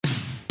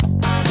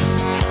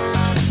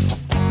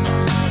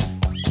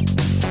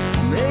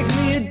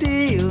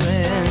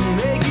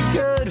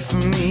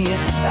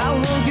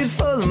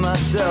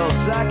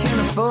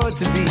what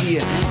to be.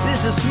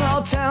 This is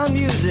small town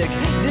music,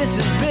 this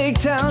is big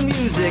town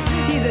music.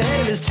 He's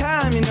ahead of his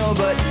time, you know,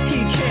 but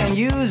he can't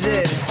use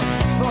it.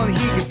 If only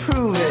he could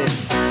prove it.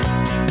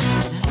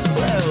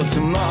 Well,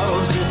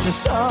 tomorrow's just a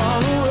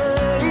song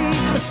away,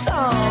 a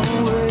song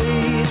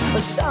away, a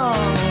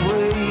song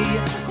away.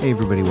 Hey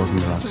everybody, welcome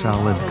to Rock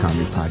Solid, the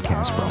comedy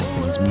podcast for all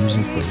things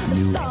music, both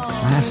new and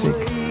classic.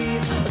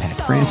 I'm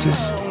Pat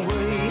Francis,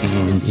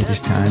 and it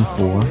is time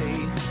for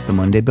the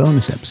Monday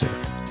bonus episode.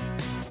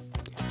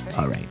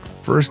 All right,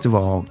 first of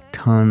all,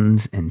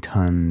 tons and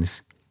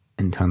tons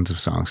and tons of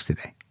songs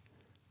today.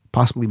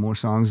 Possibly more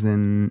songs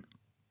than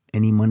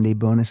any Monday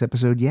bonus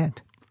episode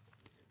yet.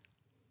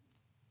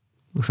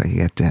 Looks like you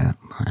got, I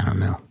don't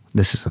know,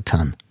 this is a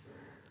ton.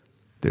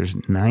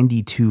 There's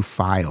 92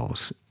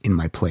 files in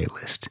my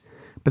playlist,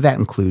 but that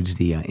includes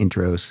the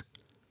intros.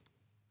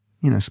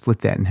 You know, split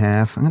that in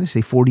half. I'm going to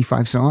say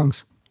 45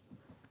 songs.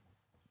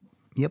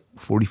 Yep,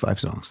 45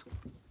 songs.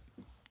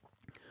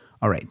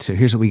 All right, so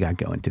here's what we got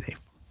going today.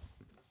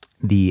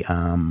 The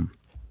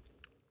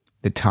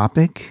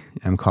topic,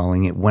 I'm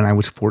calling it When I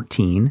Was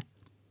 14.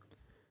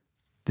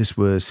 This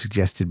was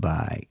suggested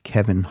by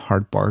Kevin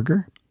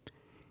Hartbarger.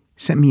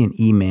 Sent me an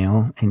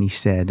email and he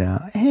said,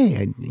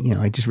 hey,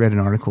 I just read an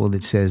article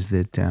that says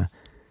that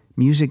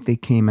music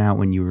that came out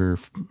when you were,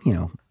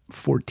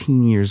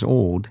 14 years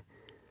old,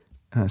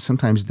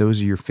 sometimes those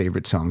are your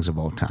favorite songs of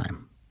all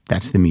time.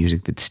 That's the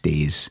music that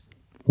stays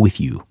with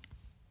you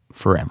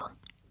forever.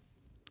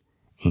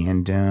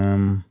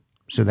 And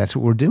so that's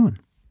what we're doing.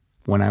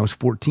 When I was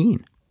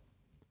 14.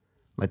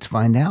 Let's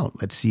find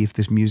out. Let's see if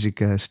this music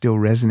still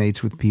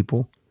resonates with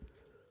people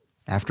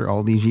after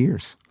all these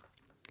years.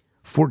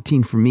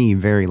 14 for me,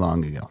 very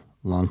long ago,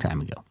 long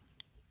time ago,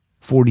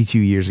 42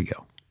 years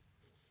ago.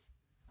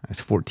 I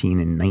was 14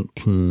 in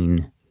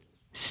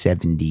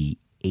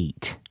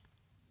 1978.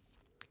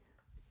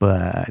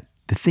 But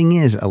the thing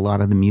is, a lot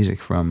of the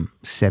music from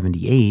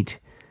 78,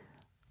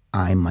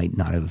 I might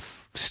not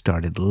have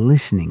started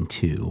listening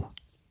to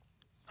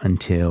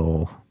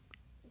until,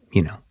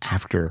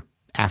 after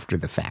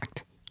the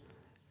fact.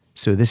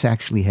 So this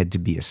actually had to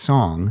be a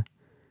song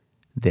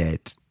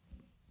that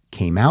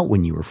came out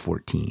when you were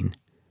 14,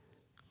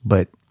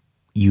 but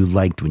you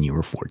liked when you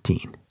were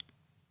 14.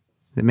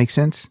 Does that make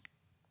sense?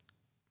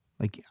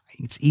 Like,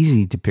 it's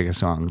easy to pick a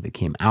song that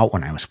came out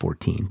when I was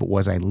 14, but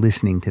was I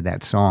listening to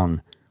that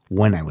song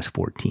when I was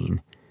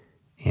 14?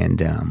 And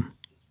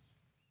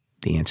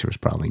the answer was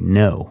probably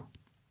no.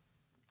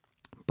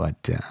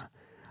 But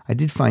I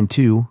did find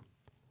two.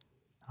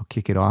 I'll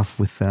kick it off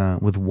with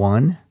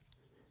one,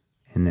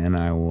 and then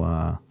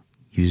I'll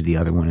use the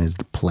other one as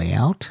the play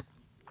out.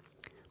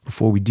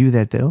 Before we do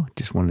that, though,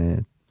 just want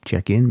to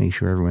check in, make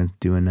sure everyone's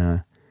doing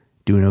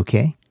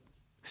okay,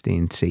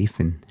 staying safe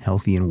and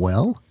healthy and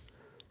well,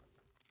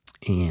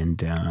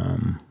 and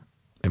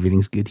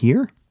everything's good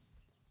here.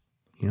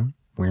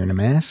 Wearing a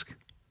mask,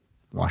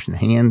 washing the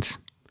hands,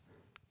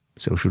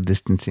 social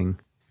distancing,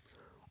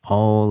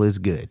 all is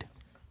good.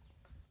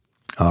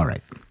 All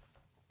right.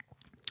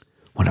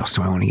 What else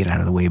do I want to get out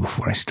of the way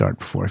before I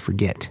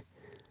forget?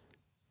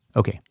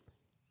 Okay.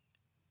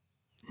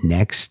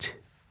 Next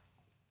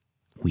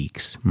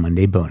week's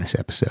Monday bonus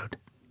episode.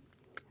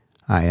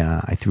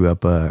 I threw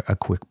up a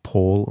quick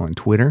poll on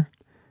Twitter,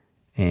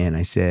 and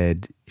I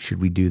said, should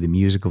we do the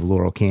music of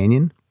Laurel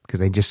Canyon?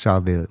 Because I just saw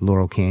the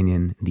Laurel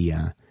Canyon,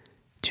 the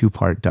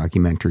 2-part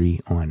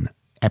documentary on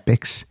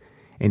Epix,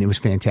 and it was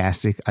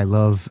fantastic. I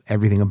love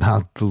everything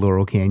about the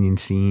Laurel Canyon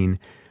scene.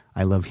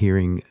 I love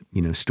hearing,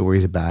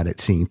 stories about it,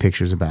 seeing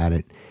pictures about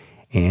it.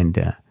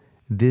 And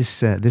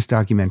this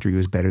documentary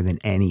was better than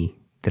any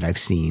that I've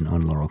seen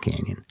on Laurel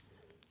Canyon.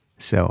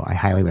 So I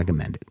highly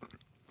recommend it.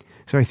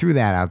 So I threw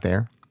that out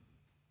there.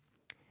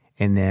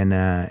 And then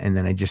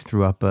I just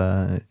threw up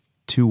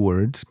 2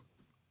 words,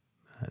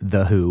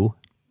 The Who,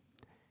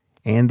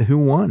 and The Who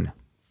won.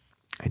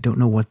 I don't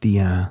know what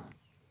the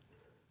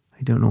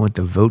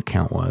vote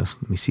count was.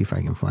 Let me see if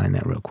I can find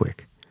that real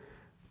quick.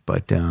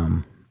 But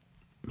I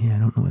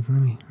don't know what.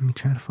 Let me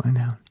try to find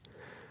out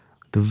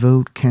the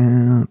vote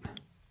count.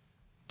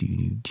 Let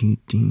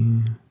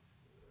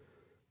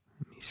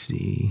me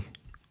see.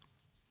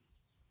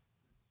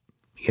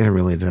 I guess it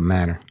really doesn't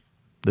matter.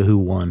 The Who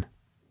won.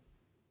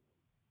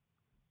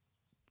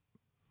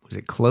 Was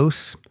it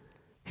close?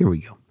 Here we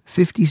go.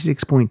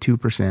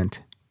 56.2%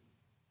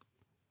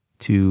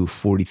 to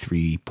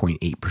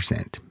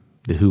 43.8%.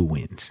 The Who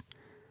wins.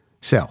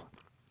 So,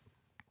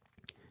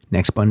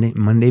 next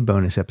Monday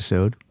bonus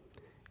episode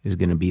is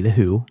going to be The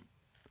Who.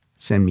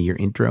 Send me your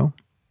intro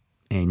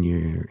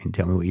and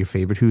tell me what your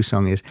favorite Who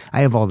song is.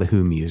 I have all the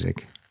Who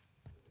music.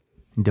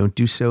 And don't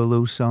do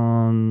solo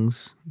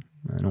songs.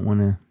 I don't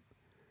want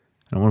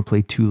to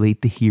play Too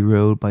Late the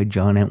Hero by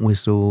John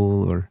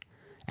Entwistle or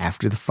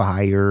After the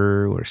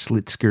Fire or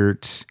Slit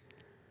Skirts.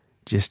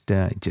 Just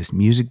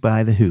music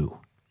by The Who.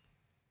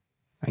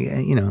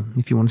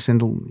 If you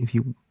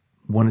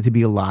want it to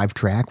be a live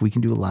track, we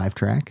can do a live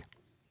track.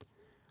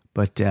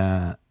 But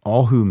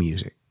all Who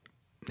music.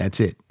 That's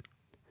it.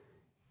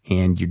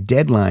 And your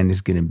deadline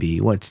is going to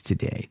be, what's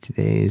today?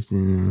 Today is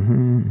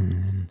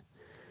the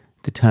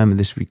time of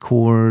this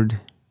record.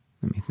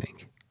 Let me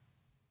think.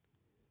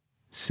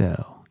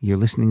 So you're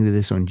listening to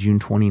this on June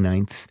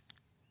 29th.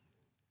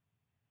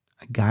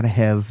 I got to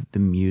have the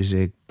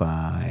music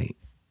by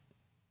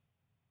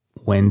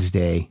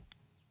Wednesday,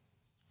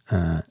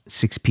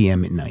 6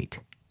 p.m. at night.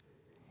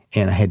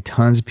 And I had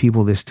tons of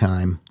people this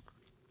time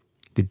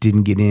that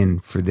didn't get in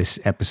for this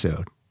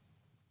episode.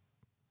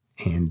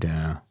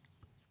 And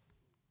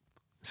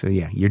so,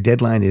 yeah, your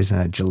deadline is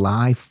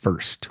July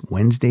 1st,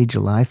 Wednesday,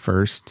 July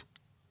 1st.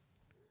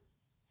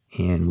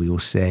 And we will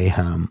say,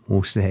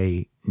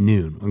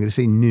 noon. I'm going to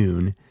say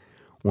noon,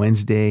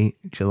 Wednesday,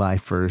 July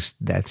 1st.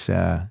 That's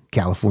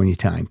California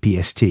time,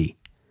 PST.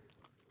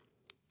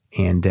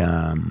 And,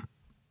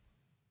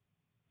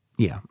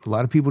 yeah, a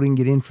lot of people didn't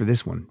get in for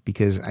this one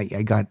because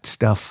I got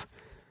stuff,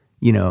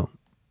 the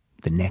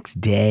next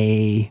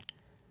day.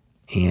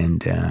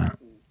 And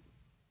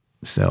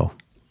so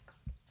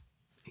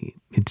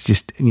it's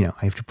just, I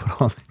have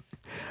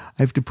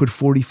to put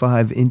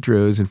 45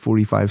 intros and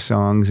 45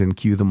 songs and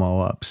cue them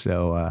all up.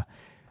 So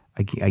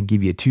I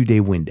give you a 2-day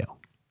window.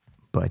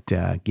 But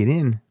get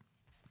in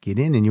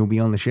and you'll be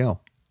on the show.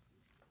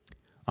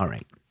 All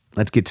right,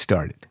 let's get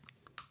started.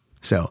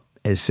 So,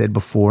 as said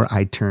before,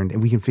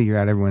 and we can figure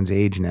out everyone's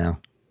age now.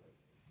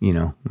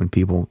 When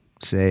people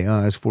say,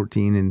 oh, I was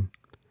 14 and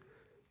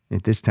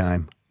at this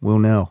time, we'll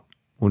know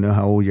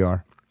how old you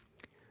are.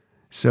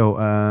 So,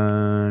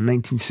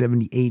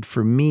 1978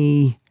 for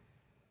me,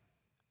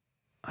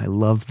 I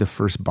loved the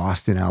first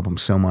Boston album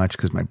so much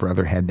because my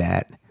brother had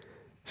that.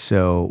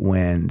 So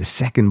when the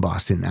second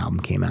Boston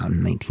album came out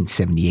in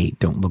 1978,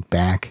 Don't Look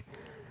Back,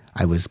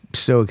 I was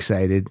so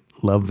excited.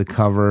 Love the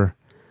cover.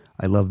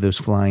 I love those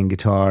flying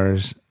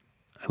guitars.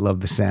 I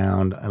love the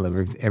sound. I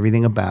love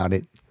everything about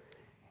it.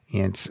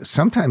 And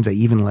sometimes I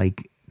even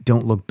like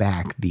Don't Look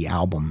Back, the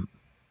album,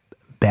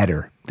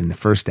 better than the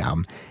first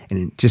album.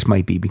 And it just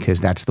might be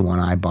because that's the one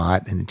I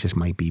bought, and it just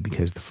might be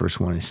because the first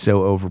one is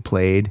so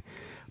overplayed.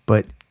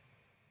 But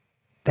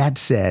that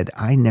said,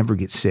 I never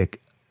get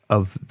sick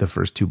of the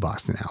first two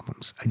Boston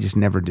albums. I just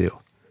never do.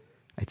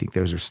 I think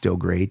those are still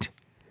great.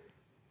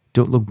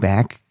 Don't Look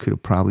Back could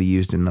have probably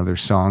used another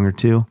song or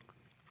two,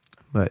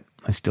 but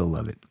I still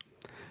love it.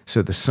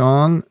 So the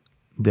song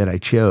that I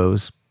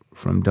chose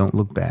from Don't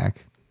Look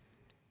Back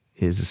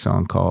is a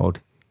song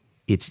called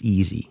It's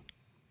Easy.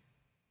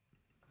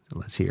 So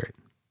let's hear it.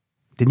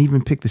 Didn't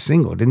even pick the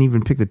single. Didn't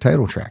even pick the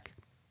title track.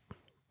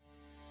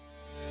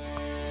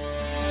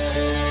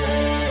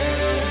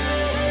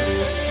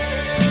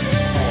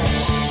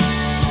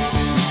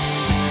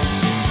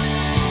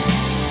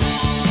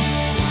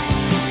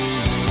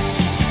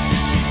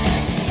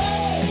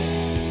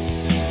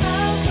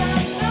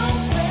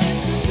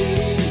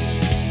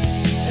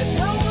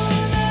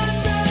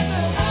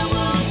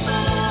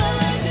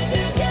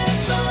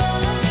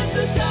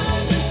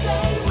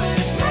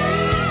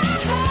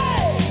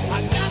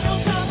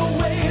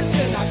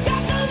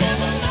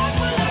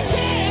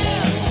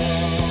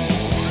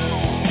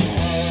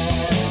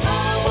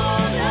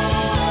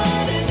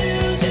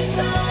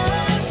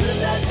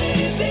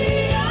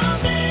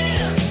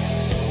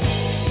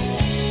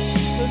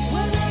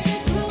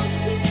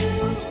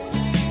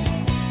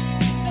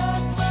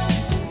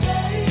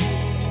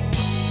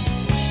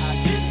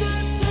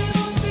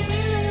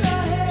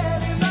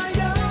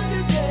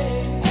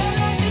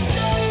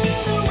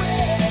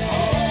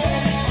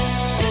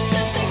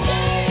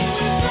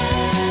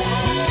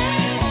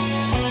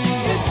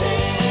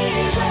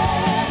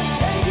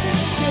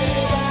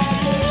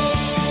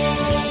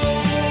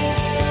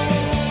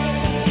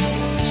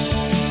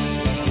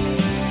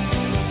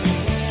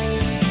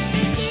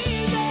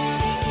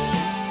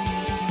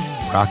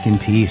 Rock in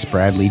Peace,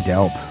 Bradley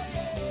Delp.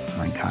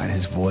 My God,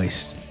 his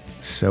voice,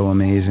 so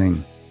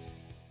amazing.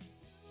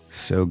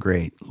 So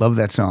great. Love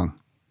that song.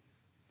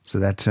 So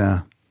that's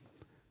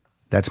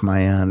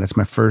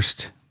my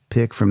first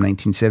pick from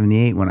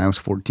 1978 when I was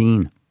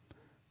 14.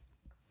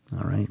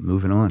 All right,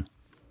 moving on.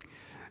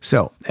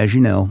 So, as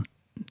you know,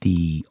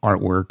 the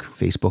artwork,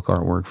 Facebook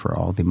artwork for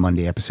all the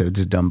Monday episodes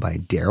is done by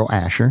Daryl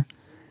Asher.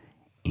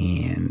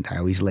 And I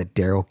always let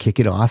Daryl kick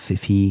it off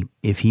if he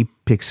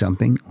picks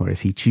something or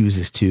if he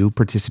chooses to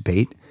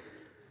participate.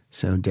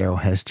 So Daryl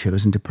has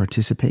chosen to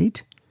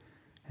participate.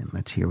 And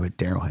let's hear what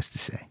Daryl has to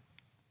say.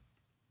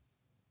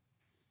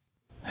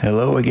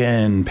 Hello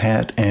again,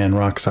 Pat and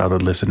Rock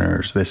Solid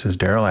listeners. This is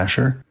Daryl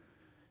Asher.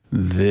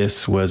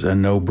 This was a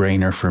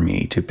no-brainer for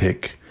me to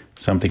pick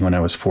something when I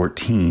was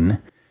 14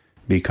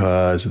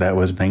 because that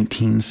was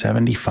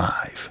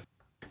 1975.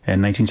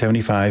 And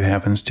 1975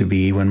 happens to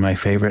be when my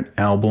favorite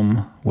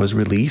album was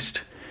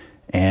released,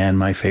 and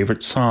my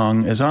favorite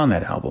song is on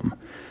that album.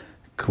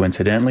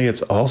 Coincidentally,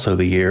 it's also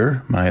the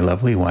year my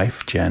lovely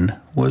wife, Jen,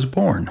 was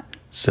born.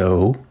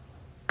 So,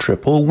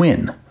 triple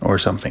win or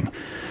something.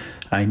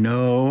 I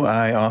know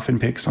I often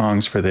pick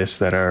songs for this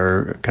that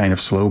are kind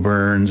of slow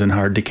burns and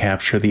hard to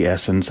capture the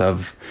essence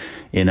of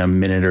in a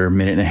minute or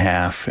minute and a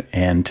half,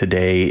 and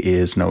today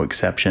is no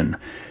exception.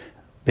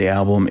 The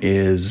album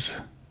is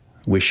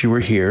Wish You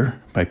Were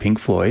Here by Pink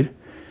Floyd.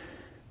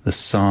 The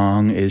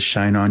song is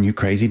Shine On You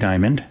Crazy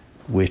Diamond,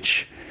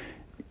 which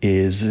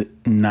is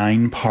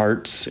 9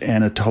 parts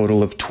and a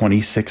total of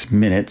 26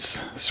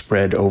 minutes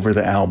spread over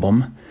the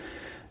album.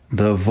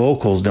 The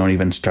vocals don't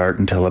even start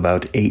until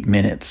about 8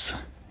 minutes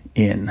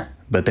in,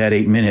 but that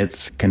 8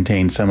 minutes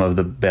contains some of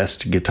the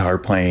best guitar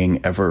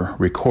playing ever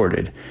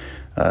recorded.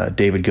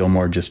 David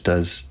Gilmour just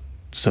does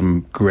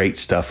some great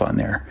stuff on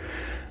there.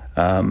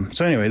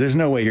 So anyway, there's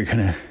no way you're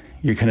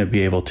gonna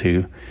be able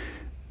to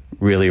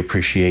really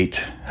appreciate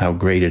how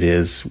great it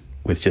is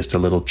with just a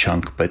little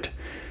chunk, but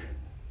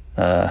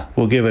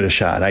we'll give it a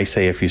shot. I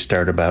say if you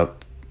start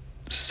about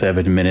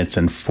 7 minutes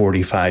and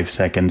 45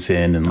 seconds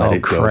in and let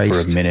it go for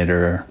a minute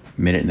or a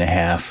minute and a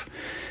half,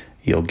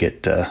 you'll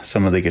get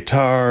some of the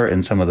guitar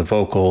and some of the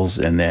vocals,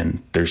 and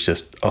then there's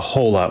just a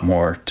whole lot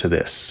more to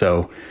this.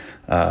 So,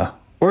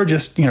 or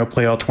just,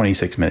 play all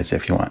 26 minutes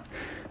if you want.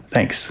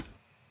 Thanks.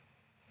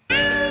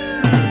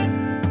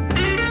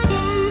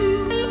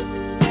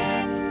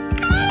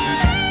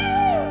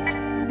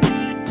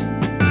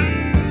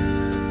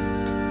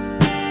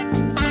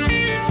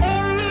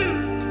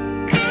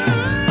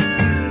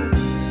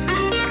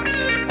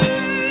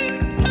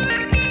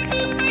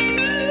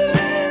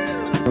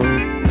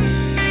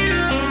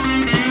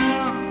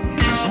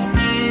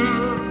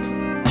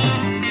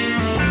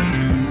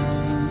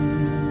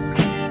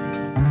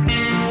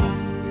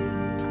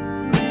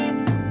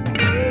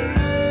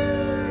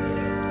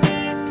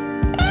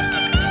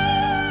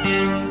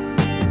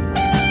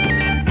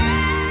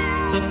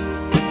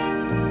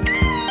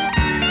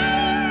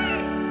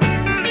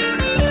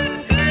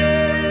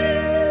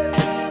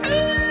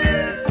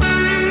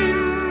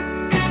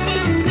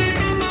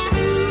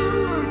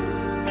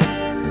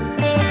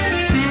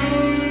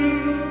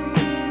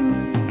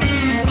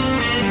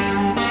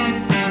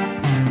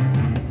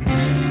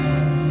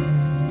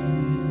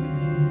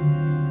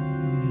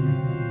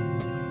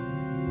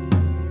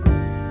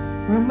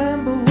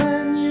 Remember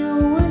when you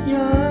were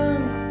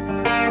young,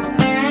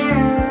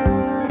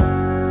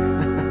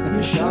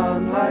 you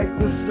shone like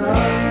the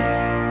sun.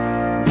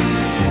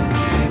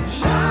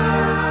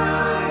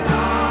 Shine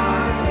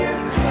on, you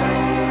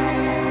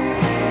crazy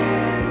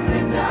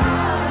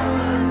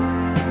diamond.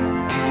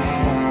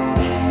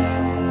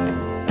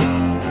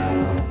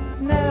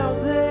 Now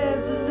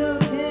there's a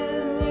look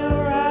in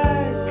your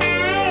eyes,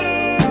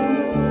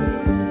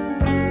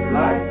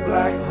 like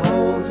black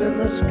holes in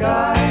the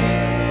sky.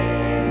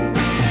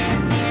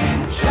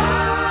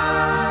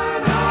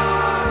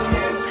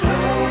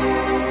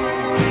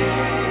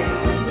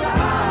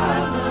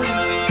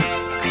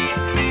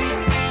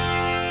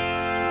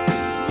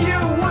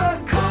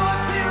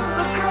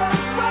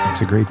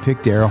 A great pick,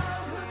 Daryl.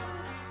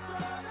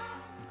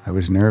 I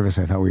was nervous.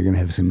 I thought we were going to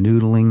have some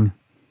noodling.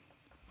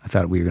 I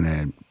thought we were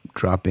going to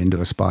drop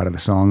into a spot of the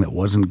song that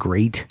wasn't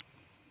great.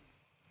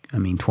 I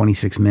mean,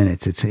 26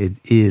 minutes, it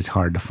is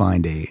hard to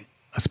find a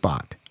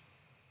spot.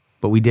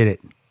 But we did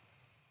it.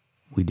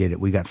 We did it.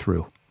 We got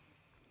through.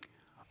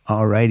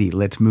 All righty,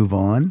 let's move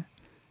on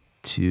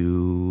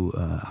to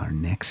our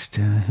next,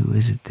 who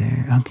is it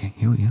there? Okay,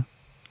 here we go.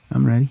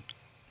 I'm ready.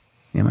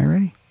 Am I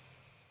ready?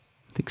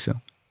 I think so.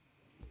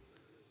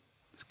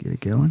 Get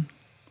it going.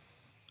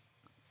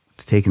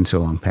 It's taking so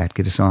long, Pat.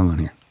 Get a song on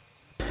here.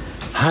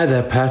 Hi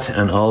there, Pat,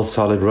 and all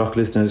solid rock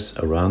listeners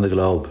around the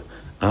globe.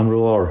 I'm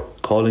Roar,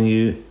 calling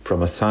you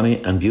from a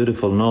sunny and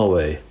beautiful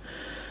Norway.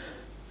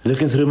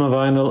 Looking through my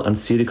vinyl and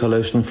CD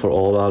collection for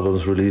all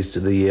albums released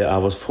the year I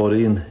was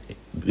 14,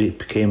 it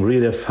became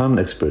really a fun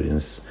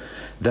experience.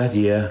 That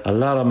year, a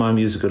lot of my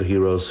musical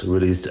heroes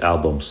released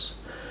albums.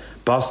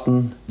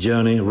 Boston,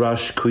 Journey,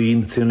 Rush,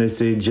 Queen, Thin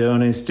Lizzy,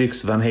 Journey,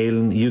 Styx, Van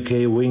Halen,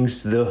 UK,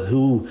 Wings, The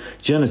Who,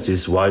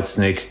 Genesis,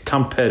 Whitesnake,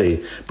 Tom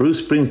Petty,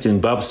 Bruce Springsteen,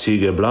 Bob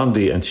Seger,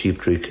 Blondie and Cheap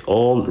Trick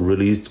all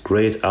released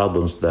great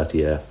albums that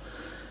year.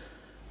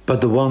 But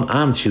the one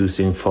I'm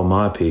choosing for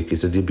my pick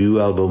is a debut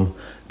album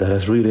that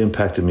has really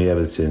impacted me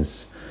ever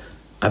since.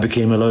 I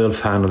became a loyal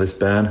fan of this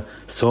band,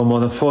 saw more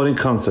than 14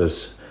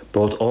 concerts,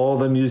 bought all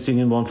their music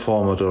in one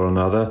format or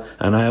another,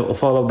 and I have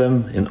followed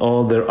them in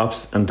all their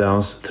ups and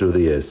downs through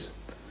the years.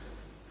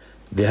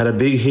 They had a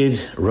big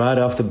hit right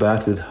off the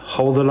bat with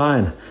Hold the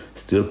Line,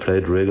 still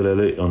played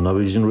regularly on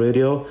Norwegian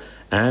radio,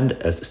 and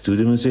as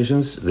studio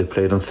musicians, they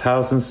played on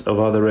thousands of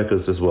other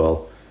records as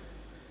well.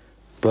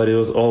 But it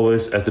was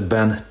always as the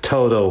band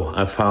Toto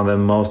I found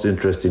them most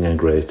interesting and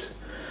great.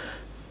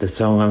 The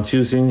song I'm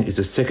choosing is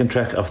the second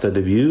track of their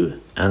debut,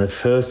 and the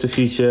first to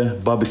feature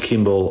Bobby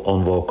Kimball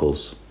on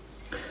vocals.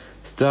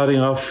 Starting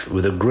off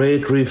with a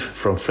great riff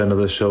from friend of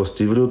the show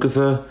Steve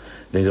Lukather,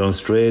 then going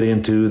straight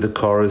into the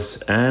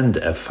chorus and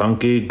a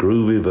funky,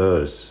 groovy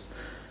verse.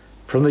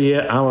 From the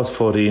year I was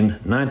 14,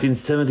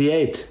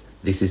 1978,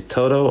 this is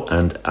Toto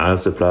and I'll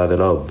Supply the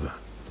Love.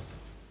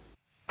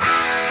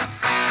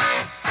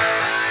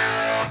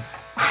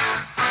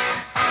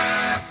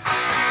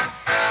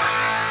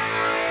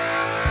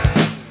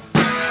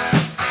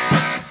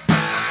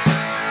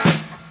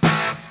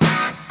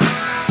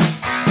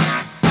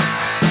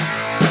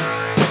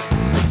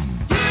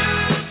 You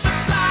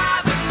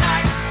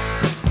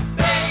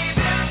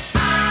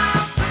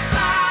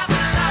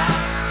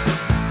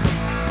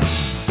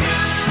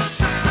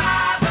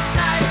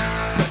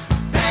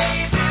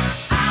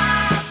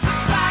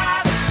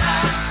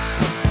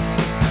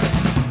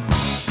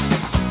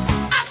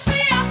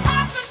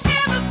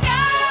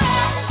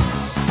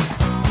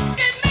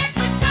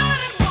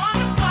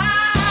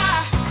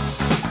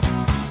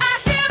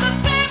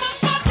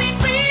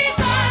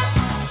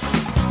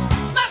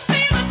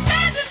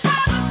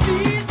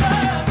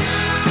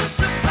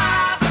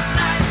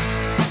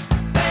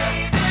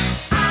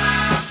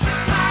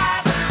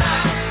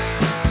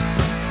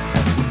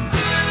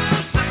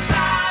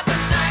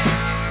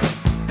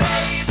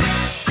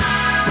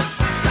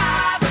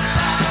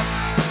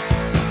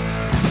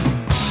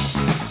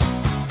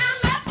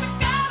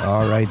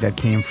right, that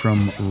came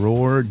from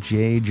Roar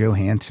J.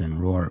 Johansson.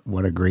 Roar,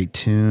 what a great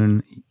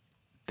tune.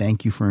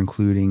 Thank you for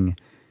including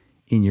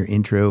in your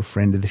intro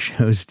friend of the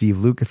show, Steve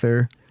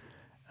Lukather.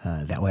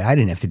 That way I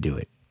didn't have to do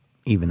it,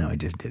 even though I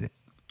just did it.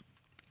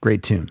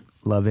 Great tune.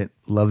 Love it.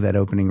 Love that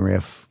opening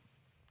riff.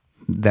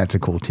 That's a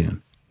cool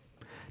tune.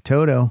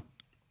 Toto,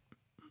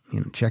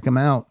 check him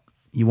out.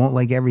 You won't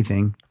like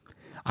everything.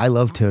 I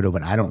love Toto,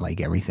 but I don't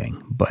like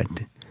everything.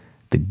 But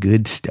the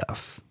good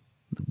stuff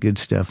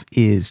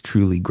is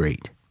truly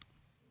great.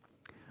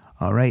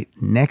 All right,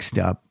 next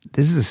up,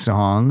 this is a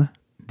song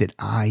that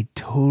I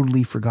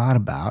totally forgot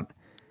about,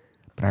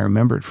 but I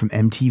remember it from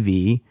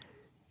MTV,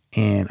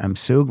 and I'm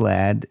so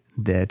glad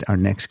that our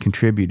next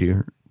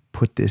contributor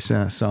put this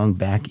song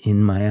back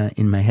in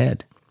my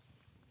head.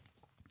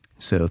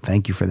 So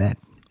thank you for that.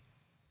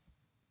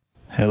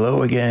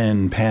 Hello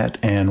again, Pat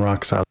and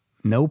Rock Solid.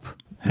 Nope.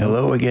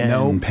 Hello again,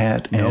 nope.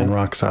 Pat and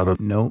Rock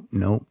Solid.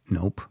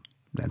 Nope.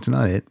 That's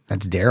not it.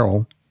 That's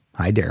Daryl.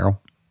 Hi, Daryl.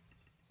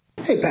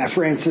 Hey, Pat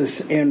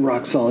Francis and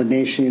Rock Solid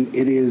Nation.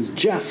 It is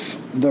Jeff,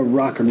 the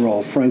rock and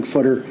roll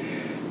Frankfurter,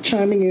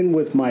 chiming in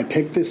with my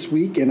pick this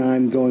week, and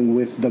I'm going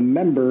with The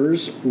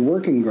Members'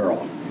 Working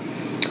Girl.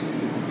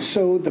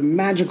 So, the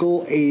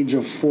magical age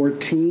of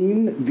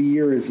 14, the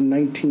year is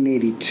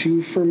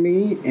 1982 for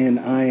me, and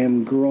I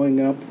am growing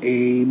up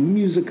a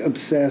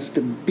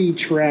music-obsessed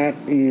beach rat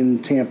in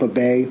Tampa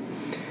Bay.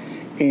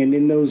 And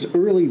in those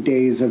early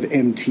days of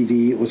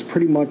MTV, it was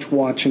pretty much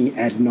watching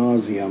ad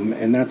nauseum,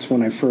 and that's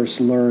when I first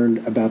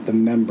learned about The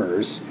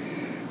Members.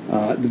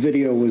 The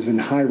video was in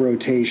high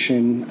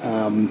rotation,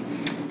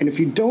 and if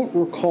you don't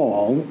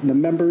recall, The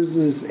Members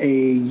is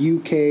a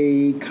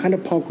UK kind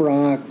of punk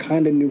rock,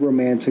 kind of new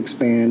romantics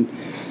band.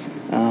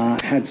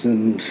 Had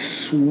some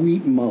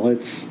sweet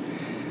mullets.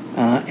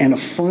 And a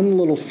fun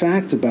little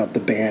fact about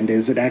the band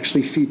is it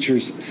actually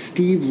features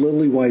Steve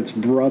Lillywhite's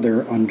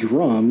brother on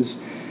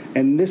drums.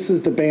 And this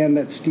is the band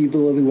that Steve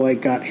Lillywhite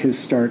got his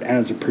start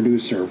as a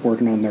producer,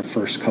 working on their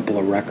first couple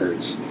of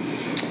records.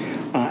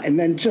 And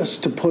then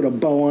just to put a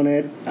bow on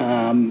it,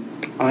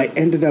 I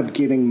ended up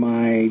getting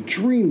my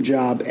dream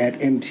job at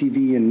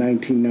MTV in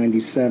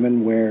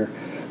 1997, where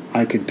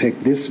I could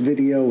pick this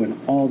video and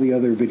all the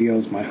other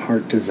videos my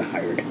heart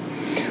desired.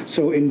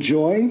 So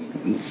enjoy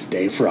and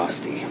stay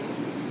frosty.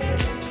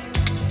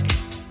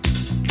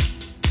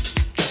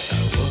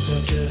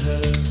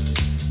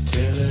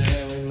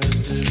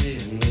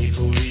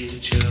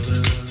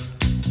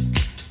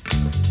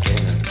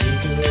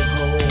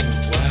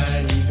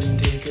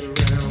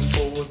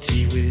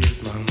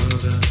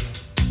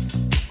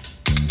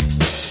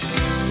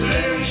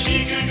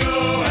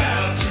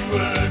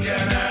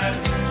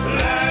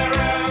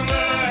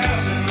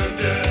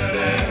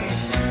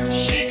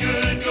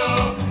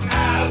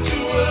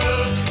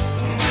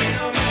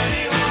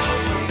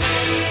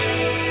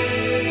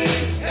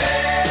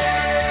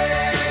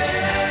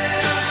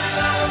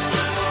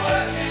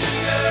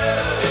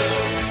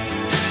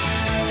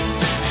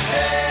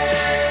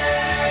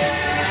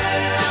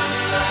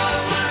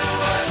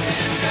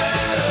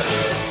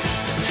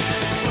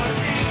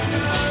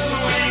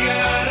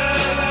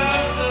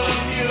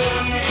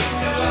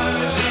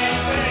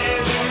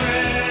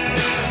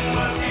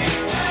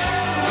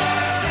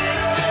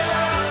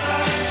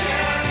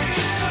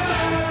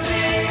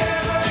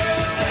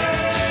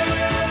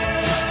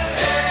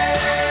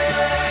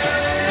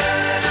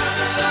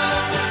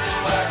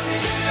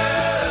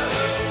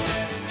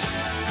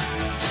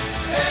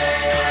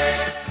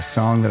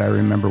 Song that I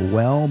remember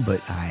well,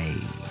 but I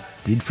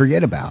did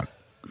forget about.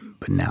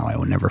 But now I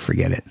will never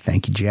forget it.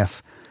 Thank you,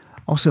 Jeff.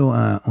 Also,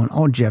 on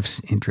all Jeff's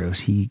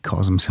intros, he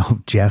calls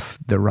himself Jeff,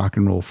 the rock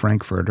and roll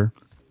Frankfurter.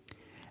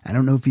 I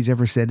don't know if he's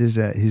ever said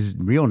his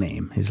real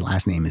name. His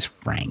last name is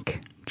Frank.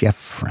 Jeff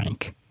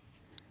Frank.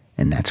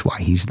 And that's why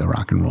he's the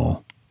rock and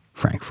roll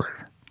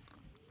Frankfurter.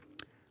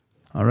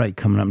 All right,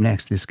 coming up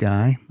next, this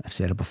guy, I've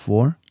said it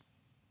before.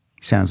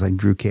 He sounds like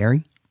Drew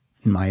Carey,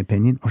 in my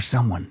opinion, or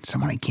someone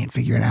I can't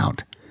figure it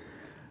out.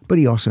 But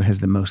he also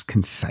has the most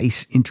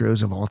concise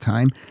intros of all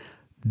time.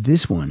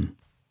 This one's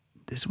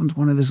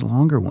one of his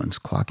longer ones,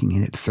 clocking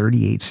in at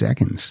 38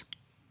 seconds.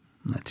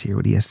 Let's hear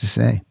what he has to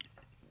say.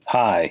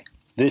 Hi,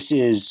 this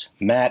is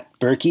Matt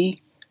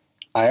Berkey.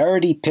 I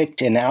already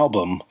picked an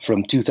album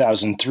from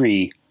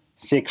 2003,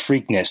 Thick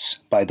Freakness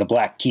by the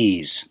Black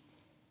Keys.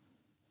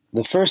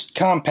 The first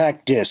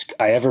compact disc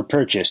I ever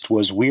purchased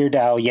was Weird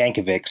Al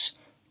Yankovic's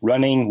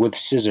Running with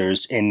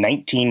Scissors in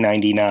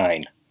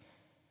 1999.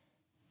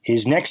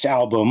 His next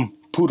album,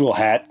 Poodle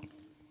Hat,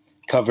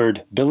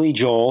 covered Billy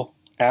Joel,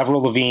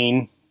 Avril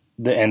Lavigne,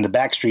 and the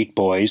Backstreet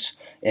Boys,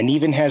 and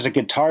even has a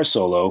guitar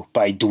solo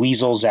by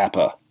Dweezil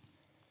Zappa.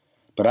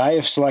 But I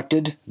have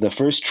selected the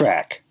first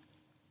track.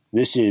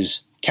 This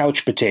is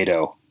Couch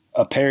Potato,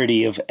 a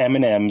parody of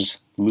Eminem's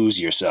Lose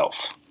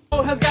Yourself.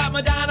 Has got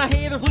Madonna,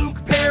 hey, there's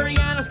Luke Perry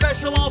on a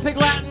special all-pig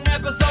Latin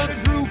episode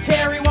of Drew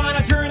Carey.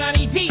 Wanna turn on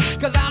ET,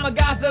 cause I'm a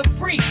gossip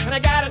freak, and I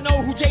gotta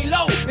know who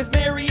J-Lo is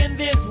marrying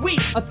this week.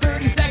 A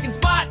 30-second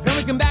spot, then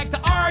we come back to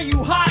Are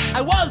You Hot?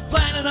 I was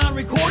planning on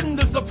recording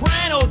The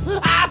Sopranos,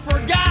 I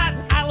forgot.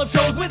 I love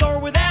shows with or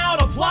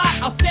without a plot.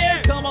 I'll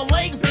stare till my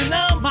legs are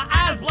numb, my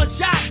eyes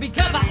bloodshot,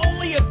 because I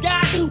only have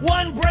got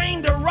one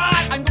brain to rot.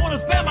 I'm gonna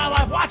spend my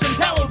life watching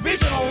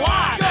television a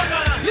lot. You're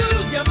gonna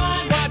lose your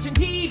mind watching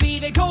TV.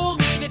 They told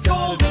me,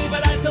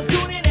 but I still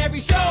tune in every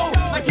show.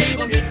 My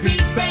cable gets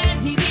C-SPAN,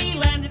 TV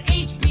Land, and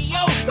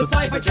HBO, the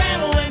Sci-Fi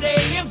Channel, and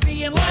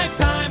AMC, and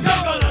Lifetime.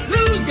 You're gonna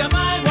lose your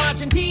mind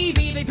watching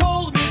TV. They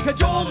told me,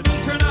 cajoled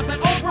me, turn off that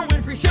Oprah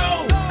Winfrey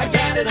show. I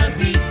got it on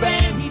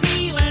C-SPAN,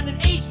 TV Land, and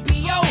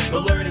HBO, the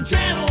Learning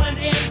Channel, and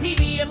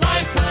MTV, and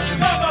Lifetime.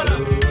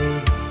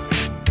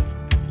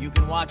 You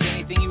can watch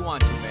anything you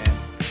want to, man.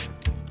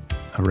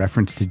 A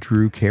reference to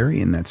Drew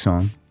Carey in that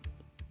song.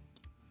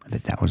 I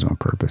bet that was on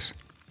purpose.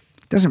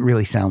 It doesn't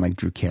really sound like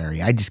Drew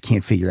Carey. I just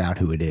can't figure out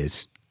who it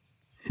is.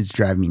 It's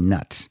driving me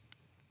nuts.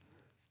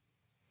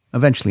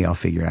 Eventually I'll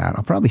figure it out.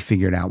 I'll probably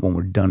figure it out when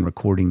we're done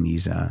recording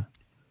these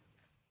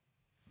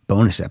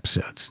bonus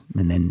episodes.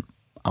 And then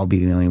I'll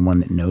be the only one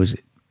that knows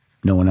it.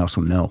 No one else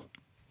will know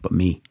but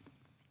me.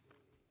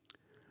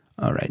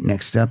 All right,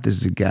 next up, this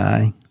is a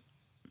guy.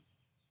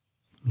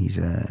 He's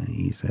a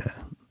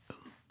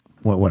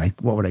what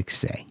would I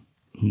say?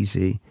 He's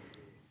a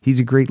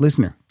great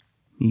listener.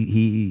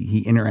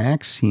 He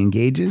interacts, he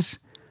engages,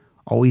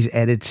 always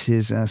edits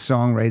his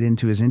song right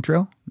into his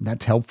intro.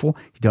 That's helpful.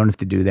 You don't have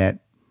to do that,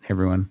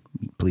 everyone.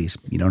 Please,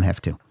 you don't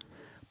have to.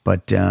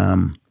 But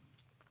here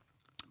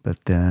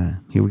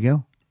we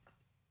go.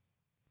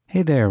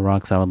 Hey there,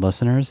 Rock Solid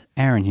listeners.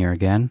 Aaron here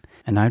again,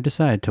 and I've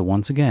decided to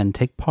once again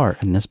take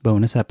part in this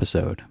bonus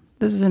episode.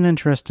 This is an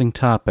interesting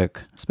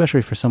topic,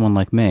 especially for someone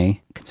like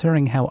me,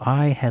 considering how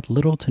I had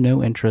little to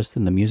no interest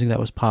in the music that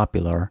was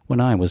popular when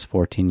I was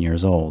 14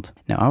 years old.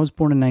 Now, I was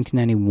born in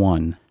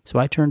 1991, so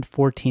I turned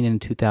 14 in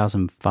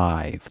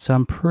 2005. So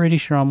I'm pretty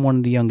sure I'm one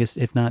of the youngest,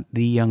 if not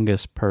the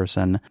youngest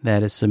person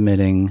that is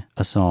submitting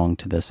a song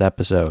to this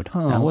episode.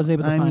 Now, I was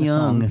able to find a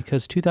song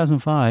because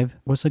 2005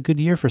 was a good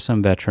year for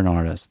some veteran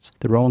artists.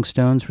 The Rolling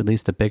Stones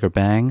released A Bigger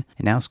Bang,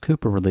 and Alice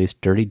Cooper released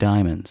Dirty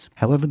Diamonds.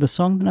 However, the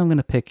song that I'm going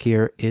to pick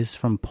here is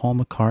from Paul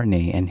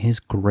McCartney and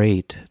his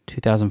great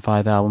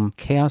 2005 album,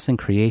 Chaos and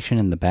Creation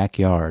in the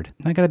Backyard.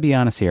 And I gotta be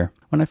honest here.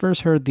 When I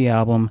first heard the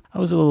album, I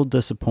was a little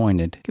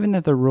disappointed, given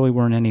that there really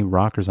weren't any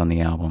rockers on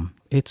the album.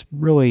 It's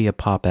really a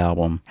pop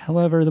album.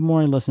 However, the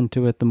more I listened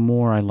to it, the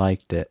more I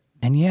liked it.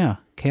 And yeah,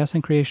 Chaos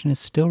and Creation is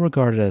still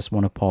regarded as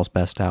one of Paul's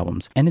best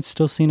albums, and it's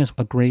still seen as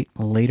a great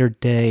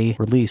later-day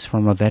release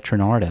from a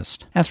veteran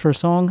artist. As for a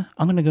song,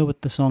 I'm going to go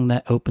with the song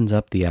that opens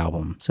up the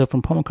album. So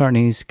from Paul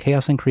McCartney's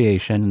Chaos and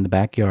Creation in the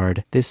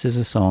Backyard, this is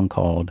a song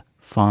called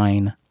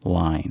Fine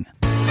Line.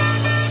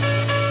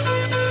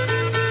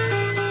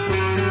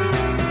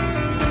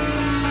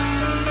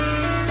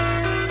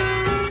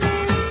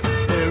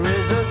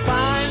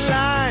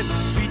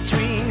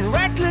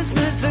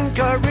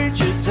 Courage,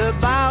 it's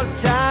about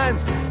time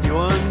you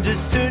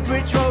understood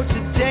which road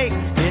to take.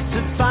 It's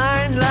a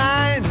fine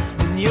line,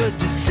 and your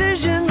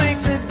decision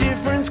makes a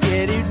difference.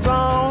 Get it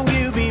wrong,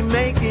 you'll be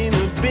making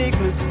a big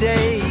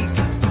mistake.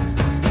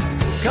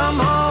 Come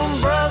home,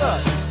 brother,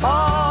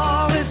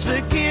 all is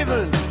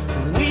forgiven.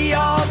 We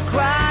all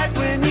cried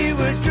when you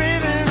were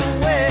driven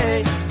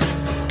away.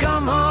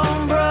 Come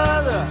home,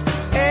 brother,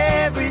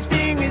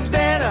 everything is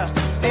better.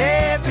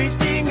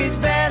 Everything is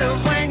better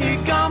when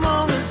you come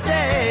home and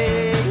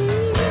stay.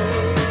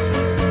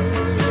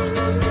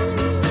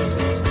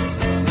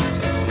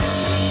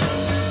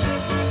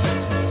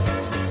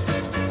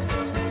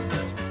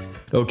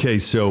 Okay,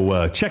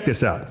 so check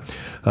this out.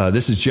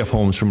 This is Jeff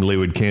Holmes from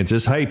Leawood,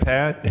 Kansas. Hey,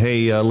 Pat.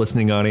 Hey,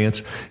 listening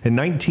audience. In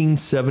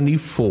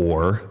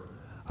 1974,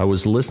 I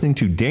was listening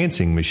to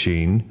Dancing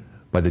Machine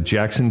by the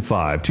Jackson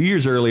 5. 2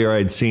 years earlier, I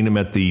had seen him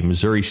at the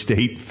Missouri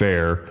State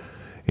Fair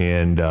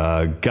and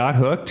got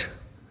hooked.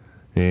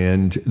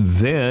 And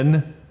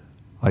then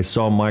I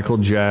saw Michael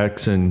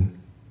Jackson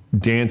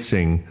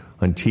dancing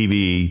on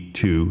TV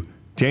to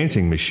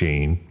Dancing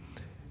Machine.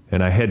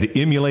 And I had to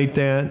emulate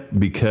that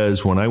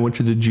because when I went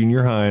to the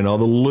junior high and all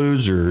the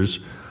losers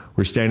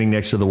were standing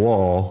next to the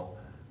wall,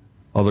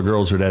 all the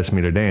girls would ask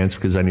me to dance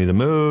because I knew the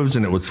moves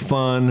and it was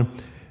fun.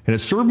 And it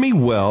served me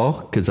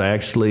well because I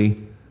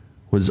actually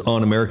was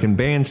on American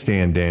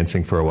Bandstand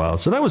dancing for a while.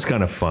 So that was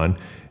kind of fun.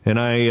 And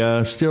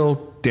I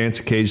still dance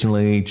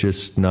occasionally,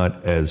 just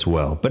not as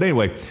well. But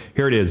anyway,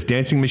 here it is,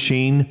 Dancing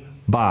Machine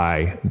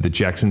by the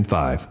Jackson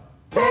 5.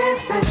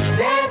 Dancing,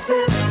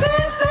 dancing,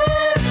 dancing.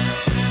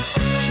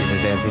 She's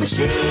a dancing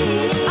machine.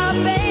 Oh,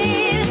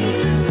 baby,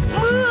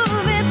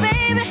 move it,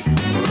 baby.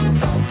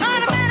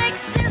 Automatic,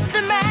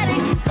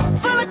 systematic,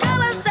 full of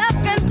color,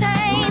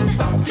 self-contained.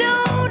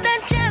 Tuned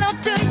and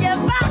channeled to your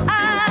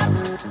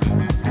vibes.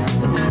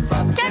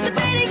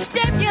 Captivating,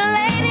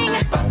 stimulating.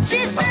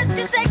 She's such a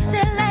sexy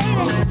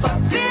lady.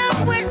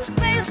 Built with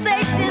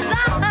space-age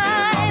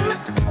design.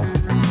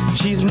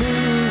 She's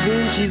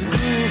moving, she's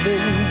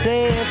grooving,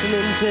 dancing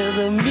until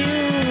the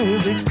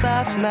music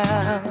stops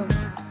now.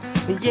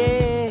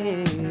 Yeah.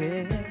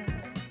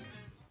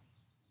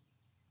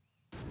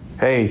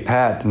 Hey,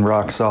 Pat and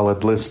Rock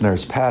Solid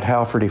listeners. Pat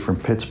Halferty from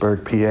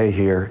Pittsburgh, PA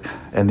here.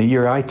 And the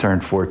year I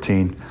turned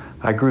 14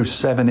 I grew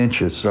 7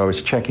 inches, so I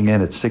was checking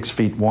in at 6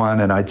 feet 1,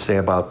 and I'd say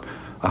about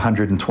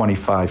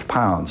 125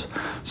 pounds.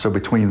 So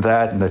between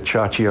that and the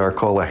Chachi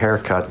Arcola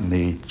haircut and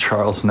the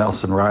Charles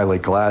Nelson Riley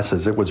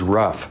glasses, it was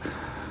rough.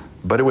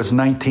 But it was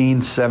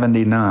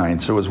 1979,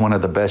 so it was one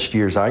of the best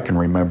years I can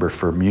remember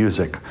for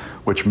music,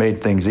 which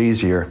made things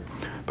easier,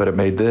 but it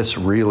made this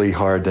really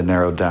hard to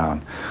narrow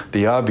down.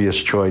 The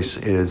obvious choice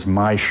is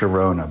My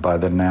Sharona by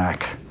the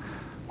Knack,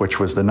 which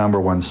was the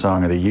 #1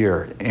 song of the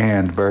year,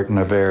 and Bert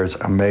Navarre's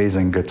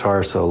amazing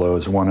guitar solo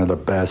is one of the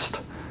best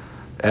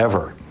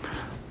ever.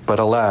 But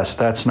alas,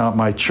 that's not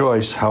my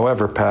choice.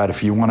 However, Pat,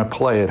 if you want to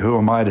play it, who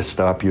am I to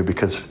stop you,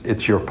 because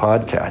it's your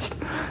podcast.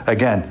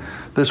 Again,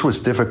 this was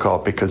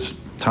difficult because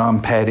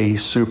Tom Petty,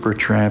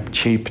 Supertramp,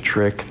 Cheap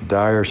Trick,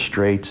 Dire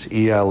Straits,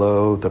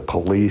 ELO, The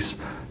Police,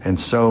 and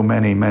so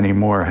many, many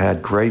more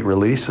had great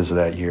releases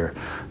that year,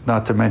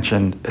 not to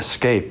mention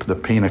Escape, the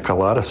Pina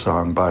Colada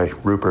song by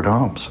Rupert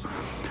Holmes.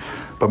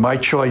 But my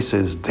choice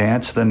is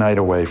Dance the Night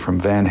Away from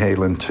Van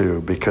Halen 2,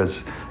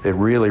 because it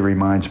really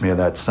reminds me of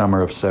that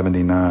summer of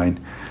 '79,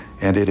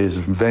 and it is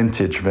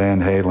vintage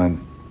Van Halen,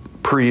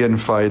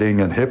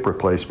 pre-infighting and hip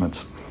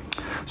replacements.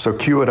 So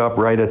cue it up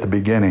right at the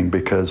beginning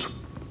because,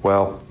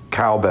 well,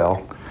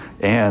 cowbell,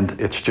 and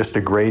it's just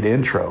a great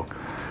intro.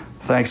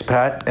 Thanks,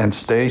 Pat, and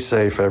stay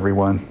safe,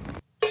 everyone.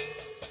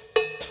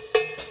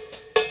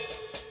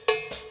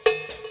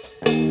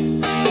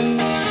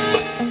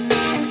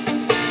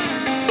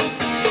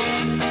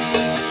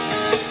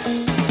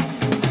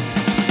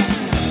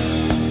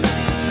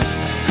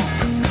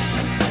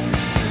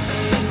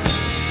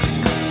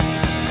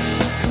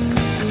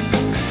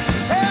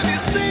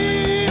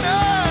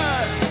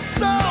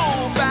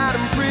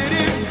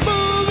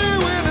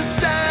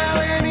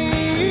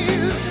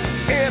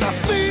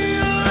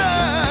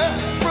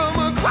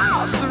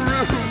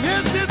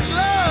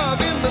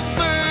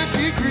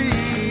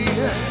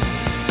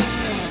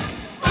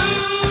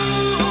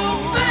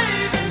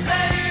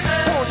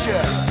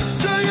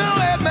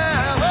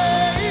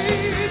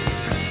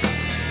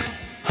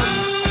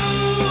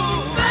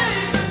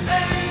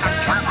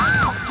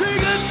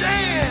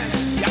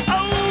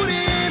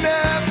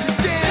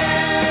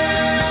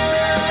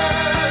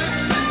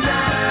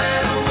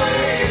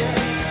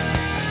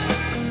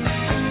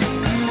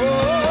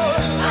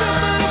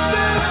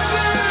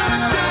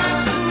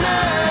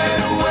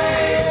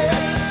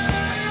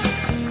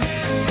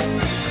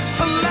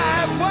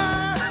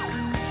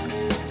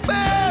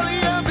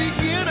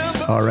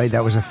 All right,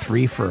 that was a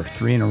 3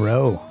 in a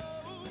row.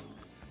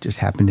 Just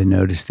happened to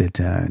notice that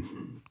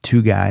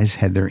 2 guys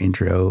had their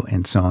intro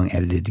and song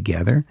edited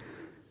together,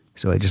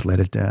 so I just let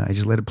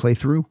it play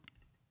through.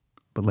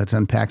 But let's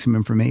unpack some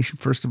information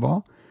first of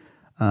all.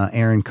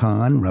 Aaron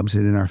Kahn rubs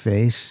it in our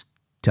face,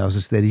 tells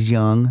us that he's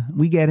young.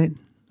 We get it.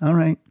 All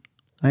right,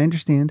 I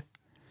understand.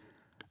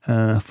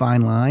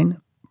 Fine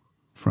Line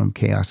from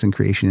Chaos and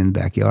Creation in the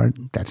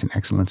Backyard. That's an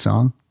excellent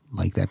song.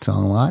 Like that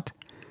song a lot.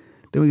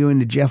 Then we go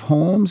into Jeff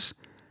Holmes.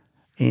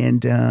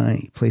 And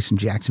he plays some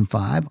Jackson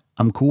 5.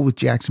 I'm cool with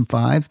Jackson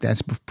 5.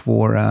 That's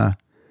before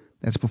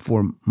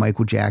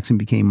Michael Jackson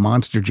became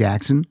Monster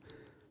Jackson.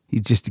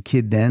 He's just a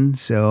kid then,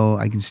 so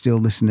I can still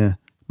listen to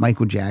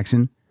Michael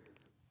Jackson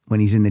when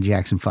he's in the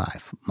Jackson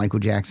 5. Michael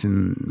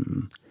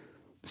Jackson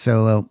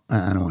solo,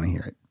 I don't want to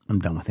hear it. I'm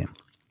done with him.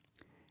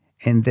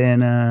 And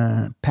then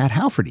Pat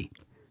Halferty.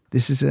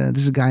 This is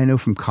a guy I know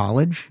from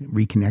college.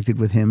 Reconnected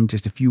with him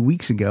just a few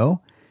weeks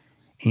ago,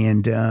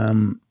 and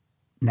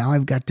now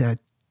I've got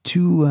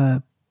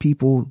 2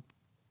 people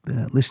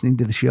listening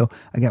to the show.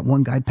 I got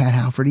one guy, Pat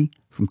Halferty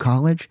from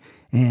college,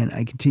 and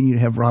I continue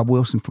to have Rob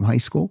Wilson from high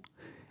school,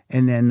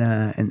 and then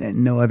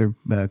no other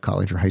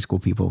college or high school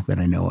people that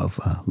I know of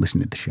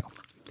listen to the show.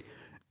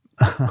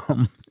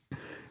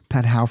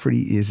 Pat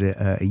Halferty is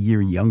a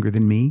year younger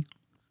than me.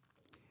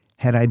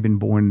 Had I been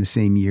born the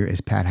same year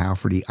as Pat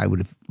Halferty, I would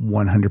have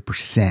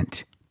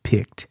 100%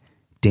 picked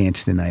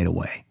Dance the Night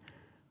Away.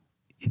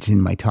 It's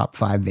in my top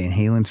 5 Van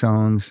Halen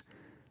songs.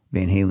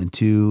 Van Halen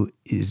 2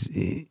 is,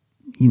 in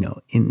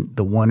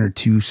the 1 or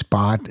 2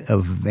 spot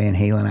of Van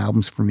Halen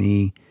albums for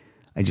me.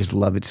 I just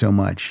love it so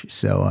much.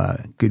 So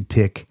good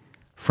pick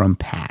from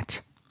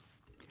Pat.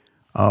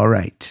 All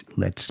right,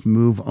 let's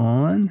move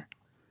on.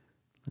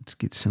 Let's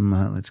get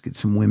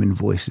some women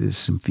voices,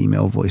 some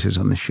female voices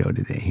on the show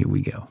today. Here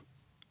we go.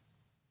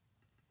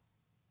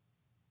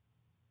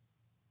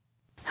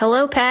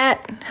 Hello,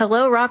 Pat.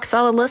 Hello, Rock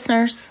Solid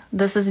listeners.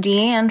 This is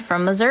Deanne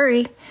from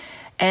Missouri.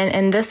 And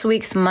in this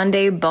week's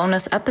Monday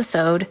bonus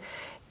episode,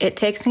 it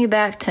takes me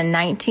back to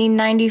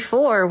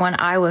 1994 when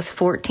I was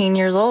 14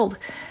 years old.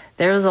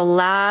 There was a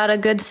lot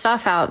of good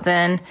stuff out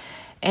then,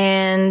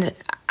 and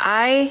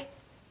I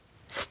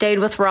stayed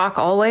with rock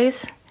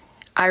always.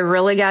 I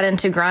really got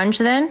into grunge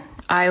then.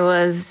 I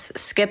was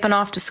skipping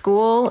off to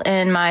school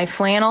in my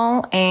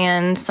flannel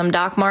and some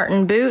Doc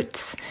Marten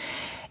boots,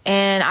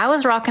 and I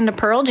was rocking to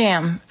Pearl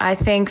Jam. I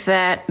think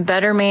that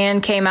Better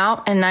Man came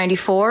out in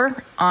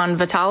 94 on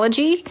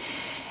Vitalogy.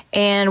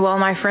 And while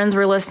my friends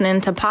were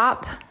listening to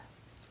pop,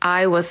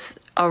 I was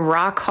a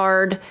rock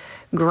hard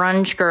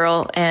grunge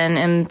girl and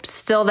am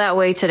still that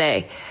way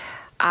today.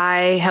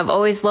 I have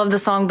always loved the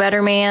song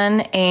Better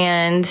Man,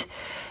 and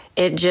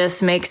it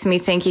just makes me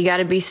think you got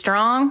to be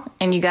strong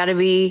and you got to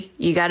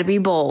be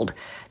bold.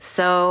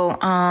 So,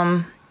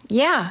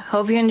 yeah,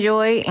 hope you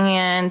enjoy,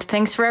 and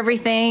thanks for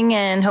everything,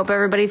 and hope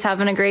everybody's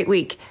having a great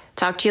week.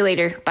 Talk to you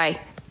later. Bye.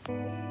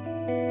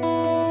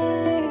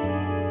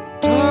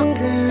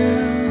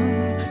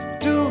 Talking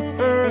to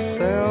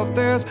herself,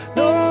 there's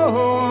no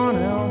one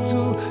else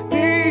who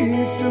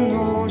needs to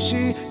know.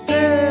 She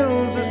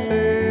tells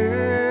herself.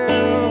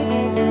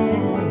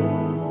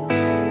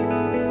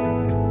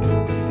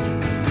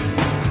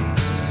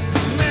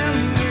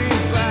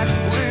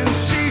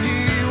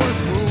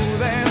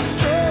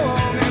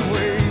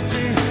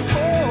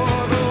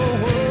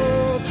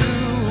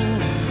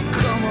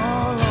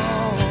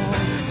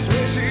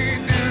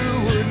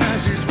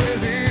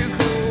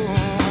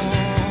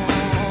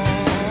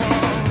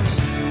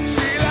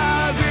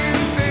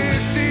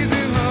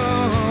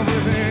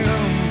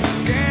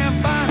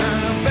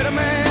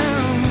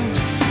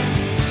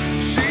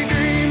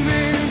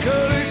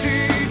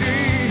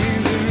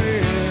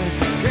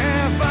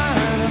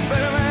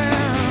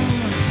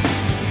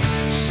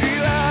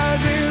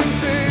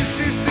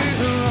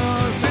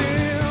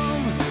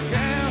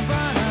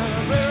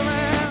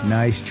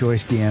 Nice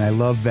choice, Deanne. I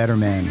love Better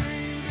Man.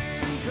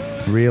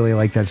 Really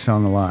like that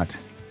song a lot.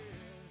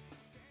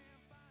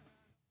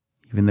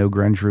 Even though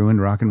grunge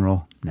ruined rock and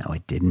roll. No,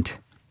 it didn't.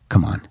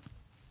 Come on.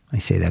 I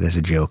say that as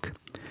a joke.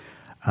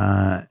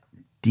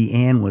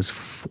 Deanne was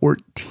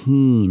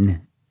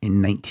 14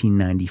 in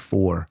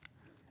 1994.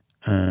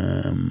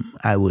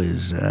 I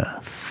was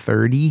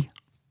 30.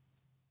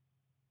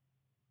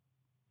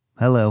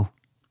 Hello.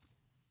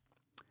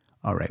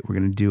 All right, we're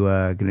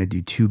gonna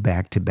do two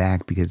back to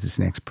back because this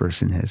next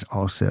person has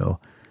also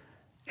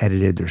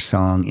edited their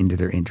song into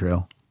their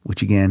intro,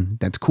 which again,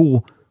 that's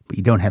cool, but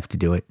you don't have to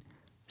do it.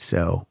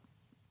 So,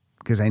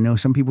 because I know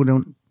some people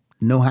don't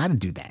know how to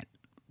do that.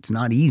 It's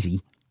not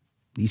easy.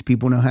 These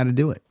people know how to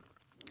do it.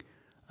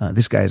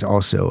 This guy has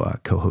also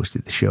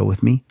co-hosted the show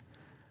with me,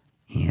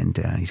 and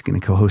he's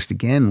going to co-host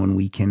again when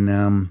we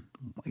can.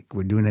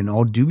 We're doing an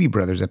all Doobie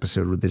Brothers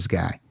episode with this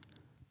guy.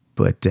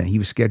 But he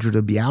was scheduled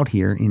to be out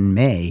here in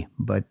May,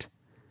 but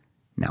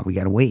now we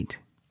got to wait.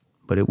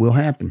 But it will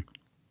happen.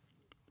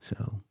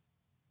 So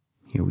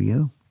here we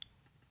go.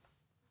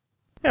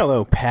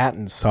 Hello, Pat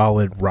and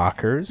Solid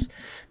Rockers.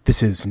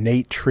 This is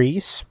Nate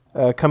Treese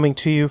coming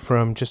to you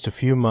from just a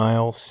few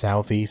miles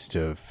southeast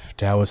of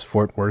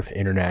Dallas-Fort Worth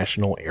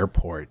International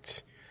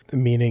Airport.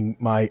 Meaning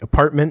my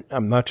apartment.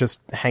 I'm not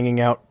just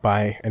hanging out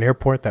by an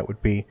airport. That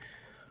would be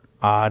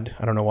odd.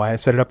 I don't know why I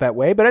set it up that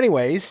way. But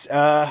anyways,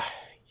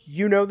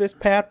 you know this,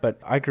 Pat, but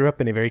I grew up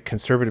in a very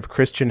conservative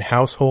Christian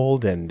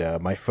household, and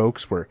my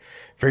folks were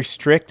very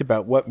strict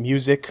about what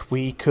music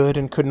we could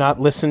and could not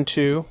listen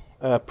to.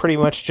 Pretty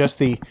much just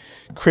the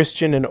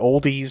Christian and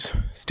oldies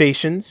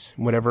stations,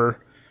 whatever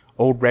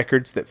old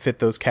records that fit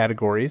those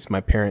categories my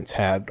parents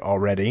had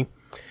already.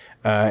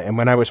 And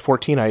when I was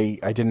 14, I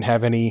didn't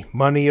have any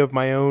money of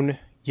my own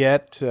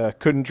yet,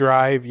 couldn't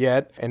drive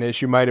yet, and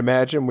as you might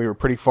imagine, we were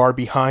pretty far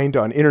behind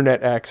on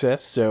internet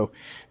access, so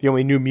the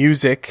only new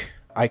music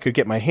I could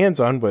get my hands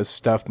on was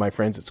stuff my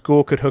friends at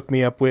school could hook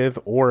me up with,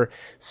 or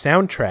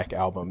soundtrack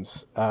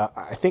albums.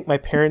 I think my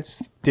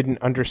parents didn't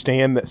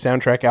understand that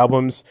soundtrack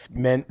albums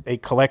meant a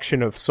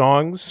collection of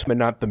songs and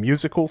not the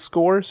musical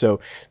score, so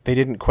they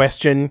didn't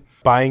question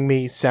buying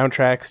me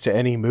soundtracks to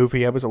any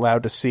movie I was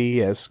allowed to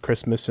see as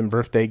Christmas and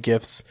birthday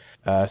gifts.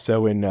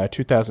 So in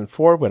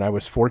 2004, when I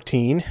was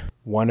 14,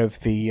 one of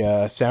the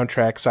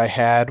soundtracks I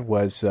had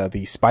was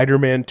the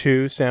Spider-Man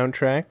 2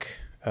 soundtrack,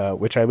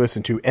 which I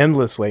listened to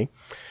endlessly.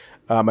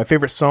 My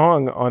favorite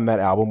song on that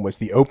album was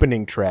the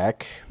opening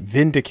track,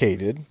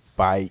 Vindicated,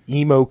 by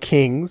Emo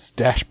Kings,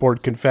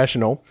 Dashboard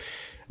Confessional.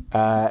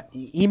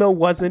 Emo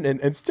wasn't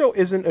and still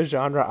isn't a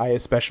genre I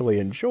especially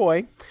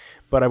enjoy,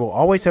 but I will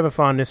always have a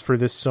fondness for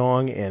this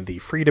song and the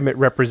freedom it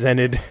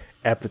represented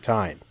at the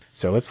time.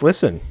 So let's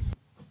listen.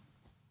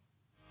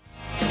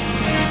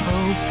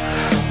 Hope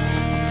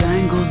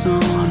dangles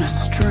on a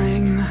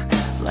string,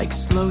 like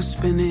slow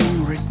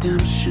spinning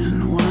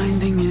redemption,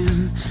 winding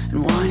in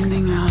and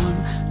winding out.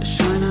 The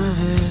shine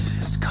of it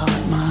has caught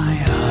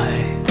my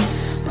eye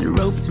and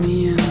roped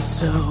me in,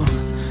 so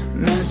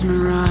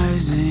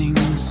mesmerizing,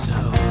 so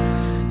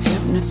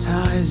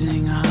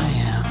hypnotizing. I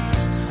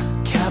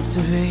am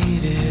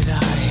captivated,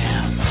 I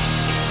am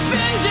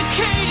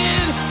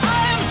vindicated. I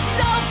am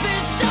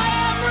selfish, I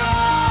am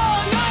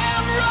wrong, I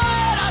am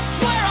right, I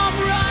swear I'm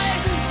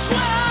right,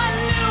 swear I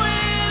knew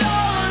it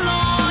all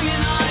along,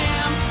 and I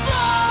am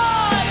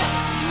flawed,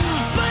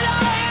 but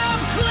I am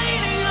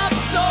cleaning up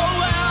so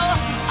well.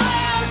 I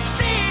am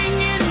seeing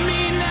in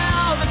me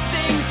now the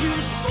things you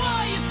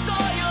swore you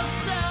saw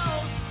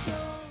yourself.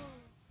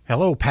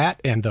 Hello, Pat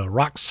and the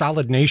Rock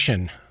Solid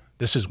Nation.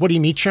 This is Woody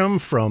Meacham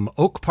from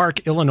Oak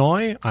Park,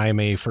 Illinois. I'm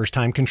a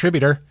first-time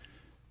contributor.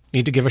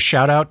 Need to give a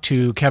shout out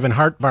to Kevin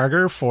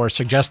Hartbarger for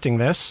suggesting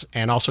this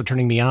and also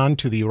turning me on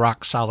to the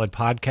Rock Solid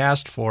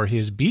podcast for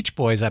his Beach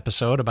Boys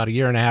episode about a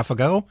year and a half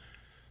ago.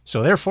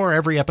 So therefore,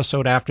 every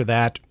episode after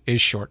that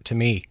is short to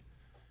me.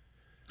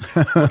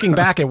 Looking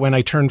back at when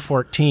I turned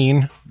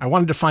 14, I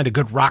wanted to find a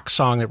good rock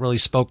song that really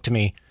spoke to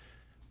me.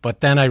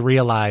 But then I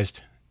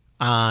realized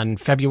on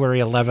February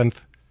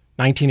 11th,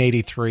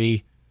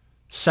 1983,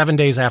 7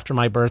 days after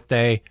my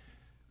birthday,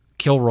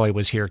 Kilroy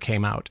Was Here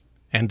came out.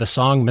 And the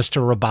song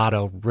Mr.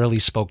 Roboto really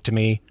spoke to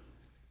me.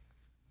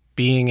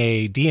 Being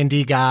a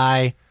D&D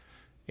guy,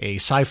 a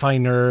sci-fi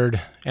nerd,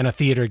 and a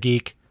theater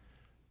geek,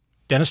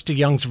 Dennis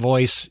DeYoung's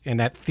voice and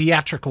that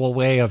theatrical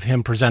way of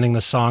him presenting the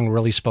song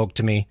really spoke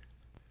to me.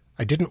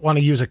 I didn't want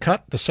to use a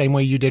cut the same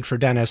way you did for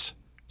Dennis,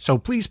 so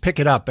please pick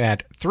it up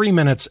at 3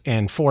 minutes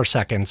and 4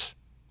 seconds.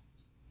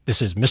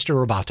 This is Mr.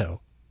 Roboto.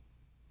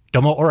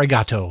 Domo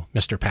arigato,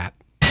 Mr. Pat.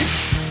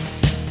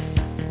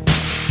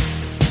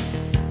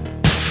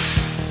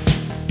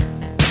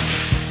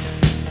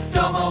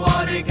 Domo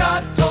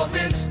arigato,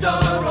 Mr.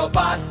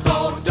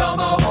 Roboto.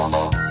 Domo,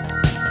 domo,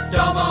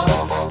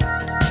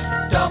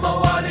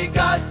 domo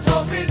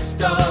arigato,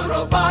 Mr.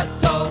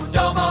 Roboto.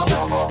 Domo,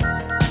 domo,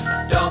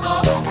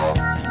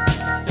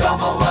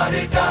 domo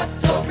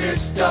arigato,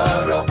 Mr.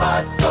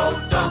 Roboto.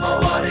 Domo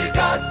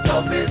arigato,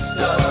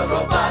 Mr.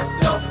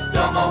 Roboto.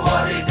 Domo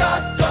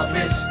arigato,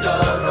 Mr.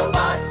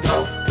 Roboto.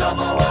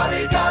 Domo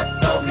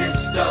arigato,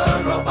 Mr.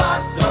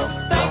 Roboto.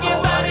 Thank you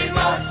very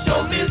much,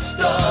 oh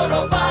Mr.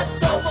 Roboto.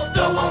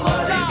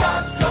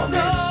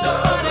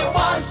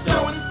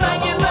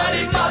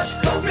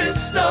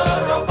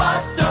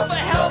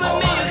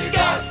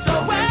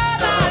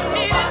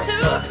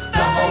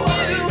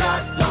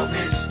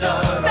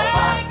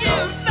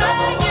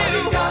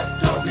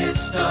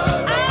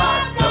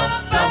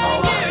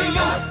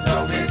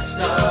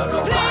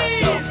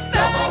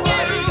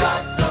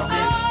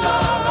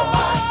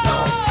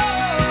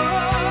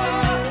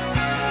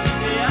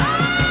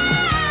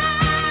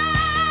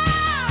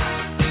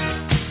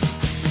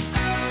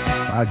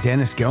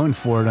 Dennis going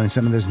for it on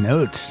some of those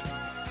notes.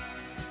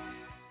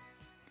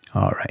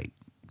 All right.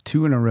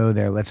 2 in a row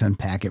there. Let's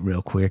unpack it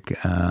real quick.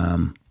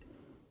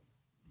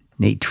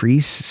 Nate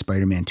Treese,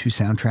 Spider-Man 2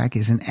 soundtrack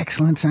is an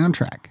excellent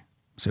soundtrack.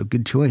 So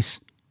good choice.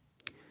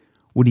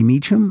 Woody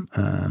Meacham.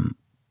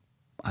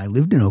 I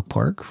lived in Oak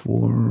Park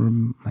for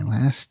my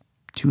last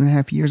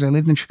 2.5 years. I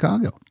lived in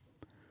Chicago.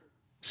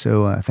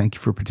 So thank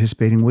you for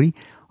participating, Woody.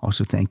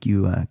 Also, thank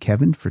you,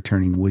 Kevin, for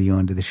turning Woody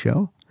onto the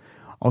show.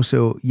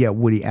 Also, yeah,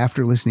 Woody,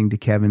 after listening to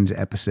Kevin's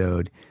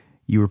episode,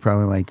 you were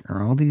probably like,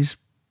 are all these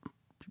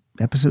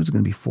episodes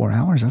going to be 4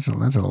 hours? That's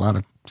a lot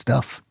of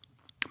stuff.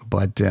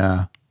 But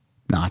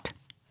not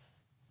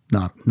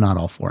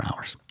all 4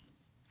 hours.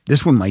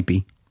 This one might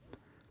be.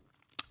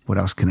 What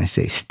else can I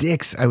say?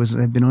 Styx.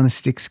 I've been on a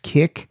Styx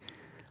kick,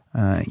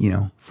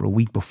 for a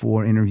week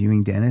before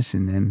interviewing Dennis,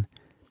 and then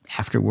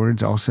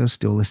afterwards also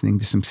still listening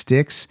to some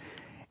Styx.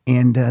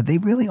 And they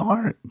really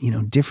are,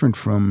 different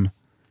from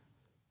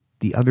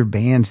the other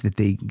bands that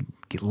they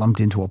get lumped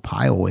into a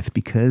pile with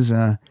because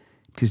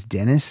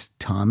Dennis,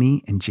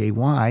 Tommy, and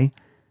JY,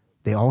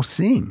 they all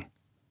sing.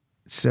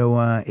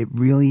 So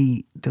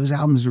those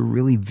albums are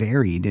really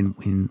varied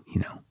in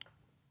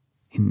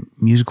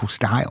musical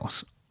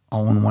styles,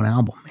 all in one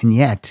album, and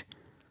yet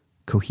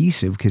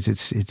cohesive because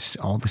it's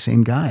all the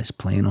same guys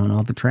playing on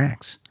all the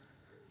tracks.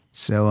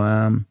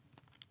 So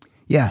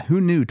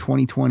who knew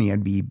 2020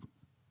 I'd be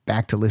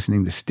back to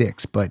listening to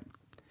Styx, but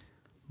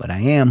I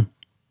am.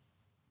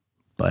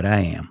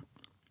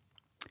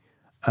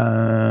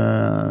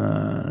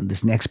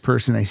 This next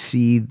person, I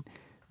see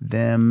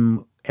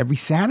them every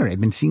Saturday. I've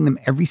been seeing them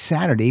every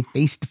Saturday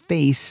face to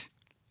face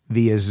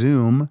via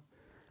Zoom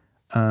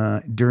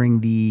during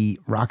the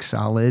Rock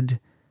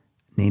Solid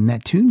Name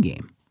That Tune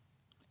game.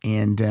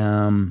 And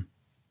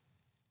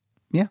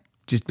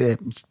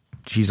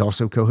she's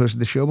also co-hosted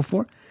the show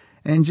before,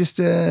 and just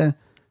a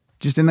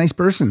nice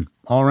person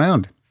all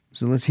around.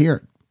 So let's hear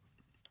it.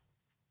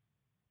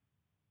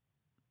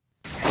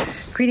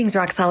 Greetings,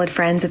 Rock Solid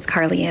friends. It's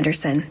Carly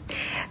Anderson.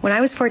 When I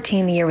was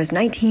 14, the year was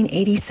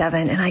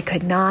 1987, and I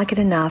could not get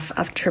enough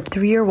of Trip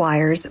Through Your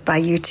Wires by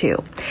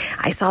U2.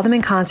 I saw them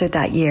in concert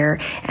that year,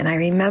 and I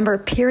remember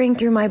peering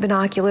through my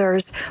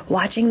binoculars,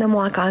 watching them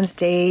walk on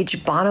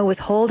stage. Bono was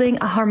holding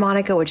a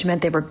harmonica, which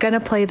meant they were going to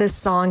play this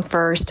song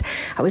first.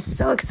 I was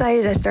so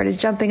excited, I started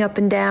jumping up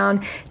and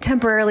down,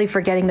 temporarily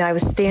forgetting that I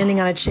was standing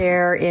on a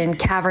chair in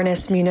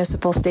cavernous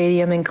Municipal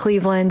Stadium in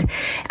Cleveland.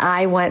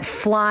 I went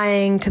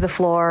flying to the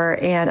floor,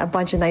 and a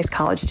bunch of nice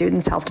college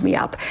students helped me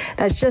up.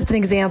 That's just an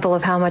example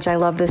of how much I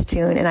love this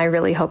tune, and I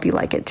really hope you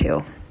like it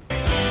too.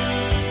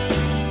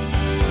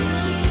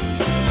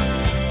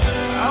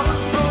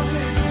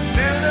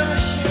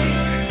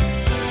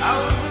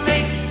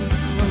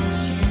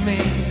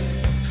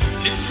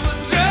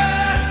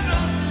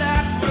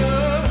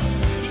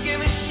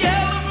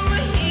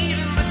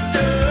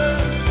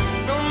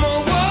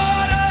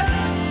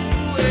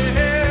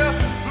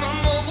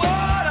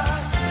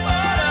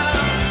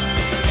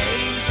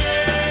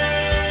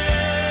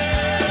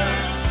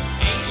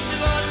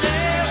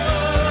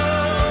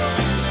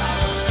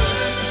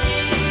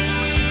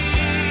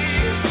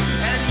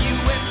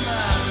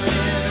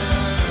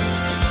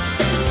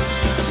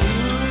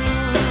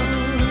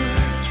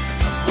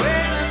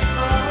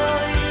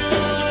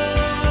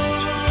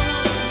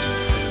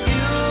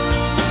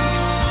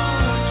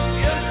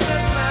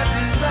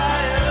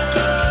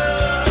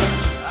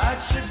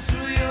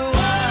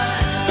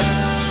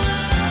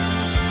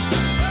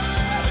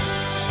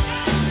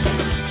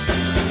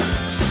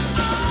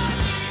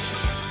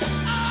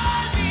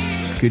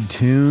 Good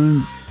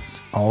tune. It's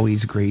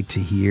always great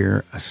to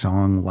hear a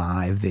song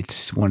live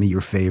that's one of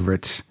your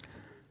favorites.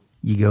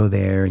 You go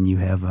there and you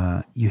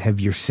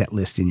have your set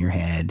list in your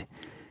head,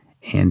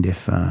 and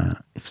if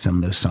some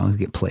of those songs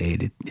get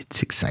played,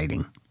 it's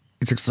exciting.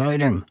 It's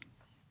exciting.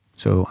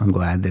 So I'm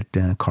glad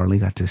that Carly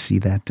got to see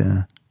that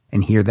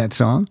and hear that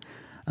song.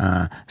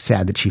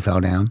 Sad that she fell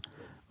down,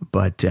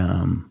 but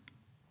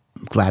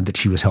glad that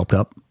she was helped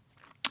up.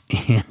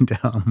 And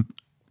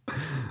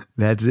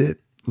that's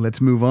it.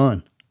 Let's move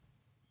on.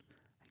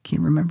 I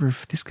can't remember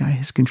if this guy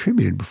has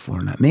contributed before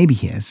or not. Maybe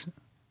he has.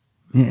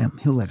 Yeah,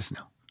 he'll let us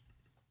know.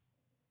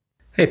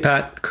 Hey,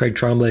 Pat. Craig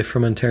Tremblay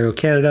from Ontario,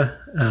 Canada.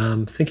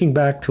 Thinking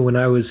back to when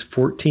I was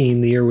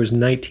 14, the year was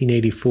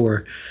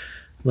 1984.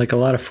 Like a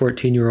lot of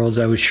 14-year-olds,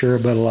 I was sure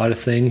about a lot of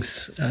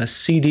things.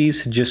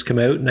 CDs had just come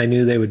out, and I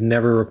knew they would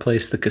never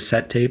replace the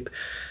cassette tape.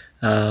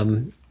 I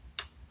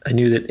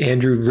knew that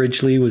Andrew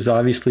Ridgeley was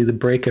obviously the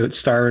breakout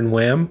star in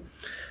Wham!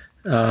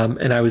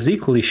 And I was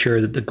equally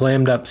sure that the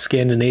glammed-up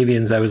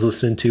Scandinavians I was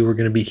listening to were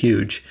going to be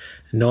huge.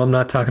 And no, I'm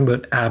not talking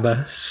about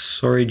ABBA.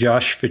 Sorry,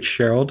 Josh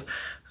Fitzgerald.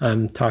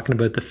 I'm talking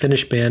about the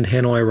Finnish band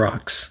Hanoi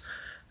Rocks.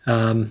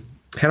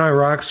 Hanoi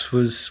Rocks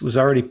was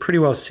already pretty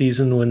well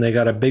seasoned when they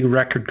got a big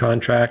record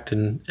contract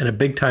and a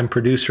big-time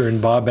producer in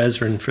Bob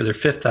Ezrin for their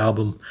fifth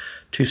album,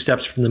 Two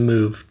Steps from the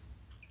Move.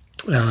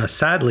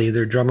 Sadly,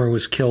 their drummer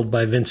was killed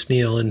by Vince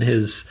Neil in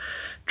his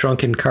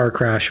drunken car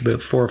crash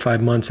about 4 or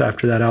 5 months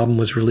after that album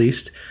was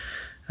released,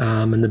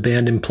 and the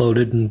band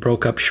imploded and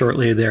broke up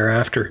shortly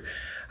thereafter.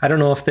 I don't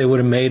know if they would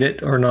have made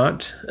it or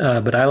not,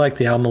 but I liked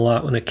the album a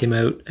lot when it came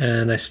out,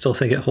 and I still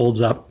think it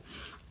holds up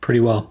pretty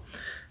well.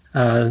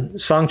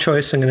 Song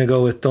choice, I'm going to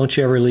go with Don't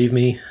You Ever Leave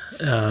Me.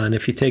 And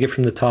if you take it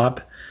from the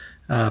top,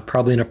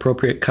 probably an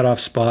appropriate cutoff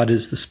spot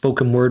is the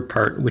spoken word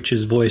part, which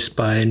is voiced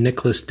by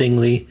Nicholas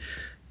Dingley,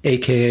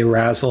 a.k.a.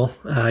 Razzle.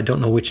 I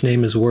don't know which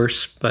name is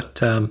worse,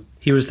 but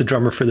he was the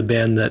drummer for the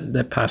band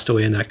that passed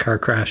away in that car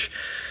crash.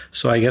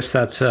 So I guess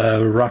that's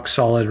a rock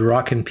solid,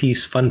 rock and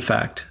peace fun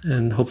fact,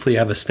 and hopefully you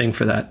have a sting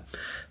for that.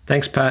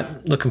 Thanks,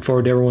 Pat. Looking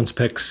forward to everyone's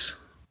picks.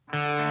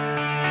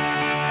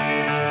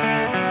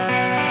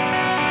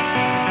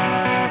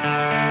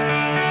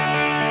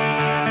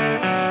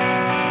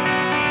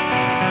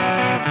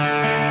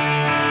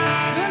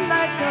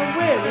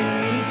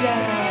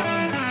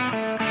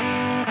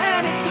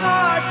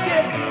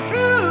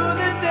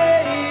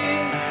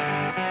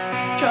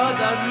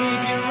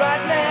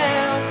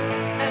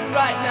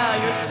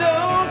 You're so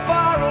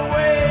far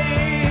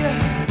away.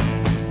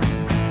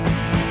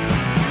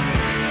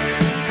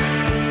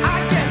 I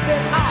guess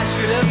that I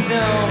should have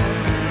known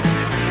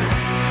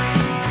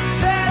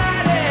that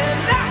I'd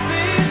end up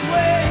this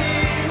way.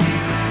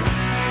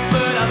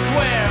 But I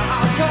swear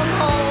I'll come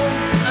home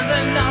and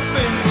then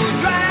nothing will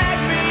drag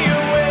me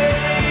away.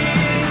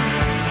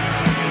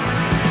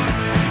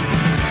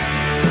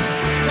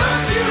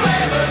 Don't you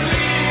ever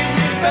leave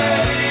me,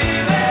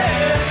 baby.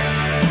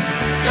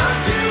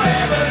 Don't you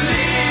ever leave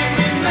me.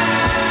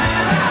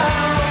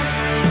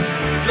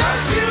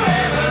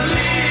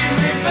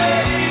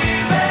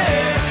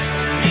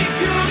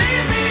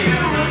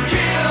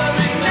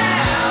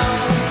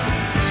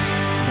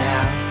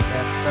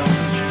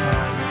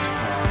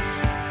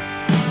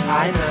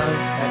 I know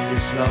that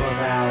this love of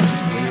ours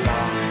will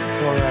last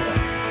forever.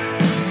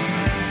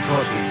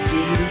 Because we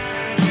feel it,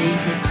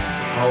 keep it,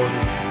 hold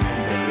it,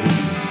 and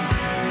believe.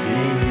 You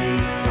need me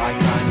like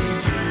I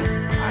need you.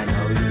 I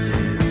know you do.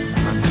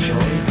 I'm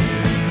sure you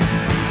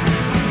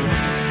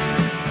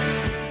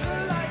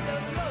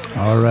do.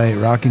 All right,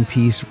 Rock and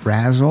Peace,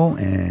 Razzle,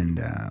 and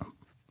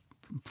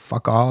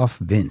fuck off,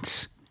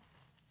 Vince.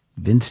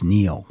 Vince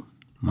Neil.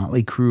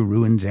 Motley Crue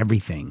ruins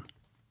everything.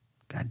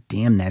 God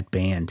damn that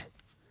band.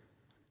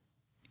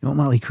 You know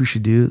what Motley Crue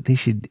should do? They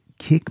should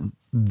kick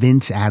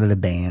Vince out of the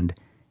band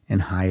and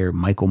hire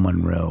Michael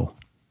Monroe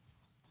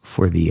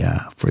for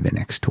the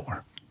next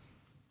tour.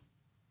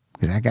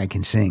 Because that guy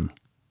can sing.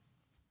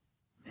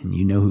 And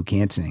you know who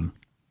can't sing.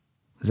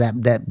 Zap,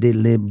 dap,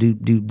 diddle, lib, doop,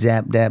 doop,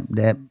 zap, dap,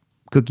 dap,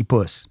 cookie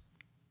puss.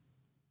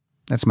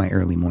 That's my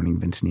early morning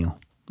Vince Neil.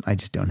 I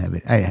just don't have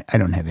it. I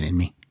don't have it in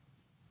me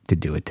to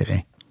do it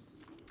today.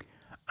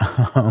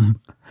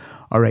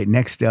 All right,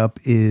 next up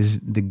is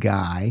the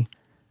guy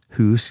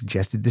who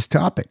suggested this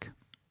topic.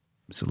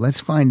 So let's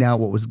find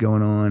out what was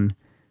going on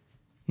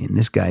in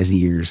this guy's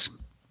ears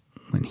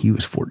when he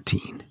was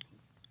 14.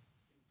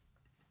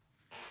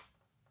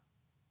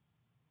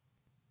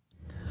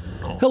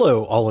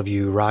 Hello, all of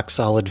you Rock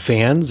Solid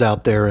fans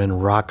out there in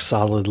Rock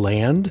Solid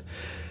land.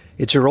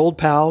 It's your old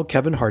pal,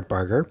 Kevin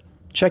Hartbarger,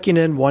 checking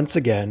in once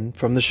again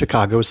from the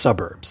Chicago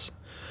suburbs.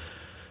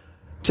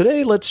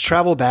 Today, let's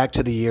travel back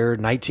to the year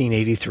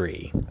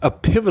 1983, a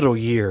pivotal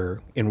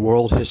year in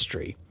world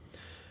history.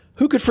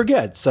 Who could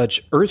forget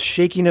such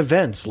earth-shaking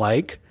events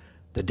like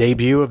the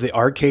debut of the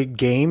arcade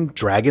game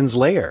Dragon's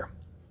Lair,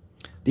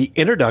 the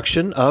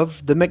introduction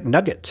of the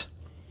McNugget,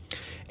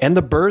 and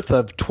the birth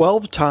of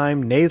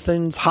 12-time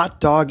Nathan's Hot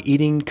Dog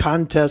Eating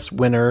Contest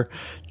winner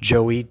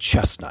Joey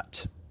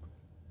Chestnut.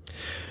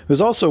 It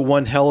was also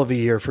one hell of a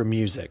year for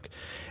music,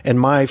 and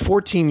my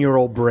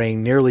 14-year-old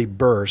brain nearly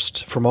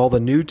burst from all the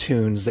new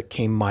tunes that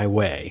came my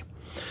way.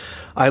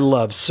 I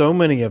love so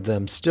many of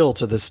them still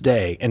to this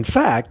day. In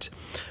fact,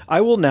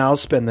 I will now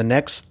spend the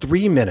next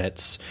 3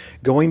 minutes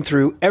going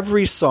through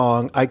every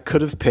song I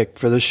could have picked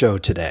for the show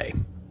today.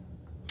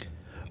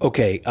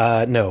 Okay,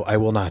 no, I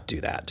will not do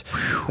that.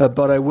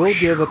 But I will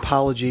give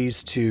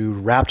apologies to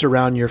Wrapped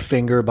Around Your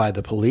Finger by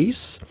The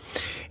Police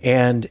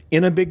and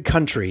In a Big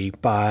Country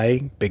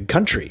by Big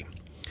Country.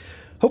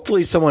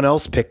 Hopefully someone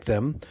else picked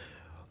them,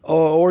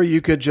 or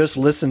you could just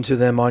listen to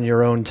them on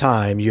your own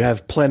time. You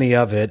have plenty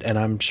of it, and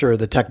I'm sure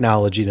the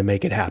technology to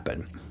make it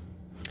happen.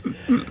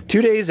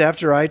 2 days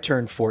after I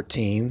turned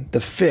 14,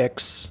 The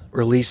Fix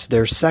released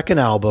their second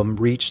album,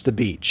 Reach the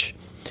Beach.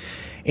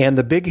 And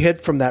the big hit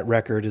from that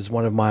record is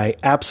one of my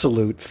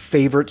absolute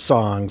favorite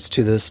songs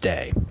to this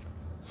day.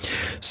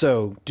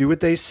 So, do what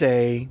they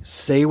say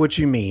what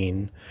you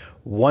mean,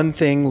 one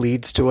thing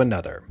leads to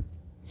another.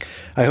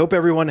 I hope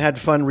everyone had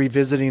fun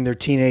revisiting their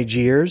teenage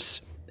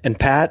years. And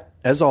Pat,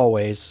 as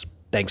always,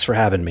 thanks for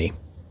having me.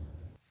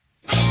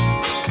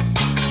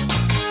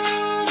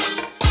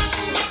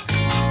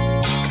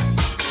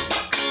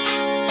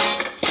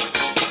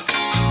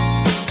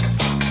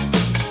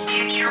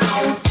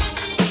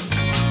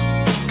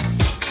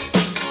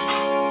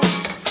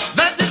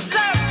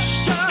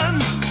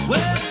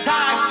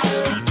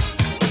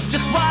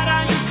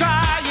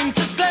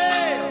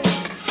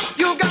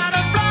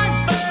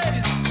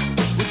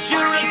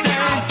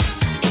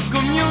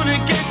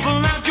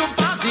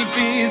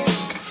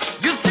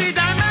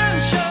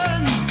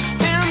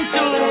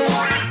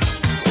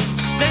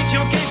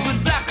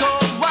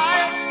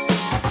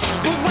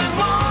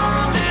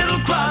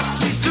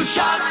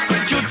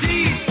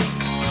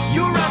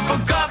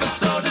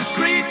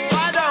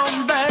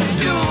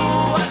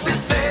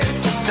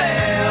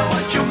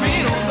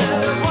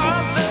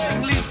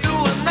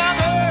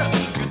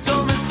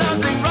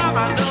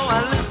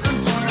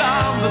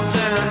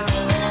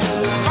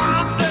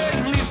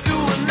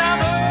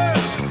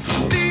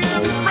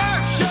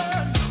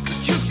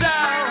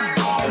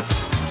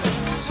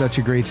 Such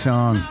a great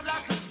song.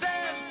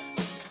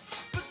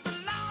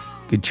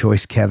 Good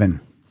choice,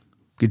 Kevin.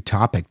 Good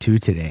topic too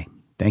today.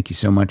 Thank you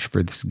so much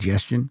for the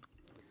suggestion.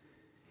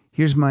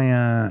 Here's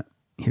my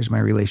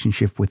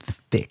relationship with The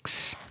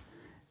Fix.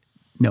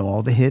 Know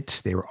all the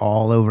hits. They were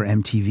all over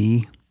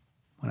MTV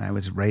when I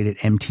was right at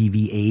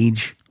MTV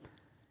age.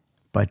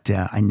 But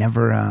I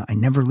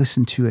never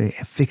listened to a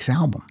Fix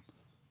album,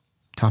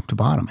 top to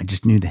bottom. I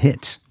just knew the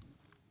hits.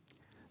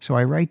 So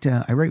I write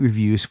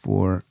reviews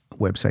for a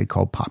website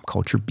called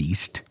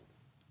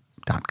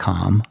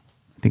popculturebeast.com.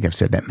 I think I've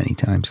said that many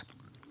times.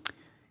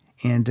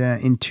 And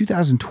in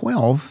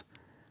 2012,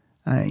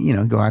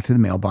 go out to the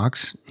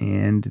mailbox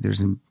and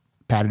there's a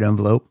padded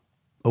envelope.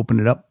 Open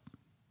it up.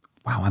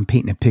 Wow, I'm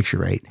painting a picture,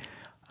 right?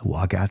 I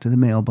walk out to the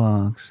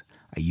mailbox.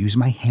 I use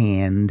my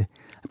hand.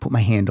 I put my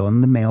hand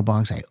on the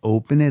mailbox. I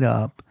open it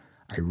up.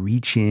 I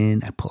reach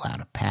in. I pull out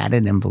a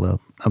padded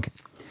envelope. Okay.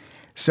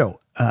 So,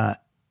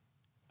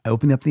 I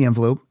opened up the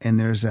envelope and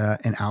there's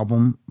an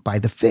album by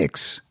The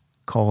Fix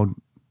called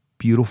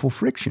Beautiful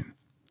Friction.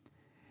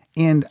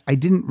 And I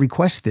didn't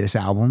request this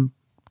album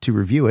to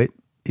review it.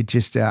 It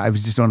just, I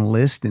was just on a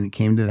list and it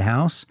came to the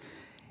house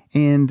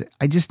and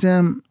I just,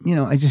 it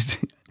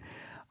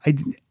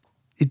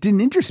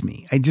didn't interest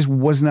me. I just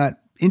was not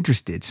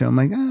interested. So I'm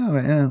like,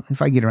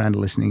 if I get around to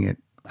listening to it,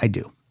 I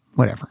do,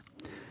 whatever.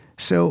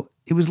 So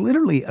it was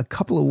literally a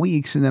couple of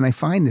weeks and then I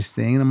find this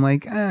thing and I'm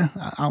like,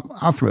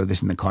 I'll throw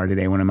this in the car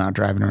today when I'm out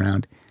driving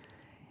around.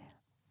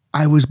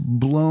 I was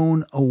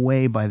blown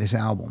away by this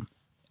album.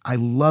 I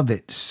love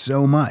it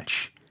so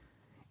much.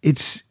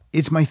 It's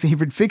my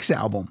favorite Fix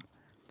album.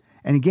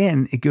 And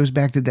again, it goes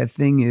back to that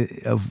thing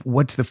of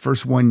what's the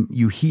first one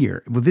you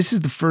hear. Well, this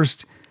is the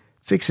first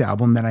Fix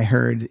album that I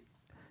heard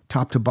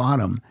top to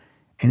bottom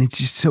and it's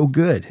just so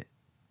good.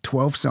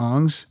 12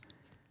 songs.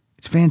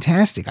 It's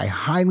fantastic. I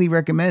highly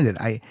recommend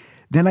it.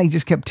 Then I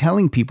just kept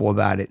telling people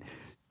about it.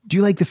 Do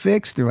you like The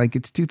Fix? They're like,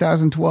 it's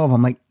 2012.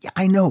 I'm like, yeah,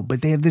 I know,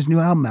 but they have this new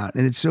album out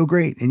and it's so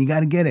great and you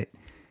got to get it.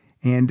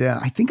 And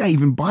I think I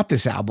even bought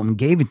this album and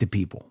gave it to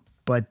people.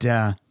 But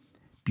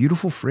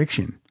Beautiful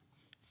Friction.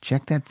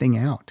 Check that thing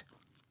out.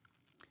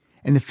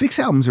 And the Fix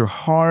albums are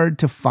hard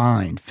to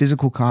find.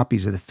 Physical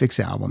copies of the Fix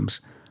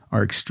albums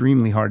are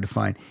extremely hard to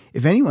find.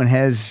 If anyone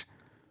has,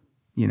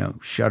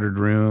 Shuttered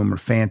Room or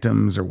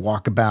Phantoms or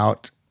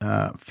Walkabout,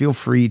 feel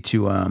free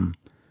to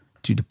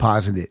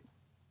deposit it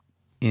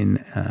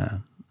in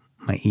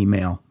my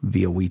email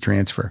via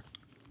WeTransfer.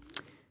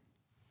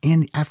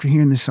 And after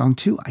hearing this song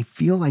too, I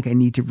feel like I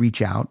need to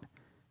reach out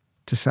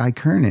to Cy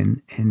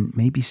Kernan and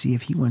maybe see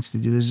if he wants to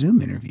do a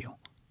Zoom interview.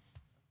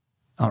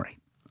 All right.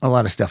 A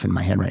lot of stuff in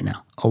my head right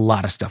now. A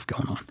lot of stuff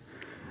going on.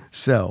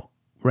 So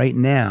right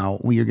now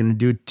we are going to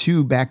do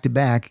 2 back to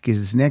back because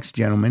this next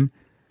gentleman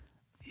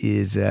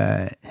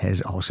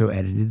has also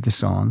edited the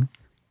song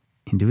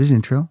into his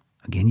intro.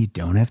 Again, you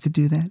don't have to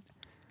do that.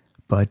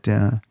 But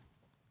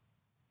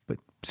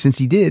since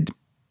he did,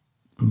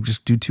 we'll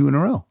just do 2 in a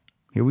row.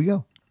 Here we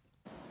go.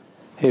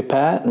 Hey,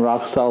 Pat and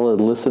Rock Solid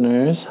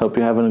listeners. Hope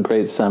you're having a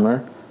great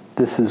summer.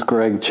 This is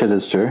Greg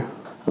Chittister.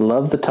 I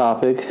love the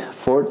topic,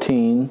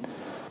 14.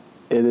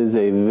 It is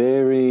a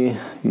very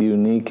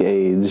unique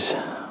age.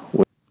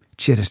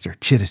 Chittister,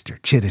 Chittister,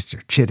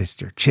 Chittister,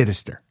 Chittister,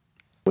 Chittister.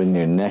 When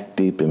you're neck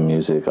deep in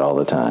music all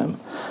the time.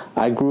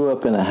 I grew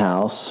up in a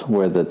house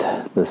where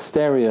the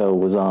stereo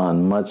was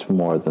on much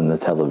more than the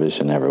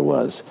television ever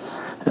was.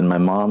 And my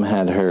mom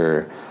had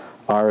her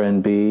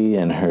R&B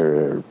and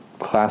her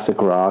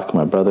classic rock.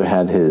 My brother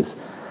had his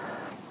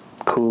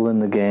Kool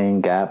and the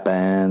Gang, Gap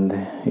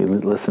Band. He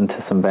listened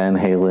to some Van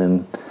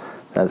Halen,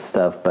 that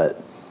stuff.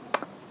 But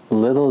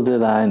little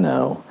did I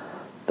know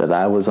that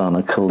I was on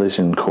a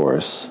collision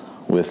course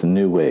with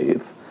New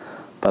Wave.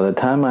 By the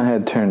time I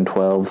had turned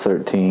 12,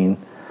 13,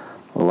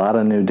 a lot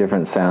of new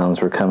different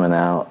sounds were coming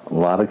out. A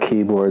lot of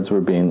keyboards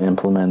were being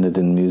implemented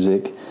in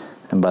music.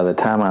 And by the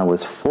time I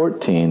was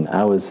 14,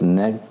 I was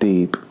neck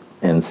deep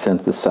in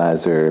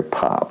synthesizer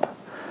pop.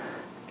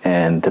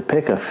 And to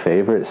pick a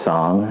favorite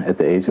song at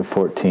the age of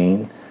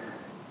 14,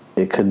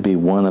 it could be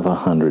one of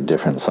 100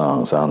 different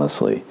songs,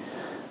 honestly.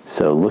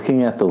 So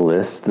looking at the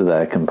list that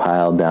I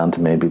compiled down to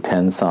maybe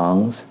 10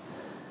 songs,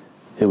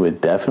 it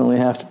would definitely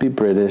have to be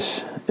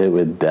British, it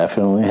would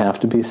definitely have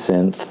to be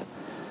synth,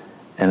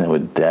 and it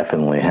would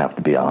definitely have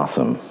to be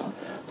awesome.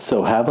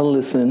 So have a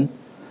listen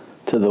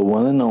to the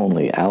one and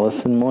only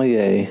Alison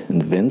Moyet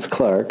and Vince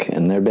Clarke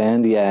and their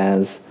band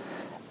Yaz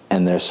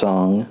and their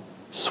song,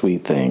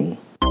 Sweet Thing.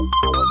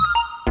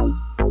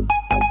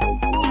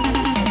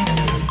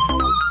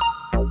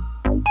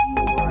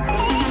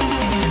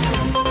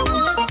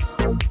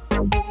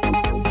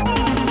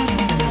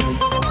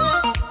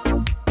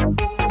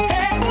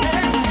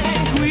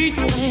 Sweet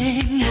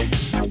thing,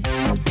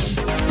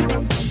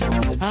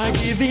 I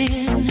give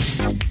in.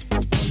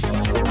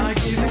 I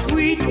give in,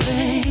 sweet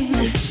thing.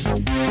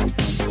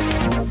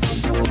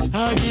 I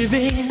give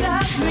in.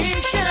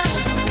 Submission.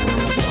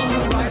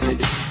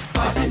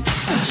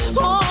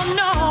 Oh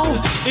no,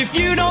 if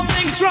you don't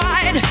think it's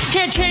right,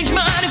 can't change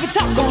mine if it's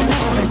talk all night.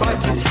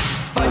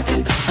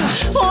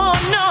 Oh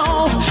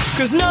no,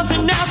 cause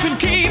nothing now can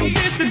keep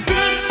this a good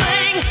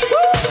thing.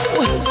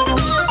 Woo!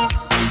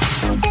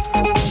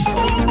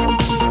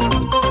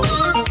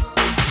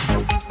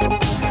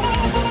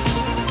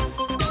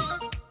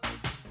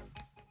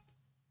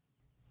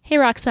 Hey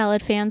Rock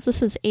Solid fans,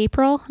 this is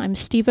April. I'm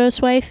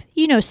Steve-O's wife.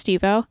 You know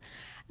Steve-O.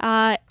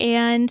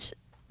 And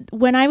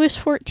when I was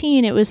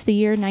 14, it was the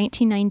year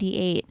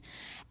 1998.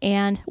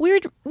 And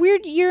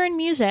weird year in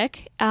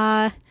music.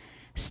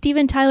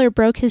 Steven Tyler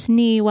broke his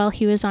knee while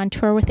he was on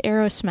tour with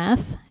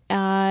Aerosmith,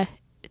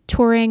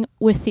 touring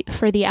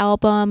for the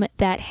album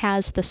that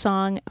has the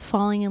song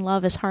Falling in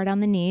Love is Hard on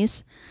the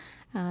Knees.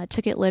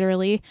 Took it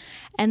literally.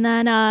 And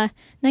then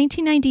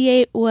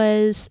 1998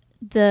 was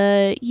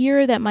the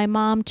year that my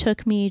mom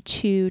took me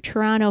to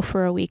Toronto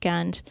for a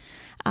weekend.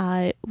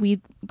 I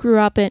grew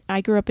up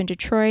in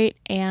Detroit,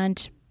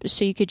 and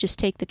so you could just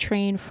take the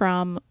train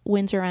from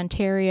Windsor,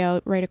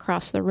 Ontario, right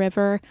across the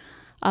river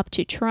up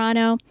to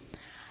Toronto.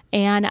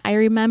 And I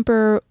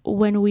remember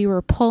when we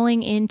were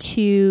pulling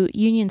into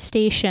Union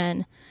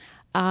Station,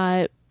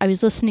 I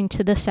was listening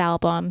to this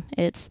album.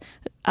 It's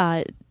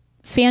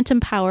Phantom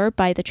Power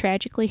by the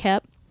Tragically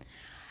Hip.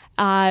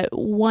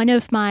 One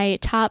of my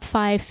top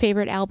 5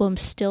 favorite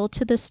albums still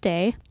to this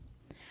day.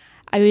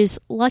 I was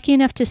lucky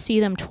enough to see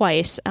them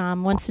twice,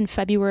 once in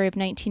February of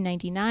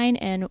 1999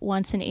 and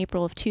once in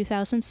April of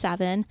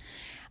 2007.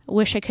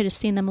 Wish I could have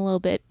seen them a little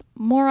bit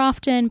more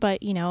often,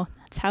 but, you know,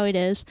 that's how it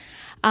is.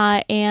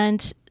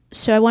 And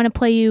so I want to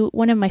play you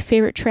one of my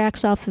favorite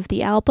tracks off of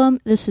the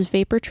album. This is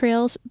Vapor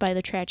Trails by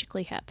the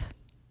Tragically Hip.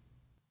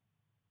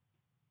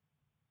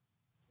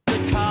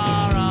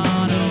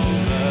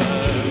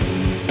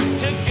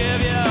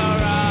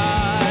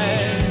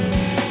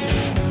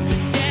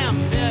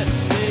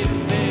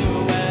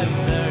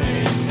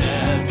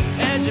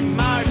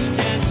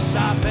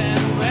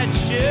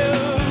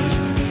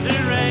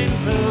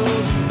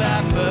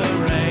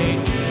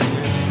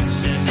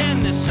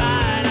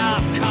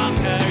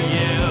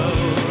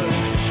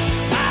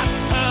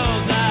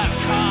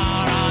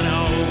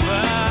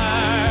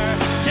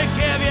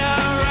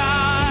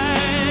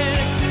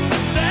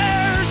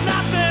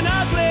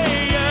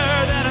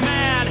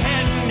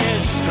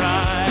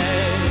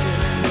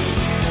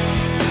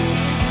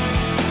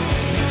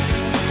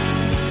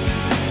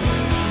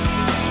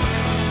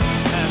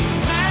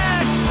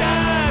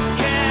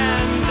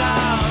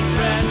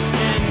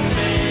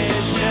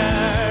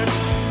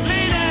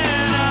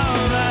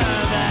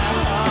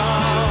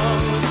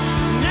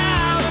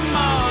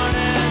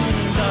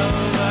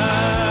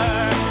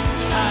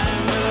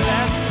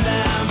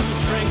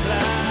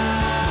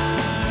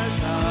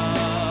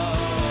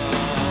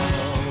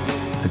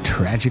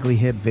 Tragically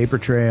Hip, Vapor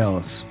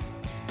Trails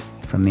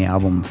from the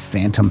album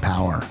Phantom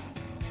Power.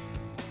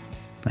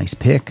 Nice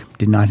pick.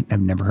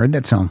 I've never heard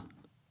that song.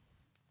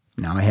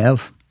 Now I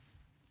have.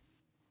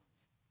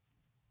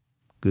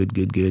 Good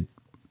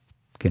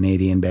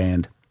Canadian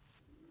band.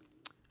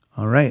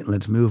 All right,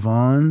 let's move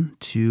on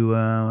to,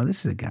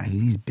 this is a guy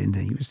he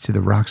was to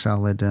the Rock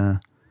Solid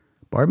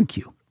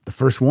barbecue. The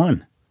first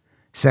one.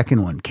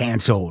 Second one,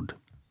 canceled.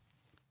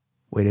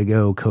 Way to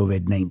go,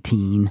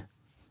 COVID-19.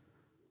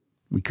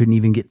 We couldn't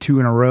even get 2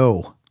 in a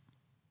row.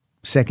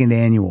 Second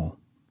annual,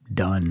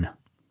 done.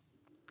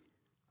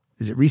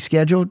 Is it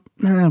rescheduled?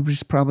 No,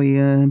 just probably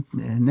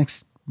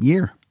next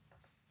year.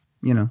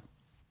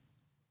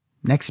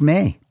 Next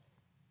May.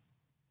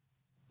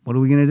 What are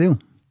we going to do?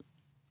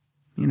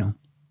 I'm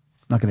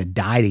not going to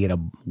die to get a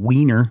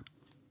wiener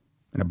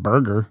and a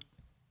burger.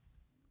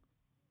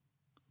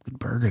 Good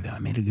burger, though. I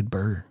made a good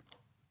burger.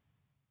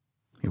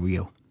 Here we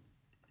go.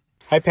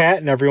 Hi, Pat,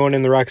 and everyone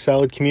in the Rock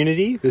Solid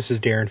community. This is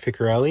Darren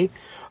Ficcarelli.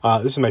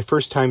 This is my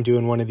first time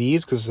doing one of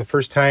these because it's the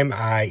first time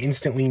I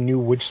instantly knew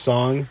which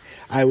song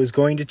I was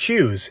going to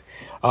choose.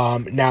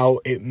 Now,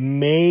 it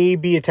may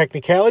be a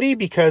technicality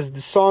because the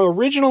song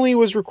originally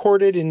was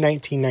recorded in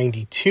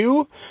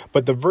 1992,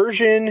 but the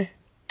version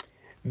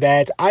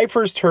that I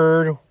first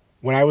heard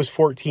when I was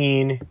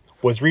 14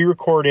 was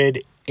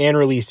re-recorded and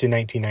released in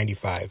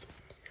 1995.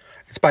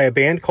 It's by a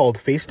band called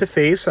Face to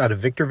Face out of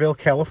Victorville,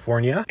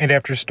 California. And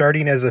after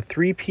starting as a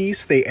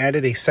 3-piece, they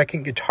added a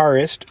second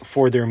guitarist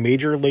for their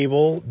major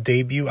label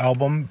debut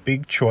album,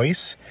 Big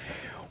Choice,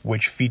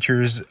 which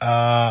features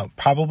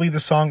probably the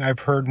song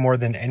I've heard more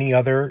than any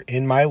other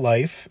in my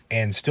life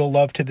and still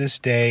love to this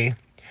day,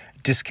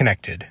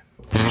 Disconnected.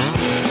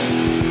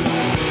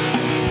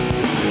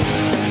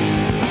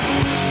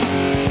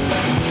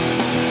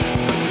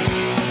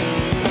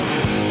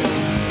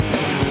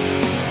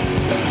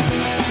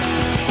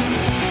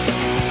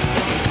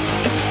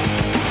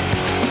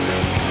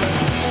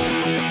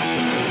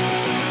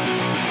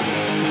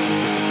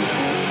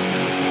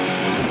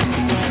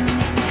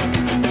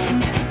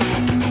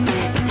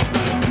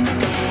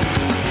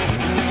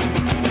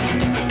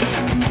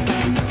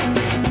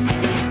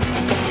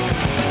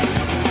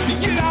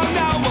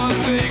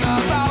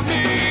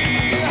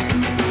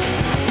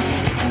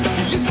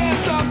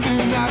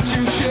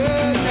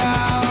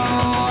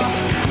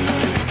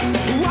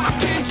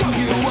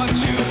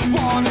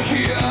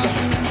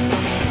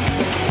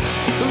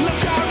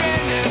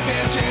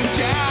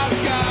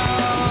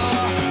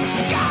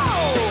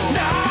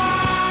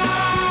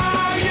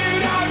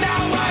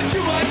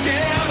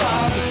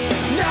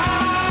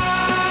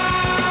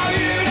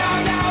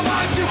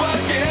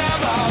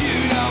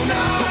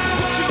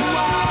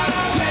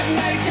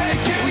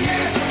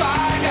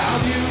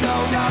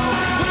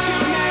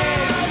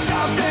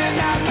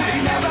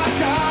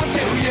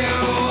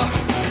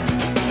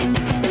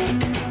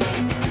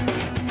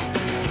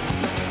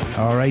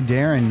 All right,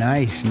 Darren,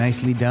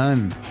 nicely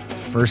done.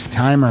 First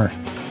timer.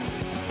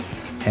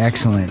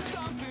 Excellent.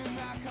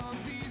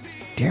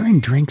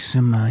 Darren drinks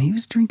some, he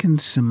was drinking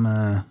some,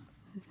 him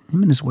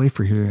and his wife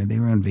were here. They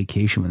were on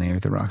vacation when they were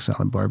at the Rock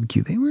Solid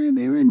barbecue. They were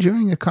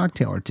enjoying a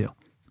cocktail or two.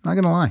 Not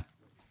gonna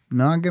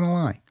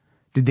lie.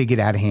 Did they get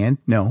out of hand?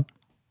 No.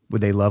 Were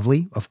they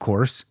lovely? Of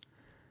course.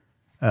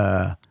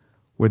 Were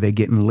they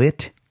getting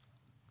lit?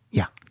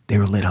 Yeah, they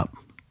were lit up.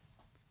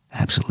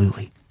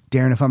 Absolutely.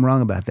 Darren, if I'm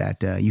wrong about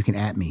that, you can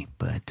at me,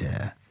 but,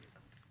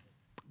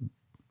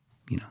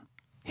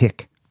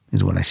 hick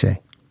is what I say.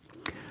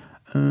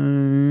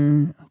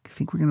 I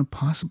think we're going to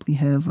possibly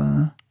have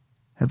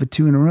a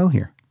 2 in a row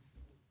here.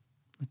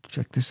 Let's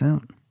check this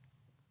out.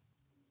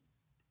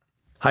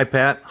 Hi,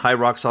 Pat. Hi,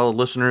 Rock Solid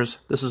listeners.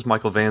 This is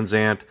Michael Van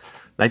Zant.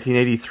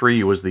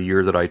 1983 was the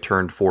year that I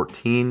turned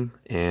 14,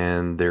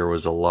 and there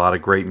was a lot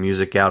of great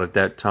music out at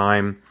that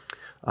time.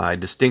 I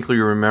distinctly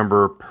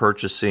remember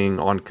purchasing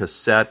on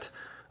cassette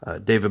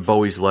David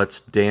Bowie's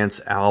Let's Dance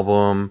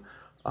album,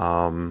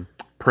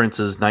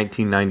 Prince's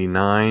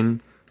 1999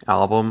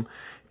 album,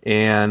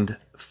 and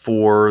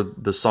for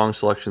the song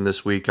selection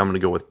this week, I'm going to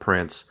go with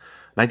Prince.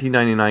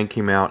 1999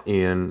 came out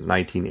in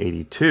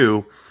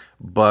 1982,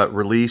 but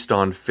released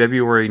on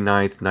February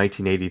 9th,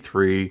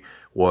 1983,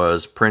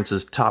 was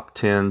Prince's top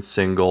 10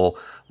 single,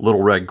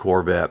 Little Red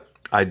Corvette.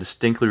 I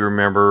distinctly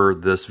remember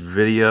this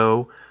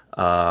video.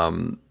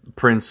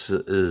 Prince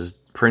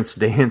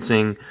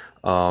dancing,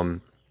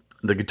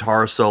 the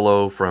guitar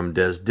solo from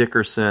Des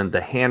Dickerson,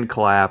 the hand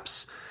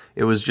claps.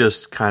 It was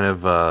just kind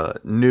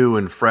of new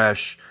and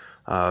fresh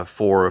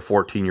for a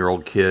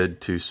 14-year-old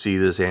kid to see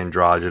this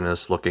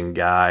androgynous-looking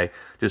guy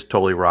just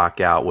totally rock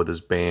out with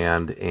his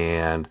band,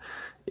 and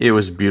it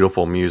was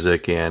beautiful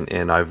music,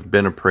 and I've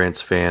been a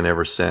Prince fan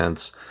ever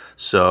since.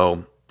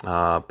 So,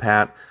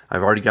 Pat,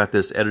 I've already got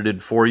this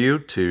edited for you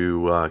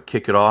to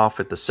kick it off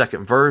at the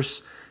second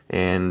verse.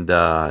 And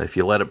if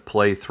you let it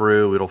play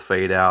through, it'll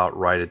fade out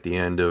right at the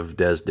end of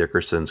Des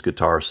Dickerson's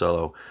guitar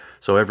solo.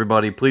 So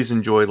everybody, please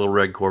enjoy Little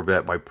Red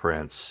Corvette by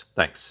Prince.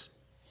 Thanks.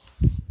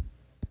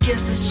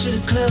 Guess I should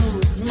have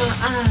closed my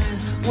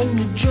eyes when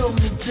you drove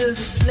me to the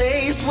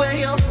place where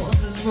your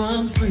horses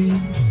run free.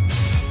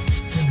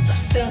 'Cause I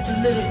felt a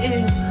little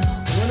ill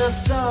when I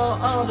saw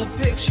all the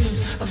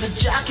pictures of the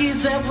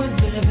jockeys that were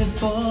there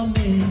before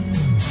me.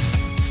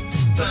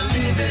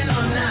 Believe it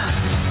or not,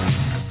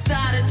 I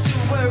started to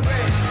worry.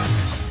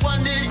 I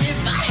wondered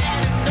if I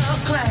had enough.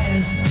 of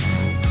class.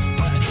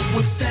 But it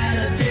was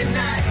Saturday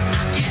night,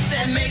 I guess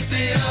that makes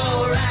it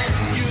alright.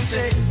 You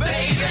say,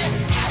 baby,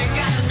 I ain't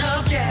got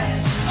enough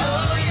gas.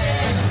 Oh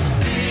yeah,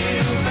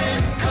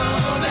 living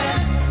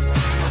Corvette.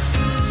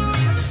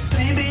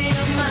 Baby,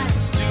 your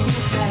mind's too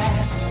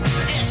fast.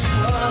 It's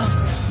your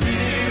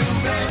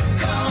living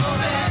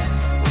Corvette.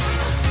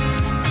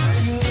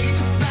 You need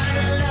to find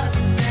a love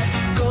that's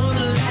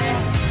gonna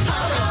last.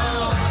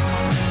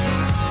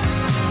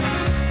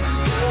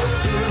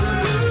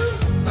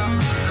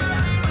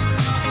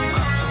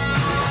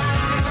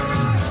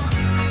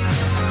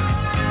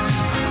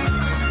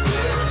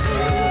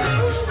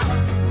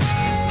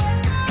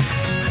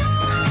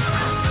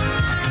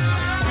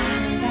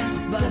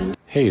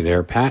 Hey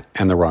there, Pat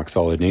and the Rock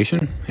Solid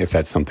Nation, if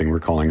that's something we're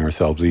calling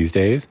ourselves these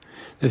days.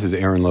 This is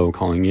Aaron Lowe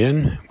calling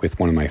in with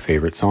one of my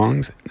favorite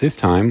songs. This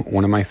time,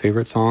 one of my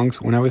favorite songs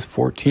when I was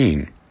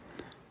 14.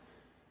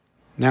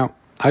 Now,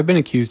 I've been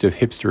accused of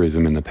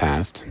hipsterism in the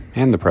past,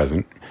 and the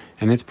present,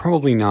 and it's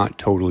probably not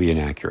totally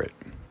inaccurate.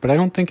 But I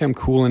don't think I'm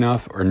cool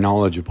enough or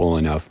knowledgeable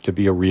enough to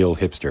be a real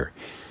hipster.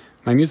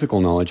 My musical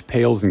knowledge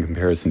pales in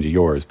comparison to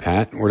yours,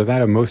 Pat, or to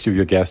that of most of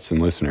your guests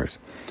and listeners.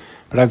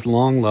 But I've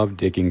long loved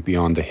digging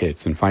beyond the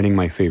hits and finding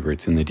my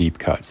favorites in the deep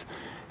cuts.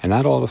 And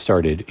that all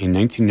started in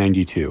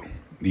 1992,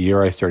 the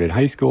year I started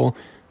high school,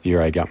 the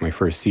year I got my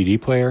first CD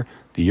player,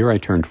 the year I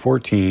turned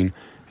 14,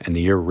 and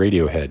the year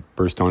Radiohead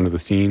burst onto the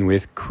scene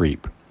with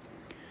Creep.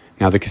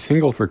 Now the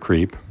single for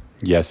Creep,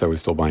 yes, I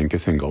was still buying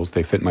singles,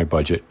 they fit my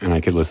budget and I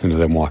could listen to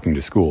them walking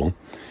to school,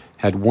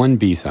 had one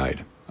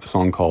B-side, a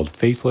song called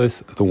Faithless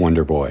the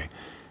Wonder Boy.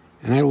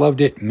 And I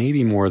loved it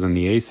maybe more than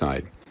the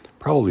A-side,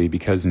 probably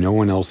because no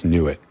one else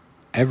knew it.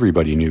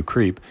 Everybody knew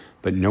Creep,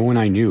 but no one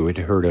I knew had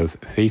heard of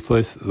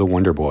Faithless the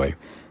Wonder Boy,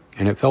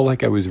 and it felt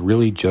like I was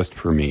really just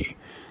for me.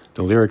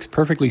 The lyrics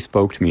perfectly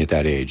spoke to me at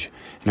that age,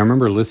 and I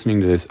remember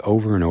listening to this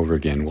over and over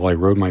again while I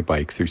rode my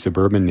bike through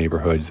suburban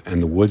neighborhoods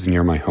and the woods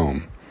near my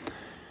home.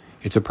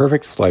 It's a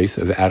perfect slice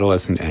of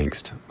adolescent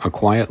angst, a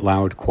quiet,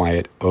 loud,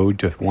 quiet ode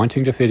to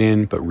wanting to fit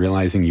in but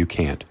realizing you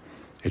can't.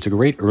 It's a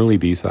great early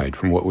B-side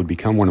from what would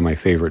become one of my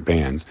favorite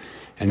bands,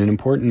 and an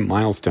important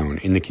milestone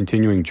in the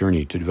continuing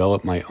journey to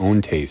develop my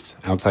own tastes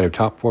outside of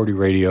Top 40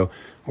 radio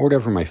or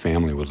whatever my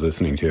family was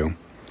listening to.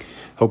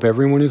 Hope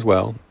everyone is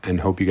well, and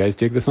hope you guys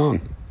dig the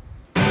song.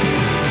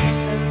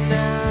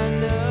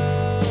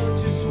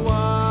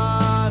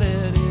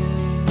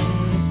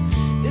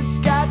 It's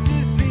got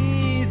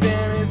disease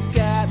and it's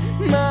got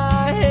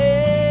my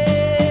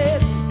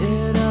head.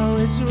 It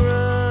always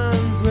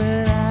runs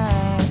when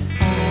I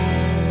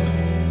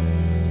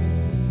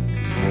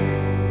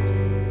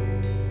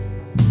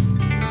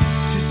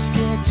too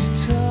scared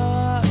to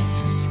talk,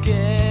 too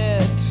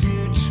scared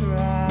to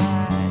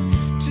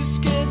try, too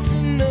scared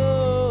to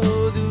know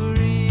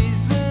the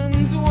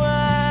reasons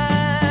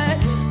why.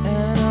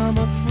 And all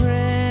my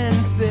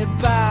friends say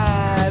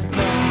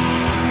bye-bye.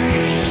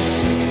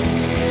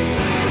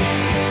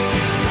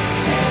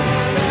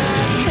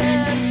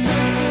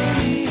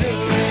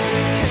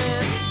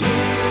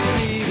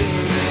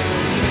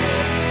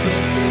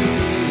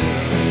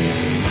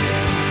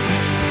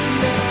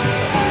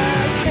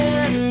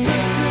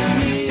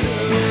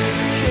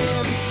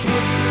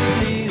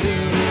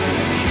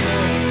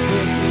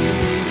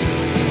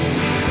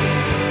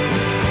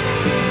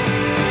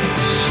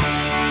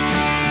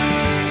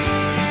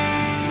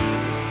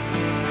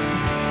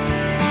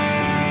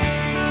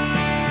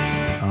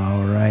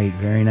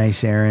 Very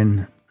nice,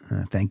 Aaron.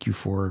 Thank you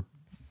for,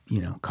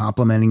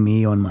 complimenting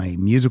me on my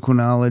musical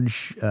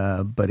knowledge.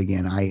 But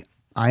again,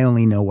 I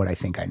only know what I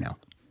think I know.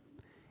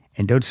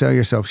 And don't sell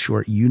yourself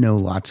short. You know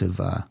lots of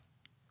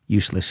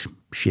useless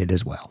shit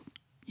as well.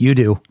 You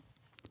do.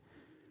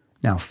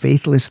 Now,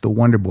 Faithless the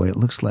Wonder Boy, it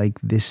looks like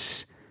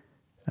this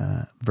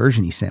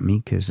version he sent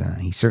me, because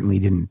he certainly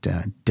didn't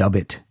dub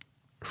it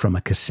from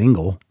a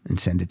single and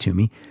send it to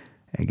me.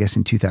 I guess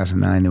in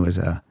 2009 there was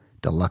a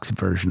deluxe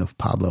version of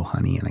Pablo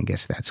Honey, and I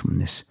guess that's when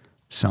this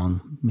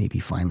song maybe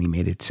finally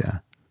made its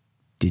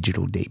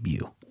digital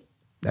debut.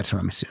 That's what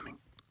I'm assuming.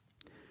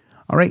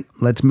 All right,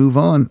 let's move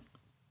on.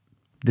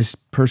 This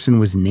person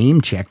was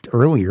name-checked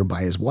earlier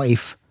by his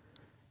wife,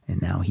 and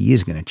now he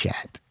is going to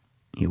chat.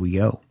 Here we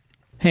go.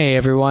 Hey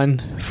everyone,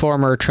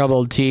 former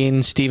troubled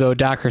teen Steve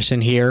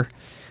O'Dockerson here.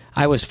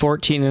 I was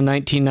 14 in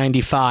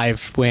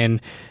 1995 when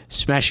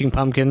Smashing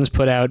Pumpkins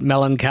put out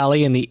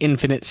Melancholy and the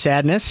Infinite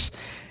Sadness,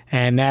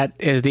 and that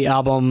is the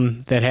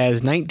album that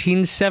has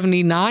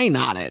 1979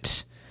 on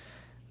it.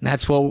 And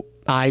that's what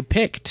I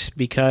picked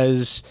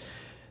because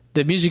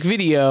the music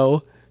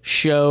video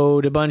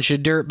showed a bunch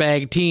of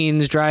dirtbag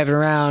teens driving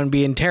around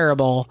being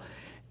terrible,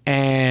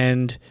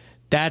 and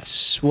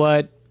that's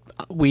what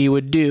we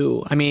would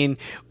do. I mean,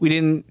 we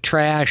didn't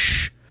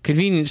trash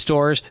convenience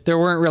stores. There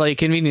weren't really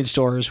convenience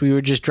stores. We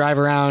would just drive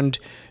around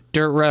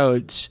dirt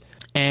roads,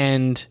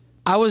 and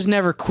I was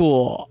never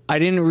cool. I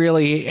didn't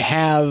really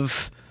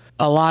have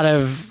a lot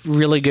of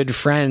really good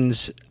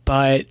friends,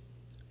 but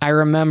I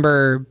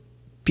remember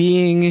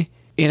being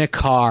in a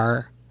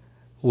car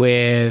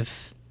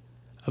with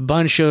a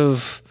bunch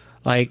of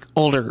like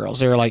older girls.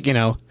 They were like,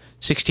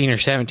 16 or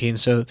 17,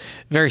 so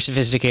very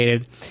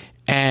sophisticated.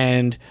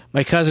 And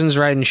my cousin's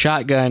riding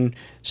shotgun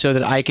so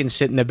that I can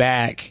sit in the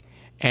back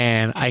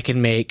and I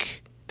can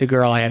make the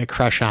girl I had a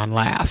crush on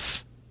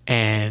laugh.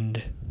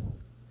 And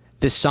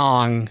this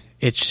song,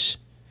 it's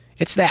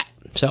that.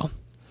 So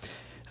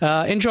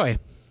enjoy.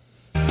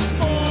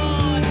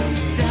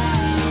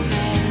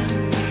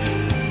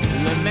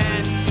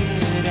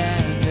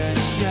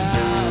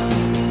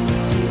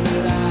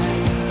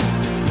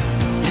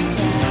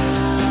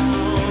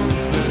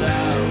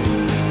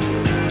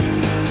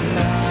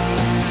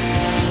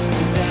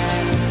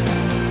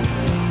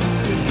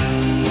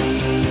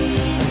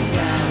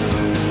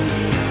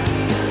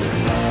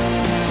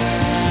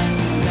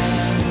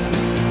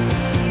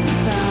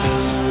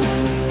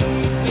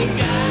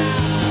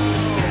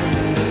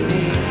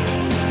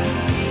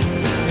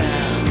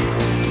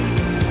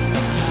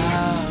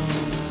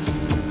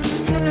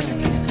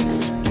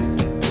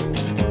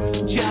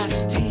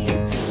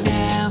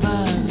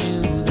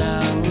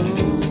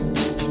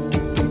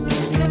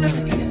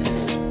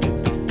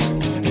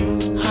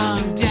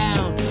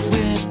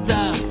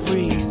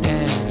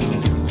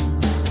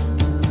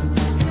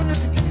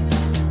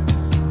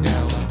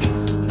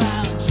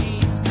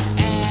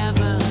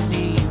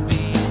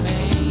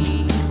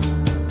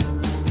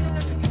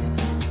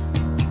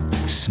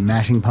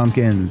 Smashing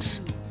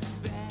Pumpkins.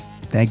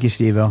 Thank you,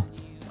 Steve-O.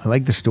 I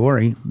like the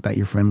story about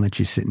your friend lets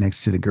you sit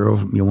next to the girl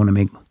you want to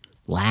make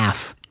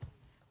laugh.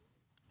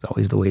 It's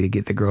always the way to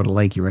get the girl to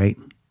like you, right?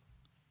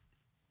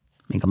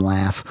 Make them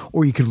laugh.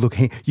 Or you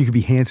could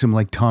be handsome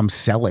like Tom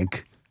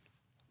Selleck,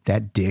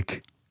 that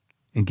dick,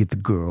 and get the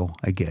girl,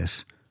 I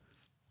guess.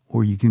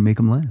 Or you can make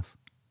them laugh.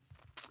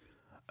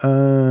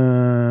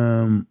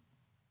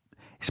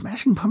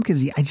 Smashing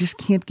Pumpkins. I just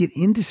can't get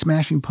into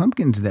Smashing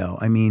Pumpkins, though.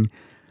 I mean,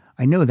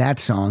 I know that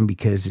song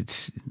because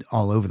it's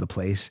all over the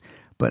place,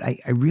 but I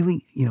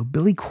really,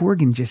 Billy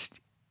Corgan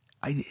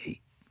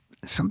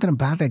something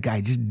about that guy,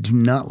 I just do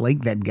not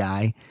like that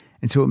guy.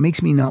 And so it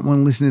makes me not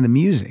want to listen to the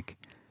music.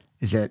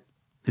 Is that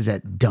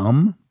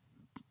dumb?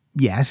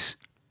 Yes.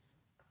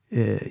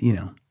 Does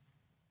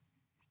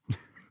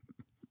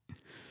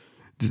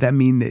that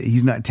mean that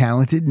he's not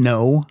talented?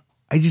 No.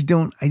 I just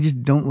don't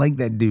like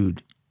that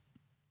dude.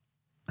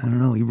 I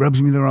don't know. He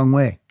rubs me the wrong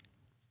way.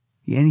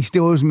 And he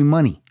still owes me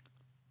money.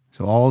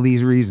 So all of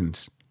these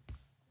reasons.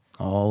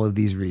 All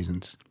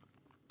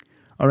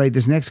right,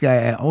 this next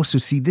guy, I also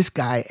see this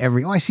guy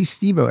I see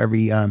Steve-O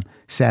every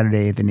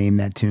Saturday at the Name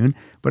That Tune,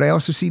 but I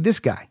also see this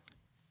guy.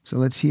 So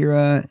let's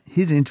hear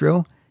his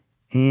intro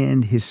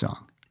and his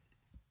song.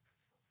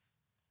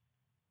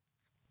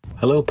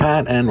 Hello,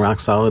 Pat and Rock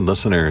Solid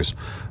listeners.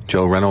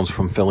 Joe Reynolds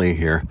from Philly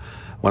here.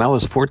 When I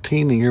was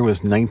 14, the year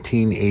was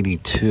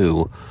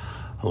 1982.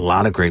 A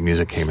lot of great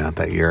music came out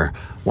that year.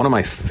 One of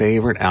my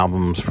favorite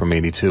albums from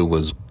 82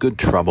 was Good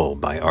Trouble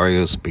by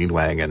REO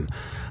Speedwagon,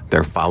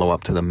 their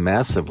follow-up to the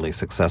massively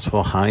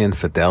successful High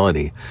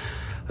Infidelity.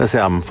 This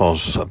album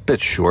falls a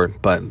bit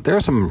short, but there are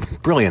some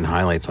brilliant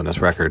highlights on this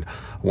record,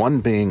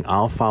 one being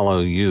I'll Follow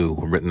You,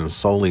 written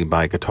solely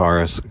by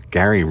guitarist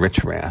Gary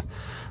Richrath.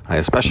 I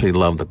especially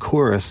love the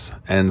chorus,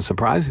 and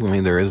surprisingly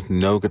there is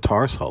no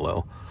guitar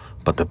solo,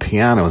 but the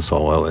piano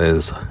solo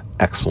is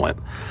excellent.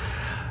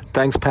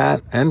 Thanks,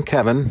 Pat and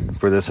Kevin,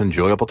 for this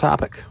enjoyable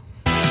topic.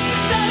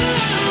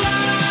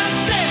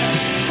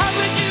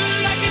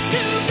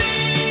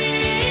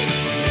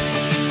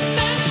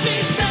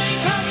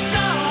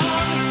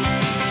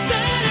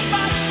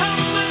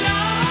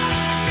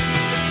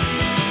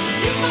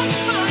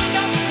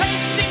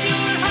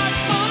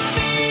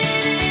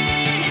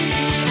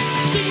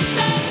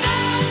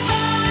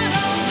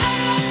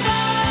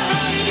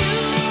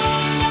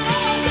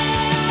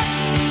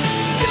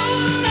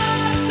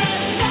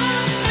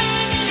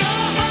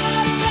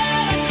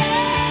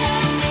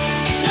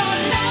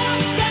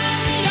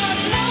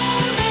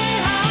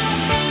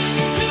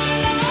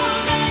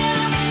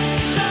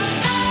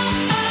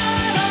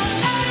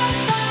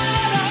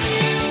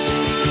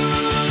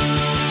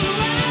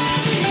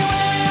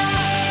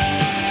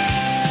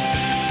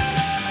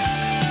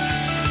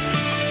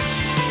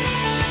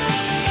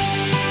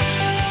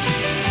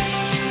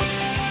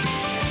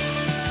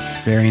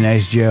 Very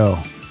nice, Joe.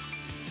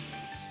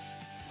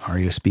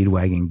 REO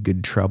Speedwagon,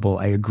 Good Trouble.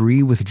 I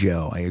agree with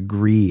Joe. I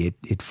agree.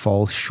 It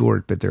falls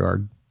short, but there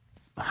are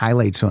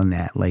highlights on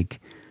that,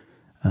 like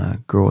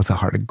Girl with a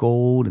Heart of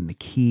Gold and The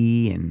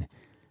Key and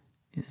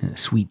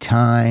Sweet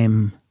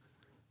Time.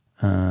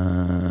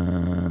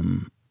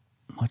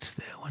 What's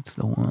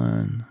the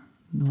one?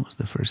 What was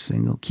the first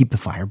single? Keep the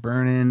Fire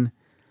Burning.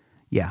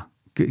 Yeah,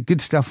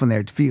 good stuff on there.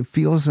 It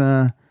feels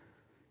it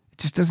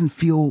just doesn't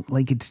feel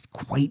like it's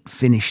quite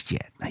finished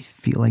yet. I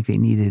feel like they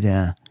needed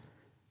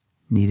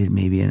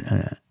maybe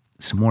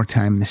some more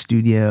time in the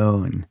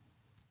studio and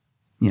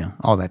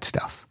all that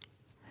stuff.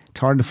 It's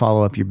hard to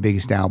follow up your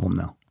biggest album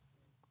though,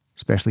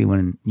 especially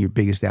when your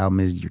biggest album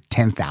is your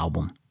 10th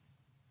album.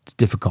 It's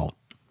difficult.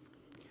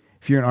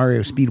 If you're an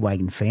REO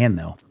Speedwagon fan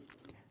though,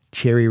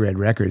 Cherry Red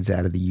Records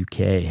out of the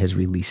UK has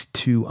released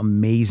 2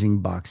 amazing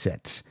box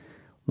sets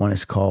One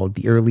is called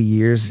The Early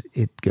Years.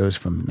 It goes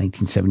from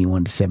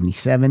 1971 to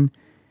 77.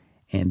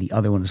 And the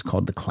other one is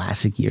called The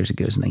Classic Years. It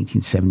goes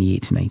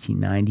 1978 to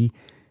 1990.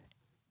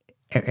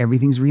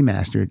 Everything's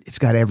remastered. It's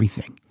got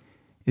everything.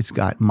 It's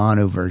got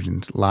mono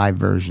versions, live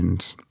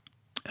versions,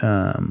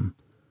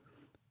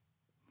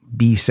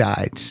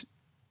 B-sides,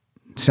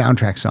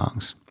 soundtrack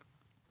songs.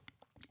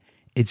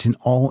 It's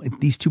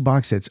these two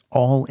box sets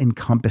all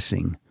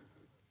encompassing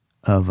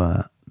of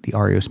the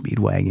REO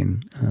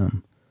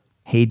Speedwagon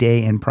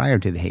heyday and prior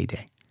to the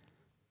heyday.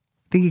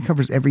 I think it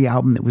covers every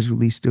album that was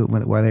released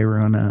while they were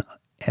on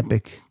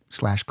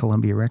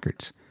Epic/Columbia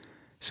Records.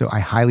 So I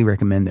highly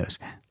recommend those,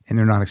 and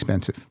they're not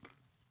expensive.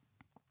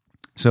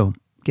 So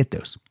get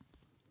those.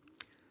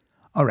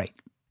 All right.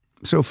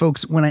 So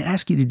folks, when I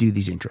ask you to do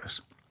these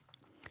intros,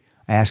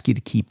 I ask you to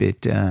keep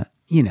it,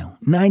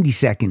 90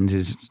 seconds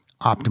is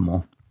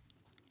optimal.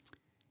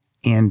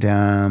 And,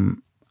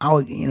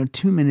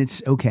 2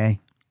 minutes. Okay.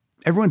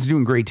 Everyone's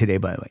doing great today,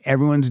 by the way.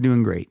 Everyone's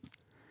doing great.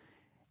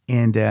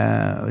 And,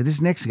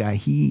 this next guy,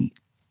 and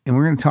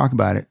we're going to talk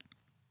about it.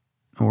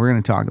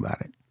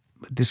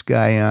 But this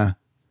guy's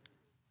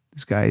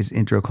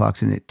intro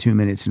clocks in at 2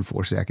 minutes and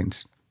 4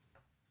 seconds.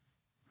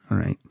 All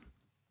right.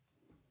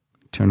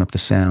 Turn up the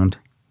sound.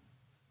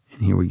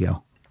 And here we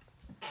go.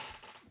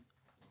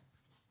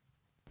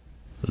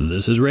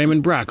 This is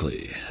Raymond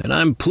Broccoli, and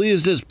I'm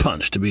pleased as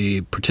punch to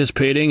be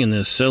participating in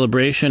this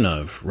celebration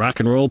of rock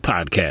and roll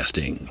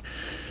podcasting,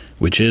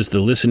 which is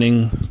the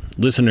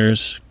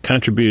listeners'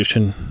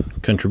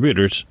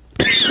 contributors.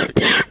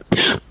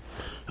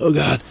 Oh,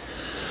 God.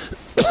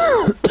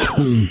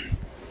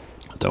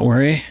 Don't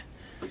worry.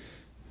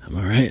 I'm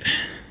all right.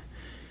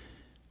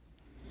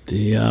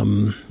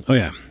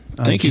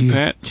 Thank you,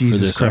 Pat, Jesus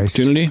for this Christ.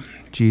 opportunity.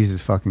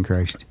 Jesus fucking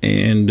Christ.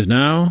 And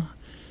now,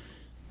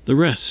 the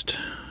rest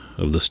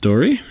of the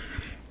story.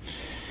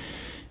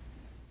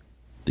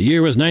 The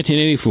year was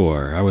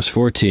 1984. I was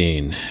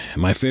 14.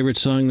 My favorite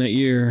song that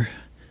year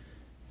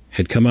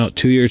had come out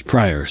 2 years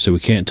prior, so we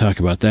can't talk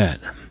about that.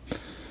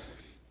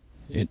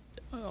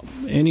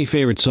 Any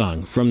favorite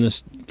song from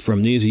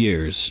these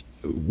years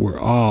were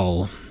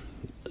all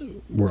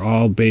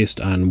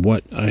based on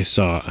what I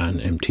saw on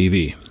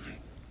MTV.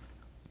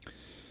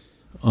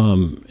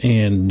 And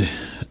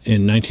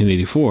in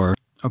 1984.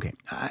 Okay,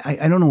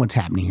 I don't know what's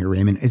happening here,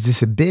 Raymond. Is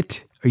this a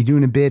bit? Are you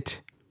doing a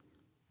bit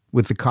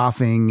with the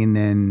coughing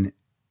and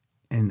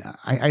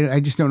I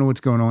just don't know what's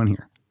going on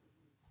here.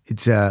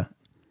 It's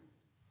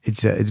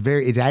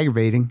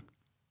aggravating.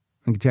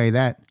 I can tell you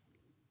that.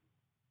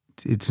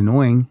 It's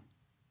annoying.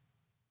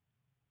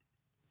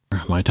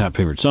 My top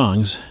favorite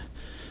songs,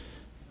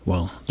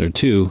 well, they're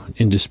two,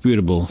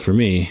 indisputable for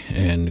me,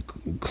 and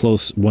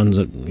close ones,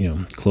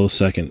 close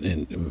second,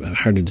 and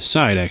hard to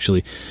decide,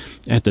 actually.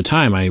 At the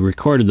time, I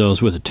recorded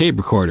those with a tape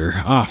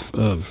recorder off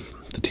of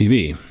the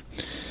TV.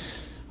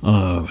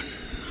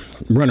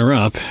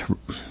 Runner-up,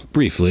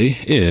 briefly,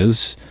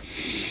 is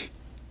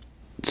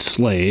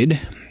Slade.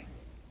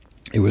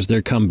 It was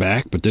their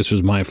comeback, but this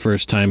was my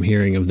first time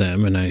hearing of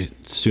them, and I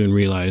soon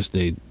realized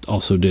they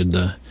also did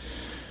the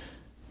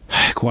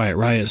Quiet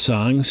Riot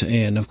songs,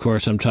 and of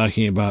course I'm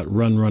talking about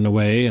Run, Run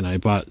Away, and I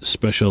bought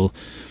special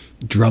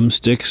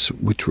drumsticks,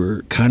 which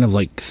were kind of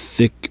like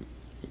thick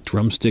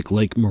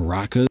drumstick-like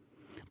maracas.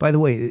 By the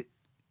way,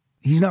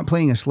 he's not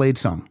playing a Slade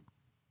song.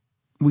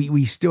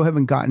 We still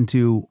haven't gotten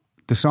to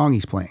the song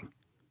he's playing.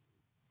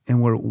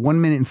 And we're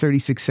 1 minute and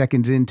 36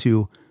 seconds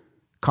into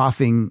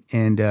coughing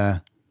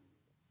and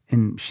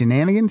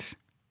shenanigans.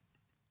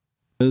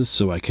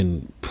 So I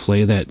can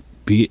play that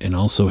beat and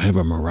also have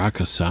a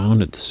maraca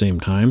sound at the same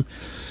time.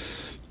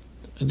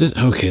 That's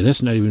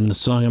not even the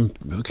song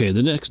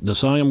the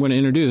song I'm going to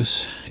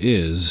introduce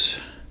is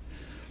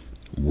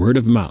Word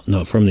of Mouth.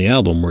 No, from the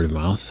album Word of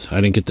Mouth. I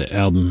didn't get the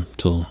album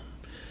till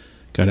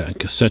got it on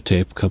cassette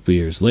tape a couple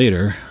years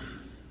later.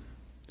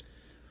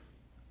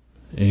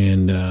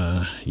 And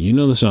you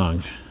know the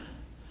song.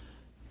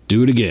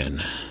 Do It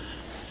Again.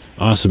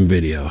 Awesome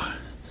video.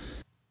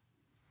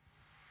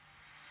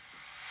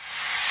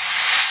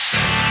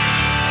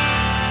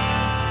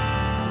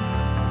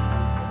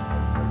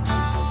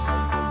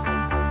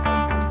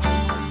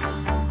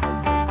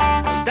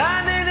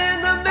 Standing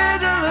in the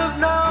middle of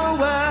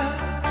nowhere,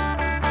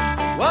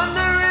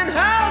 wondering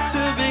how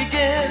to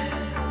begin.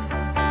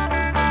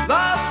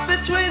 Lost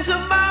between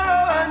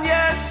tomorrow and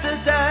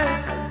yesterday,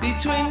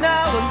 between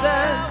now and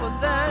then.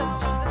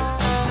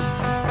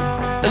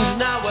 And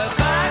now we're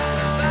back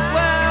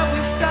where we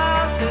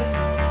started.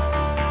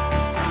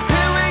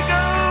 Here we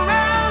go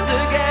around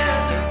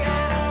again.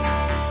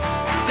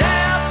 Day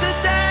after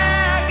day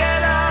I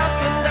get up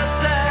and I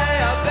say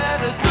I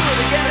better do it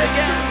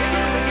again.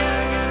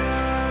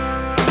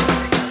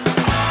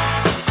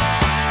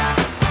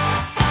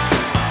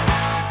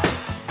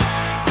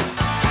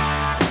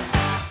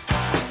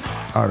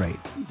 All right.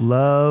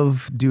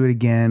 Love Do It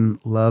Again.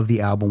 Love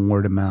the album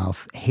Word of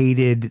Mouth.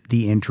 Hated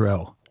the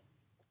intro.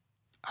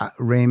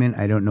 Raymond,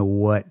 I don't know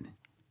what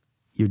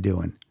you're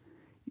doing.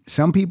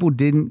 Some people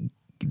didn't.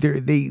 They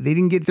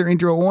didn't get their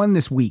intro on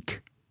this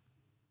week.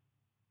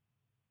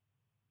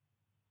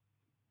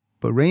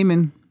 But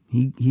Raymond,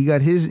 he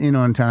got his in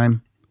on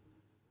time.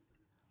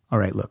 All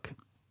right, look.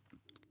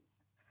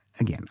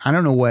 Again, I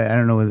don't know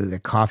whether the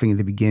coughing at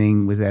the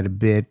beginning was that a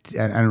bit.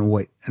 I don't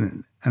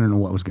know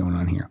what was going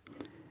on here.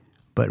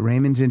 But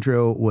Raymond's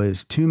intro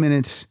was 2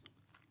 minutes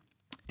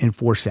and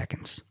 4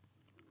 seconds.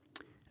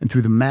 And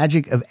through the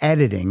magic of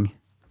editing,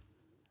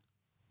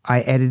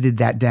 I edited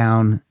that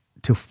down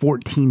to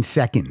 14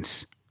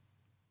 seconds.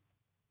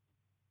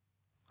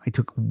 I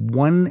took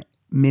 1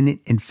 minute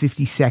and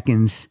 50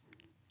 seconds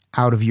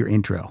out of your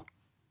intro.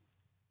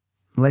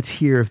 Let's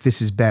hear if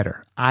this is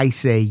better. I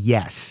say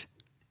yes.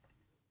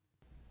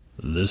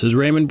 This is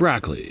Raymond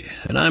Broccoli,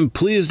 and I'm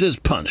pleased as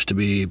punch to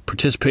be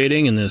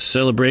participating in this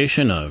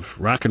celebration of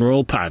rock and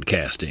roll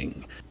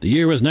podcasting. The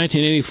year was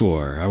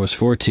 1984. I was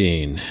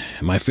 14.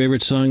 My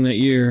favorite song that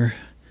year,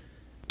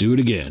 Do It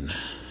Again.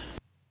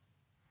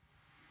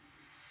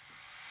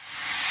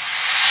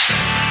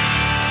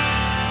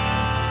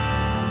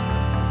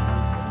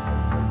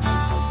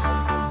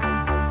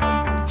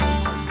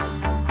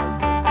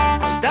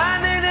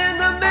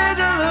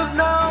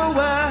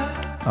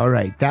 All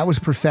right, that was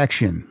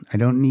perfection. I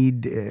don't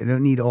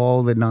need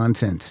all the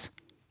nonsense.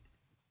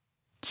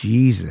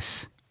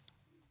 Jesus.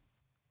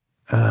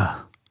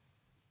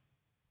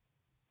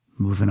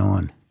 Moving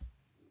on.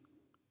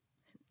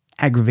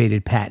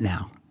 Aggravated Pat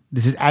now.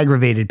 This is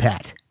Aggravated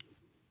Pat.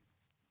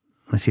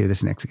 Let's hear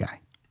this next guy.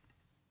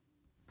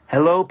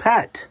 Hello,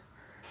 Pat.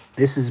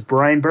 This is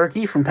Brian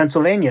Berkey from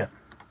Pennsylvania.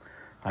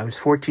 I was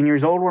 14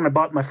 years old when I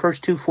bought my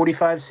first 2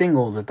 45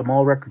 singles at the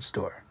mall record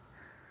store.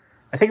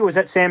 I think it was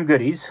at Sam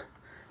Goody's,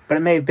 but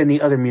it may have been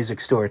the other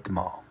music store at the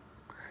mall.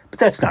 But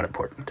that's not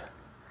important.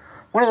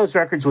 One of those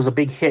records was a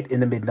big hit in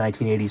the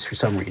mid-1980s for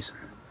some reason.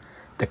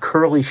 The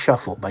Curly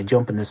Shuffle by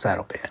Jumpin' the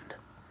Saddle Band.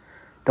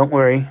 Don't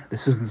worry,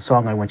 this isn't the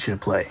song I want you to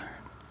play.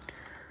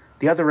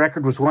 The other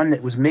record was one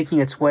that was making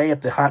its way up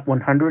the Hot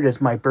 100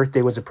 as my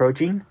birthday was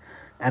approaching,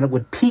 and it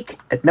would peak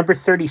at number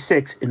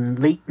 36 in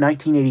late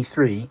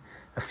 1983,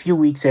 a few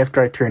weeks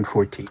after I turned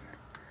 14.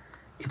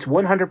 It's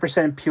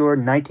 100% pure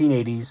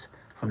 1980s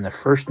from the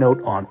first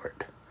note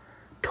onward.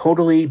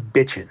 Totally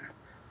bitchin',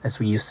 as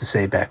we used to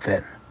say back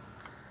then.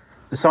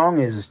 The song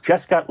is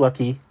Just Got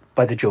Lucky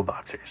by the Joe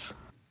Boxers.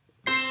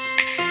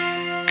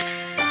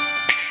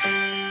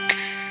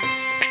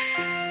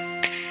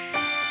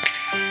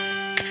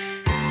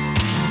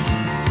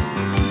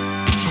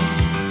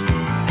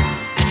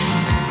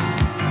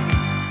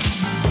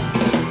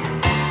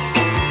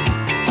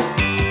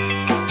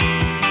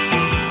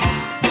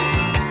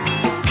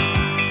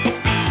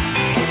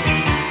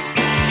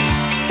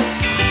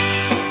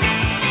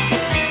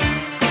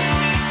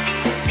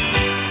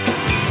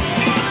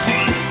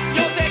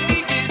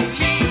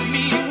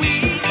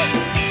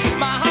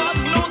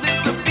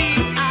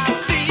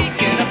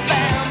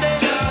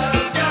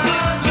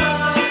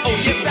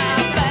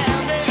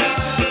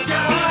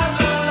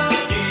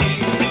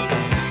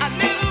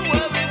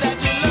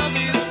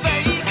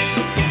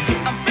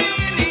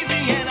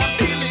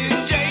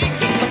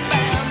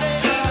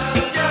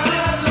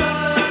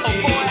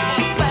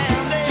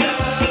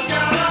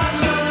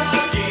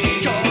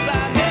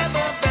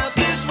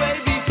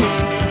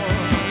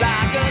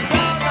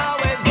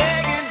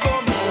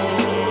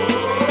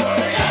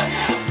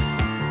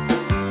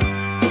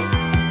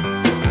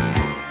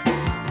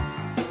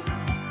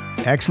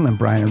 Excellent,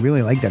 Brian. I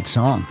really like that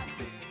song.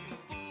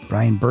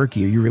 Brian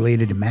Berkey. Are you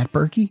related to Matt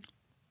Berkey?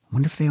 I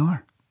wonder if they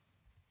are.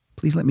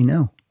 Please let me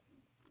know.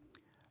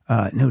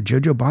 No,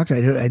 JoJo Box.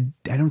 I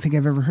don't think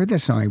I've ever heard that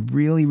song. I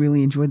really,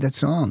 really enjoyed that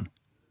song.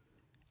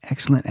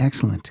 Excellent,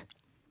 excellent.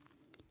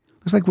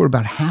 Looks like we're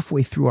about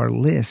halfway through our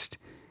list,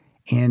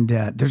 and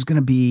there's going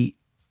to be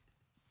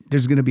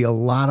a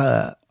lot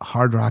of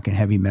hard rock and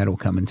heavy metal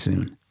coming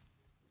soon.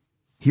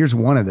 Here's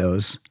one of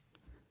those.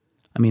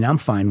 I mean, I'm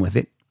fine with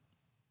it.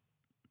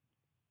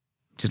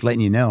 Just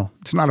letting you know.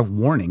 It's not a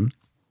warning.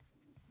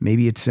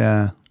 Maybe it's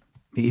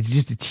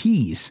just a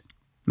tease.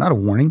 Not a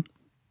warning.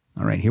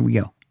 All right, here we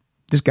go.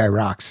 This guy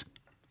rocks.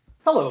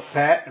 Hello,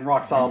 Pat and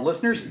Rock Solid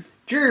listeners.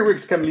 Jerry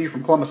Riggs coming to you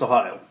from Columbus,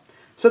 Ohio.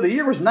 So the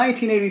year was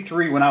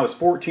 1983 when I was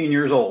 14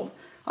 years old.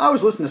 I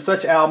was listening to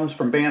such albums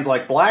from bands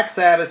like Black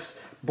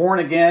Sabbath's Born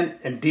Again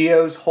and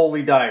Dio's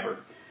Holy Diver.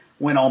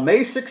 When on May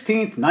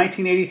 16th,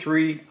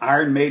 1983,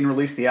 Iron Maiden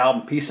released the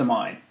album Peace of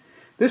Mind.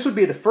 This would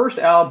be the first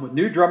album with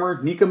new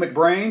drummer Nico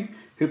McBrain,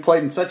 who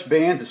played in such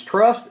bands as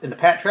Trust and the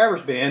Pat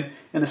Travers Band,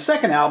 and the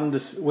second album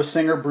was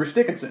singer Bruce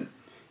Dickinson.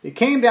 It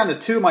came down to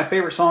 2 of my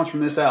favorite songs from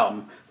this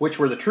album, which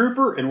were The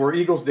Trooper and Where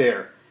Eagles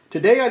Dare.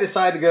 Today I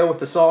decided to go with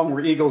the song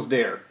Where Eagles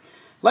Dare.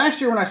 Last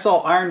year when I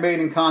saw Iron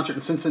Maiden in concert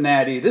in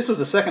Cincinnati, this was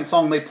the second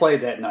song they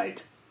played that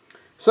night.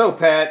 So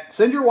Pat,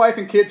 send your wife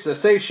and kids to a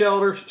safe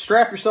shelter,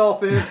 strap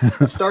yourself in,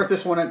 and start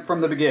this one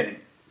from the beginning.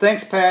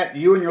 Thanks, Pat.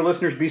 You and your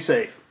listeners be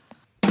safe.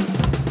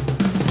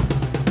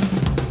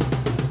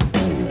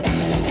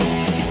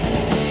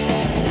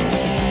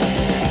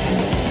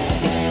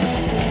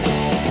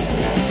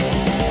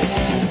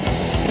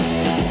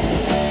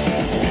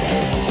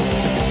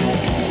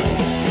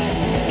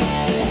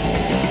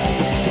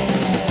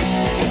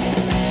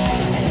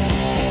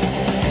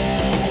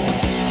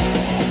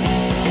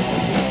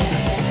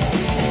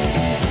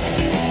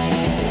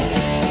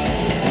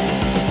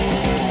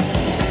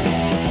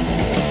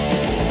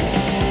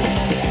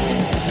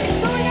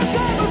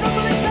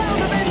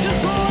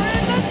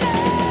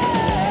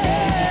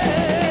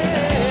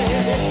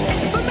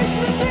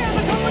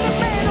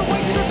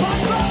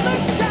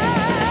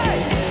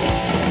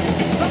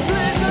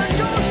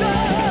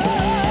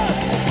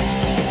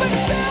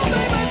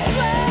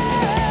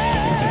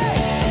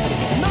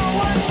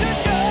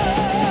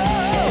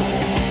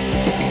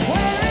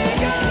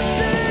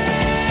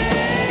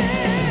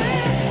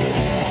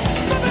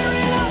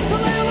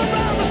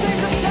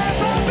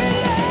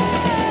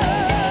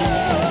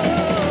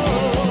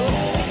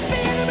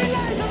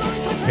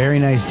 Very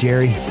nice,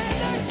 Jerry.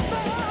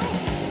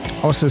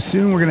 Also,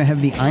 soon we're going to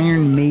have the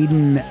Iron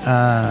Maiden,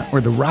 or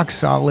the Rock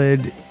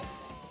Solid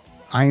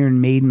Iron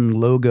Maiden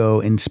logo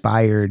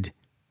inspired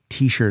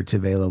t-shirts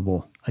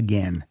available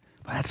again.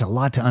 Well, that's a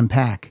lot to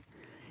unpack.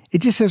 It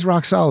just says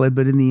Rock Solid,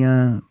 but in the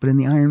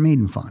Iron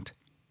Maiden font.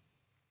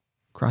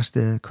 Across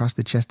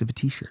the chest of a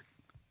t-shirt.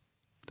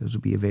 Those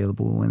will be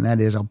available. When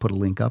that is, I'll put a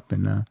link up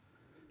and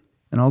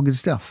all good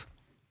stuff.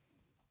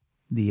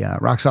 The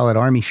Rock Solid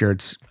Army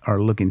shirts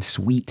are looking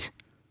sweet.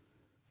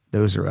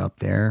 Those are up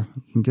there.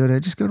 You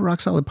can just go to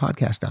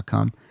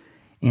rocksolidpodcast.com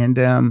and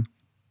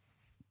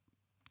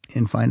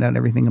find out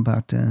everything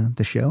about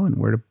the show and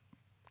where to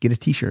get a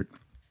t-shirt.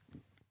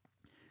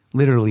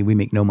 Literally, we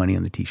make no money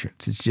on the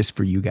t-shirts. It's just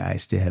for you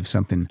guys to have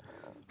something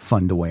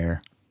fun to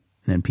wear.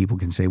 And then people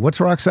can say,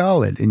 what's Rock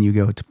Solid? And you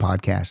go, it's a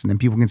podcast. And then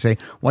people can say,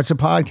 what's a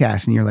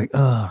podcast? And you're like,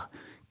 ugh,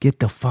 get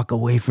the fuck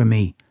away from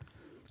me.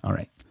 All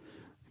right.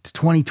 It's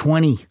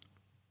 2020.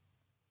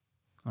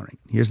 All right.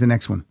 Here's the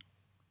next one.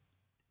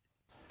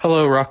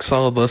 Hello, Rock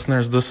Solid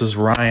listeners. This is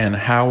Ryan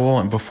Howell.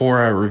 And before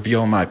I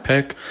reveal my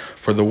pick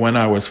for the When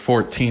I Was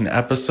 14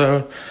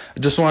 episode, I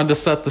just wanted to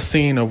set the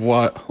scene of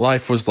what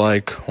life was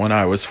like when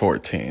I was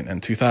 14.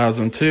 In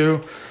 2002,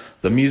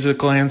 the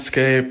music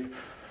landscape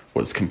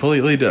was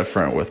completely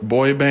different, with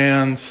boy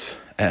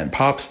bands and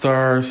pop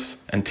stars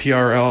and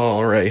TRL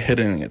already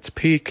hitting its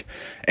peak.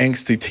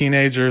 Angsty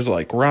teenagers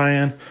like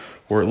Ryan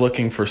were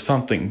looking for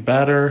something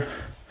better,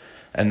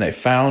 and they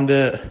found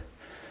it.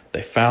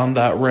 They found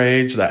that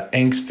rage, that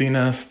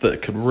angstiness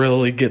that could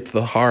really get to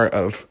the heart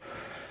of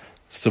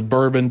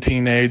suburban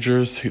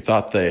teenagers who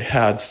thought they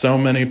had so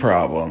many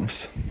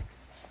problems.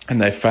 And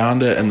they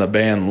found it in the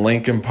band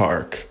Linkin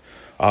Park.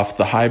 Off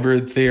the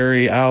Hybrid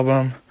Theory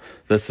album,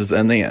 this is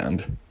In the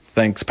End.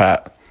 Thanks,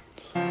 Pat.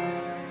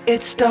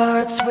 It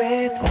starts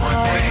with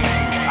one thing.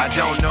 I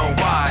don't know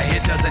why.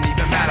 It doesn't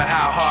even matter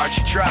how hard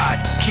you try.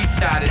 Keep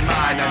that in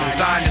mind. I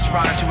designed this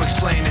rhyme to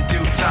explain in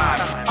due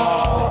time.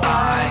 All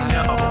I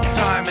know,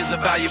 time is a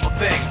valuable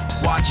thing.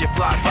 Watch it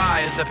fly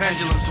by as the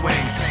pendulum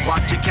swings.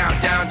 Watch it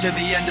count down to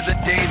the end of the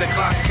day. The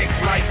clock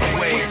takes life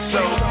away. It's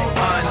so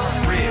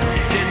unreal.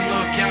 Didn't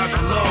look out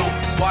below.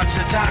 Watch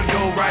the time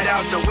go right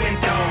out the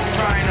window.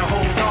 Trying to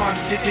hold on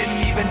to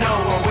didn't even know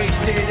or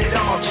wasted it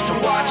all just to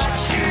watch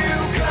you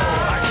go.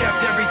 I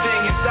kept everything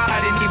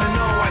inside, and even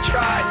though I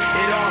tried,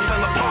 it all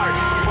fell apart.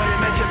 What it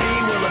meant to be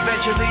will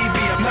eventually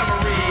be a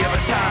memory of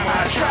a time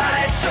I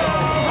tried so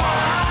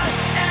hard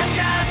and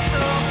got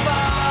so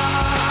far.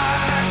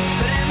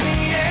 But in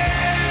the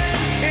end,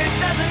 it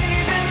doesn't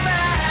even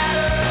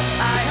matter.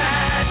 I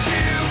had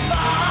to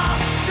fall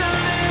to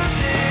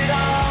lose it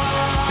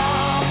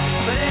all.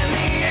 But in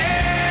the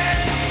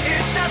end,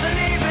 it doesn't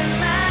even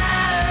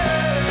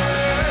matter.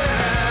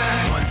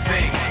 One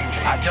thing,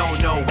 I don't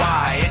know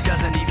why. It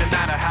doesn't even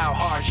matter how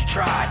hard you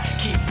try.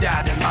 Keep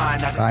that in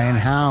mind. Ryan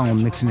Howell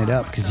mixing it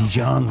up because he's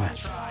young.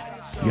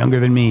 Younger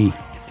than me.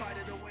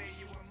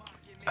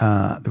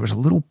 There was a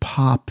little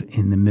pop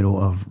in the middle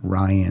of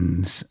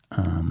Ryan's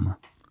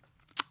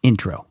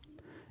intro.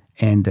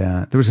 And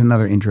there was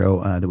another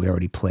intro that we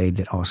already played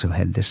that also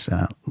had this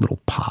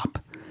little pop.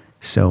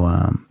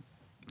 So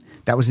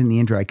that was in the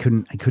intro. I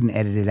couldn't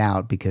edit it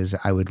out because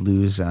I would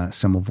lose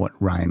some of what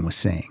Ryan was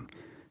saying.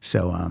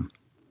 So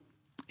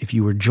if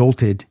you were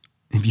jolted,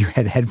 if you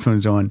had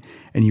headphones on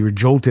and you were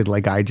jolted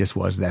like I just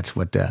was, that's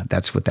what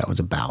that was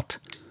about.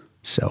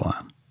 So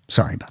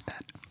sorry about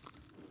that.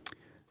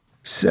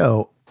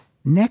 So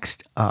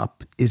next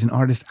up is an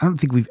artist. I don't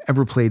think we've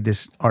ever played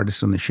this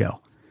artist on the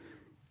show.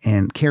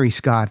 And Carrie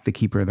Scott, the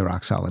keeper of the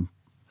Rock Solid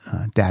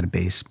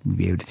database, would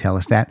be able to tell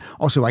us that.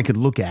 Also, I could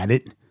look at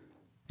it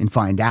and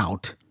find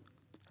out,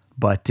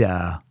 but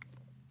that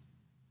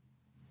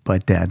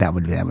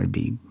would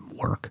be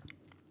work.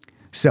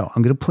 So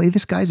I'm going to play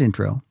this guy's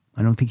intro.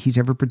 I don't think he's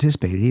ever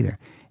participated either.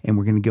 And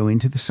we're going to go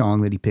into the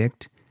song that he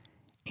picked.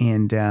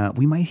 And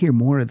we might hear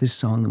more of this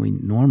song than we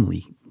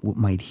normally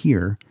might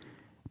hear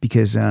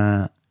because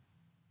the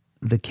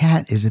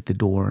cat is at the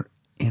door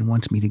and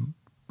wants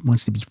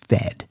to be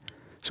fed.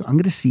 So I'm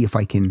going to see if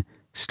I can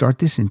start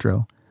this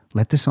intro,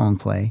 let the song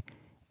play,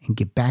 and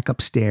get back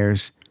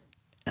upstairs,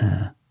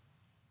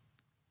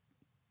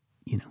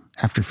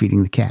 after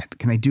feeding the cat.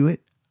 Can I do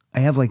it? I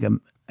have like a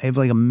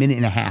minute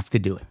and a half to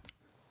do it.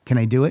 Can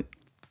I do it?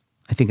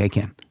 I think I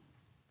can.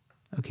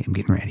 Okay, I'm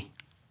getting ready.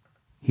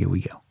 Here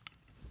we go.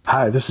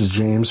 Hi, this is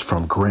James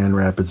from Grand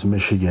Rapids,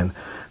 Michigan.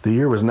 The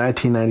year was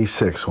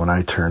 1996 when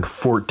I turned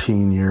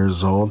 14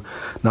 years old.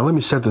 Now let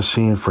me set the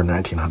scene for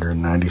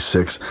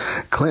 1996.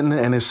 Clinton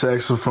and his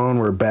saxophone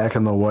were back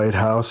in the White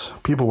House.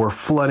 People were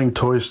flooding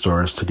toy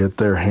stores to get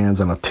their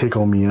hands on a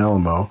Tickle Me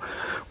Elmo.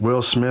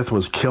 Will Smith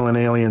was killing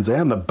aliens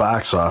and the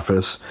box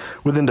office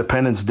with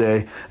Independence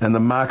Day, and the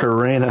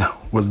Macarena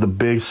was the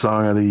big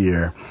song of the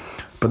year.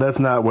 But that's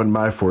not what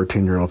my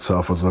 14-year-old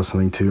self was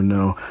listening to,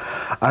 no.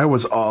 I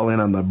was all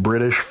in on the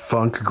British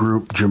funk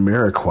group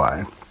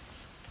Jamiroquai.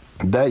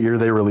 That year,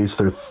 they released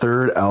their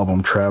third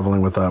album,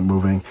 Traveling Without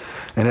Moving,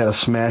 and had a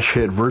smash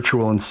hit,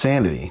 Virtual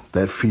Insanity,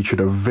 that featured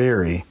a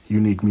very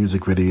unique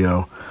music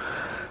video.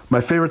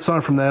 My favorite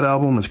song from that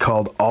album is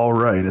called All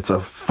Right. It's a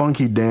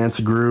funky dance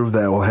groove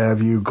that will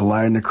have you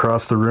gliding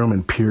across the room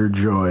in pure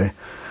joy.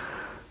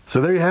 So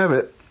there you have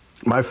it.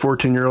 My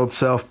 14-year-old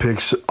self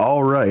picks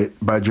All Right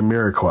by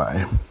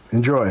Jamiroquai.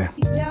 Enjoy.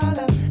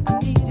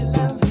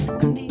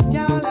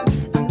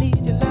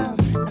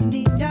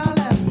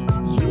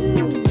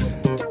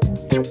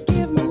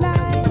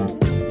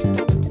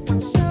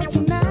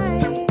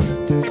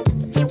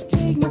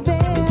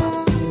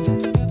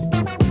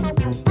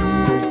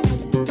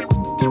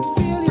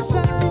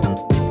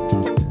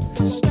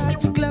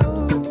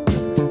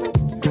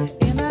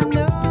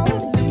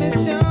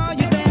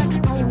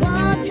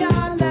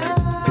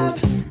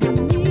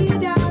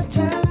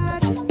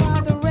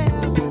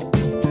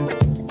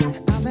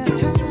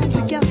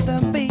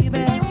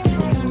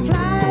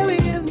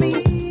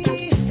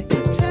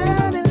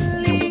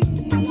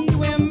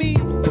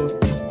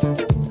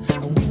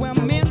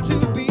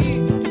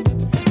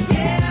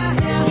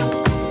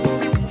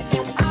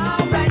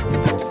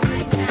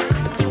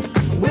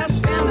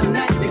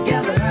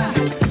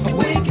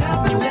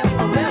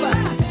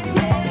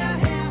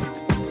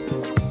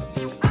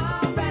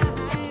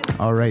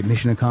 All right,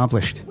 mission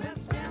accomplished.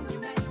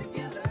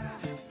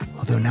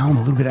 Although now I'm a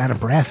little bit out of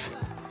breath.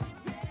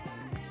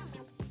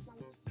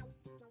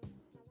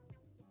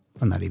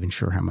 I'm not even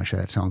sure how much of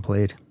that song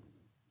played.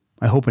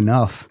 I hope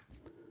enough.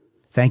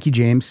 Thank you,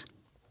 James.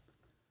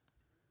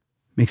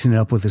 Mixing it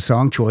up with a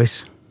song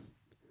choice.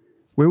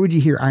 Where would you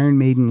hear Iron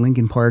Maiden,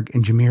 Linkin Park,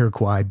 and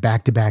Jamiroquai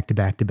back to back to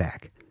back to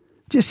back?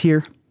 Just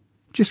here.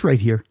 Just right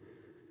here.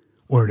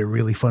 Or at a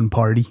really fun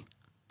party.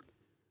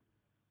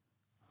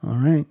 All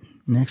right,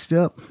 next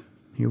up.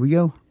 Here we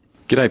go.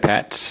 G'day,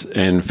 Pat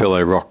and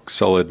fellow Rock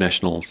Solid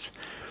Nationals.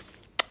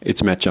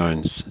 It's Matt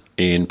Jones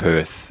in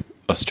Perth,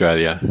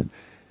 Australia.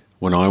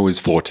 When I was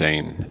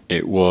 14,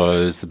 it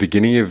was the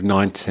beginning of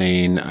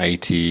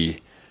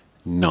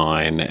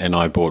 1989, and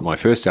I bought my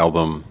first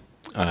album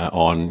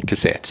on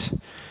cassette.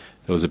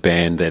 There was a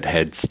band that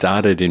had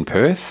started in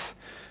Perth,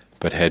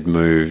 but had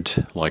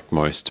moved, like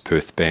most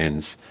Perth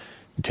bands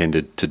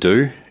tended to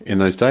do in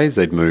those days.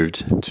 They'd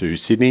moved to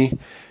Sydney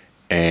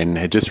and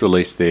had just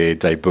released their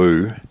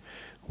debut,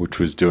 which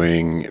was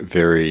doing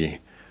very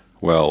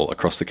well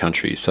across the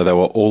country. So they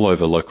were all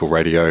over local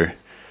radio.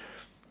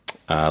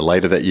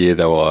 Later that year,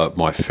 they were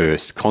my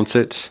first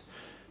concert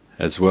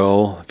as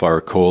well. If I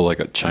recall, I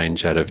got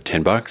change out of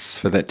 $10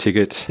 for that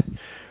ticket.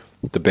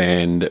 The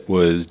band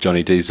was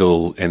Johnny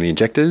Diesel and the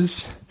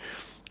Injectors.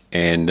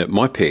 And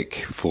my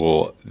pick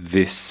for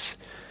this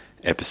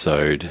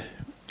episode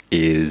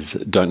is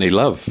Don't Need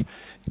Love.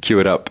 Cue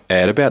it up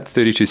at about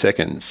 32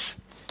 seconds.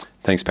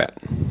 Thanks, Pat.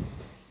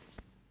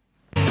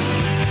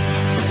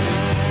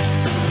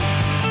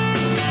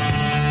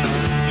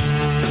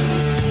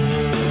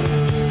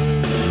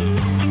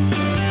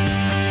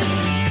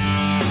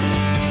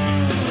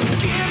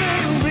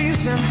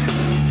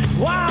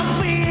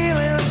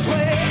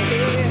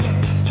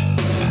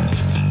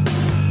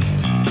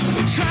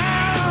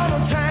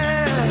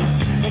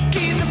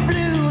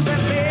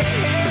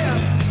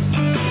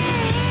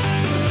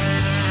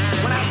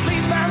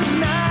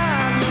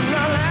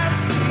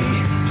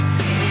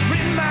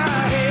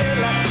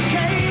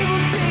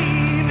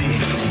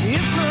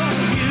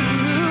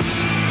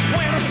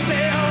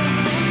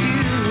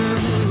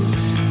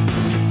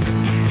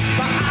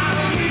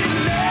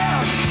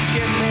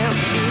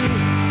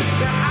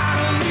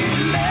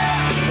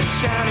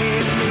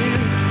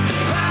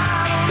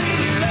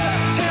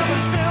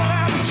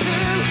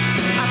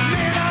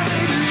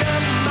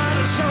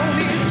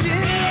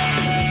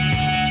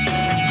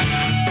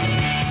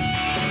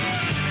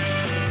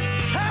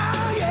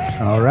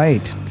 All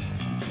right.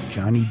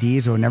 Johnny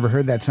Diesel. Never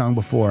heard that song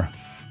before.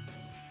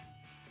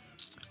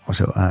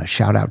 Also,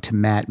 shout out to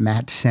Matt.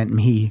 Matt sent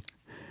me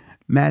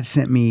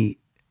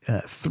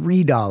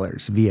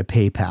 $3 via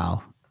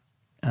PayPal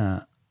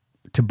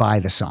to buy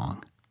the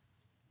song.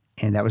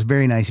 And that was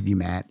very nice of you,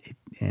 Matt.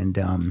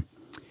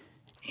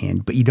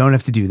 But you don't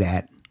have to do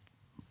that.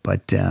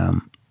 But I,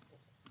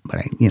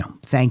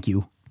 thank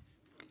you.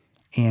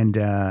 And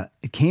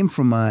it came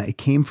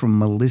from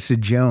Melissa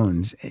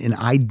Jones, and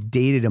I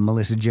dated a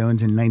Melissa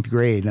Jones in 9th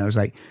grade, and I was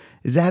like,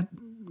 "Is that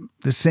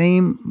the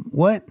same?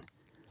 What?"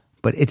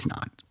 But it's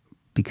not,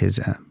 because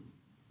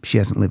she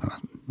doesn't live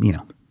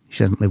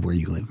she doesn't live where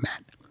you live,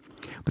 Matt.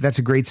 But that's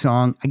a great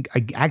song.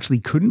 I actually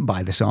couldn't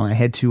buy the song. I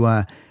had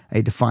to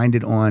find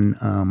it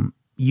on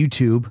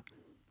YouTube,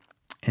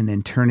 and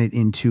then turn it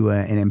into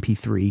an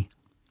MP3.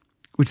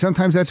 Which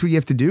sometimes that's what you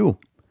have to do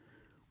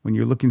when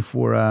you're looking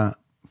for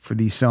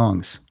these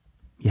songs.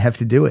 You have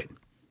to do it.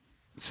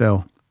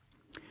 So,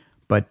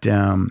 but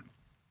again,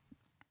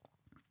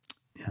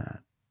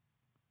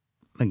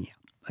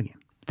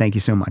 thank you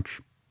so much.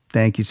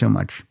 Thank you so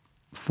much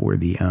for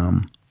the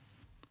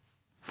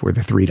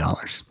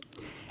 $3.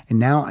 And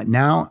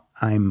now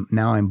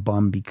I'm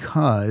bummed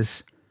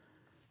because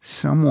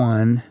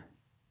someone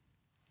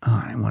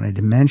I wanted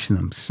to mention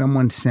them.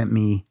 Someone sent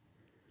me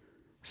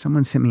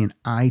an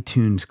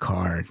iTunes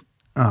card.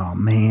 Oh,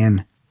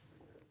 man.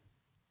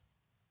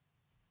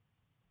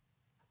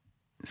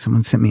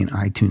 Someone sent me an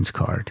iTunes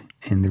card,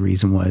 and the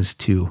reason was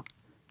to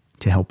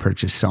help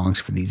purchase songs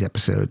for these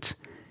episodes.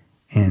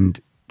 And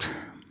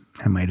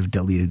I might have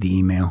deleted the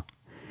email.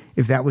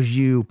 If that was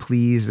you,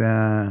 please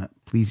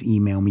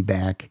email me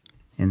back,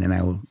 and then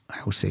I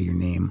will say your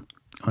name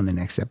on the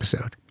next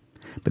episode.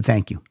 But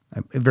thank you.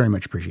 I very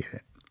much appreciate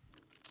it.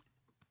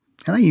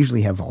 And I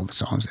usually have all the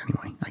songs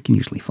anyway. I can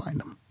usually find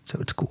them, so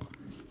it's cool.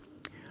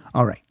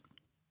 All right,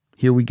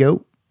 here we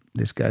go.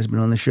 This guy's been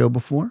on the show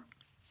before.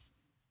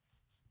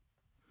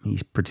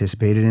 He's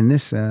participated in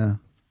this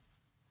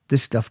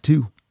stuff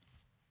too.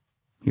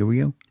 Here we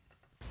go.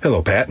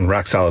 Hello, Pat and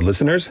Rock Solid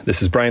listeners.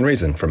 This is Brian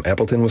Raisin from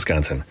Appleton,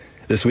 Wisconsin.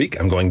 This week,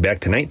 I'm going back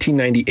to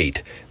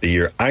 1998, the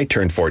year I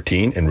turned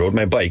 14 and rode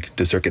my bike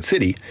to Circuit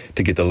City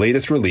to get the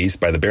latest release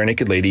by the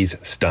Barenaked Ladies,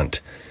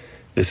 Stunt.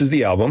 This is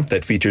the album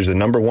that features the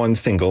number one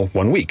single,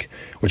 1 Week,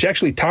 which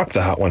actually topped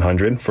the Hot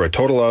 100 for a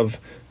total of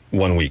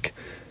 1 week.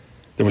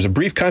 There was a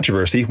brief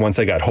controversy once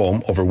I got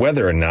home over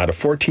whether or not a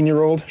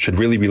 14-year-old should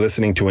really be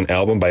listening to an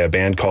album by a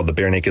band called the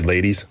Barenaked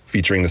Ladies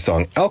featuring the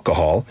song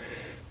Alcohol,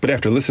 but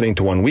after listening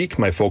to 1 Week,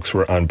 my folks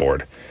were on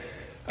board.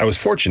 I was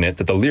fortunate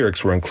that the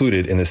lyrics were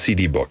included in the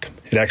CD book.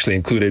 It actually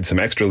included some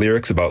extra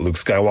lyrics about Luke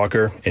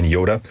Skywalker and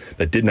Yoda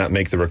that did not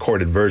make the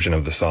recorded version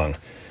of the song.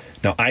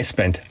 Now, I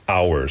spent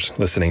hours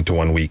listening to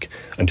 1 Week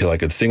until I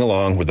could sing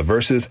along with the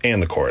verses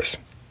and the chorus.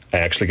 I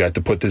actually got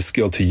to put this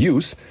skill to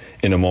use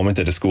in a moment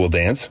at a school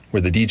dance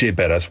where the DJ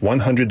bet us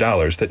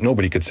 $100 that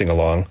nobody could sing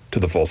along to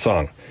the full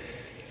song.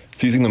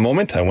 Seizing the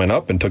moment, I went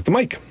up and took the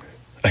mic.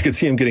 I could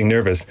see him getting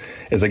nervous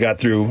as I got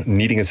through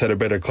needing a set of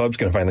better clubs,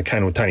 going to find the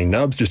kind with tiny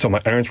nubs just so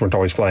my irons weren't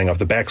always flying off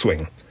the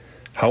backswing.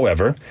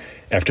 However,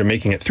 after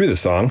making it through the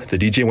song, the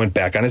DJ went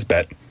back on his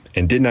bet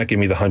and did not give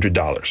me the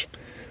 $100,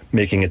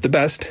 making it the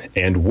best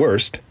and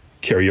worst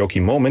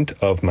karaoke moment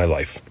of my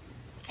life.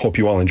 Hope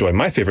you all enjoy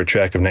my favorite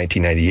track of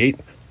 1998,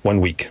 1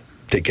 Week.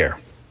 Take care.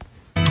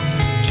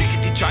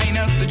 Chickadee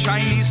China, the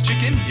Chinese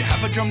chicken. You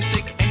have a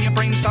drumstick and your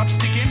brain stops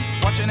sticking.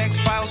 Watching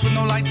X-Files with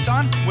no lights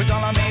on, with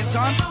all our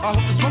Masons. I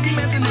hope the Smoky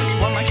Man's in this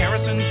one, like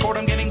Harrison Ford,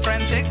 I'm getting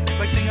frantic.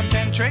 Like Stingham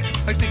Tantric,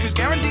 like Snickers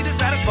guaranteed to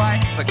satisfy.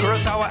 Like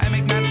Kurosawa, I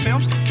make mad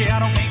films. Okay, I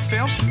don't make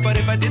films, but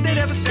if I did, they'd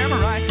have a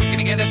samurai.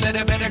 Gonna get a set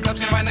of better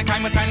clubs, gonna find the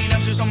kind with tiny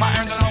nubs, so my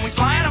irons are always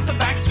flying off the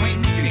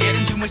backswing. Gonna get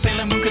into my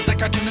Sailor Moon, cause that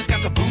cartoonist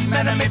got the boom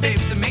anime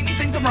babes that make me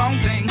think the wrong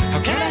thing.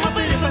 How can I help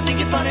it if I think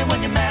you're funny when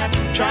you're mad?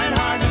 Trying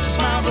hard not to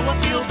smile, though I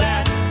feel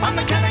bad. I'm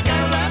the kind of guy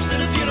who laughs at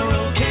a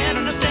funeral. Can't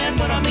understand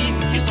what I mean,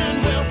 you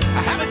soon will.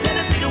 I have a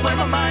tendency to wear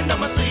my mind on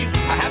my sleeve.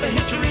 I have a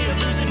history of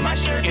losing my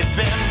shirt. It's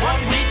been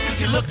 1 week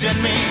since you looked at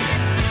me.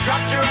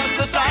 Dropped your arms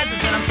to the sides and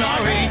said I'm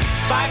sorry.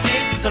 5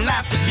 days since I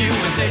laughed at you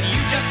and said you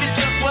just did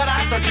just what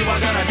I thought you were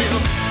gonna do.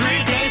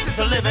 3 days since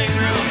the living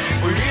room.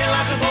 We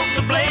realized we're both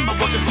to blame, but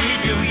what could we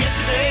do?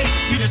 Yesterday,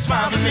 you just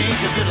smiled at me,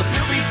 cause it'll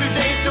still be 2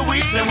 days till we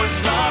say we're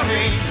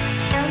sorry.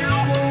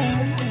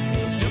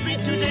 It'll still be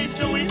 2 days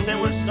till we say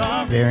we're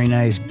sorry. Very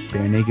nice.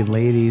 Barenaked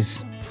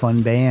Ladies.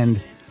 Fun band.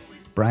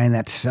 Brian,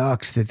 that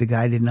sucks that the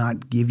guy did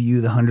not give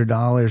you the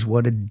 $100.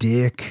 What a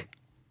dick.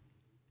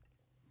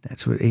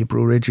 That's what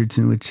April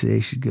Richardson would say.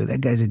 She'd go,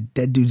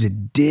 that dude's a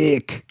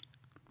dick.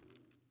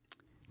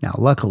 Now,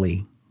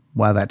 luckily,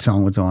 while that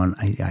song was on,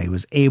 I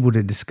was able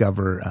to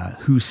discover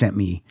who sent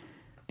me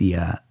the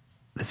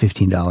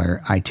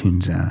 $15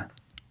 iTunes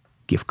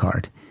gift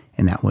card.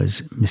 And that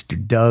was Mr.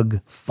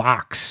 Doug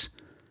Fox.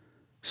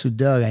 So,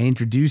 Doug, I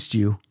introduced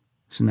you.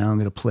 So now I'm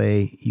going to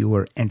play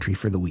your entry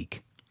for the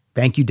week.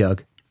 Thank you,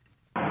 Doug.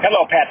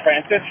 Hello, Pat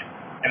Francis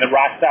and the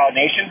Rock Solid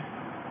Nation.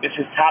 This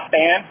is Top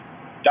Band,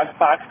 Doug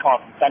Fox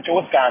calling from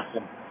Central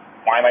Wisconsin.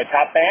 Why am I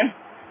Top Band?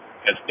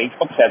 Because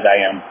Facebook says I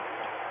am.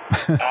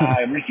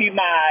 I received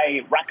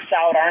my Rock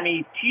Solid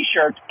Army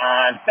t-shirt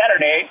on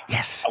Saturday.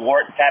 Yes. I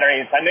wore it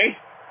Saturday and Sunday.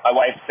 My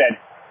wife said,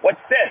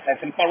 "What's this?"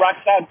 I said, "It's my Rock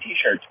Solid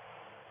t-shirt."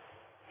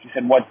 She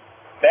said, "What's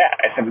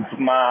that?" I said, "It's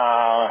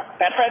my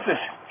Pat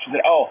Francis." She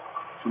said, "Oh."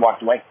 She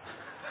walked away.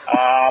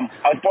 I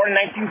was born in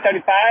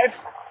 1975.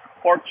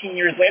 14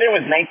 years later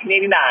was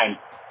 1989.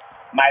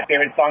 My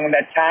favorite song of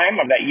that time,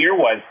 of that year,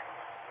 was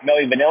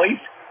Milli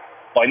Vanilli's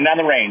Blowing Down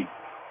the Rain.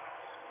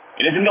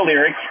 It isn't the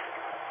lyrics.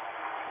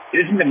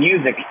 It isn't the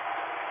music.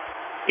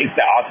 It's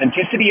the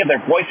authenticity of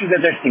their voices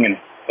as they're singing.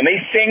 When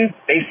they sing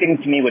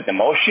to me with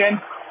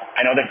emotion.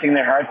 I know they're singing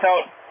their hearts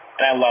out,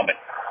 and I love it.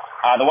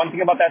 The one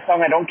thing about that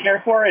song I don't care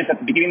for is at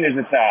the beginning there's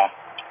this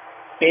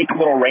fake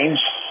little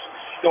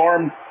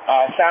rainstorm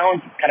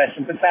sound, kind of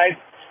synthesized.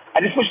 I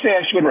just wish they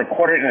actually would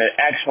record it in an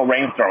actual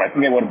rainstorm. I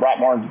think they would have brought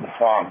more into the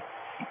song.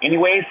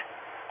 Anyways,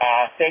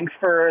 thanks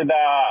for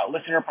the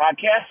listener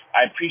podcast.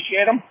 I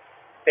appreciate them.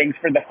 Thanks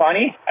for the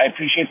funny. I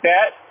appreciate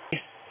that.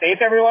 Stay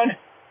safe, everyone.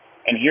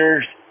 And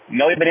here's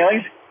Milli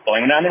Vanilli's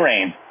Blowing Down the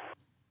Rain.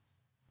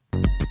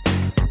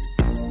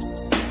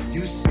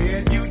 You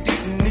said you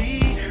didn't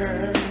need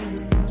her.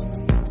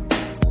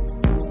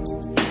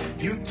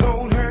 You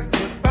told her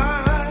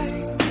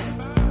goodbye.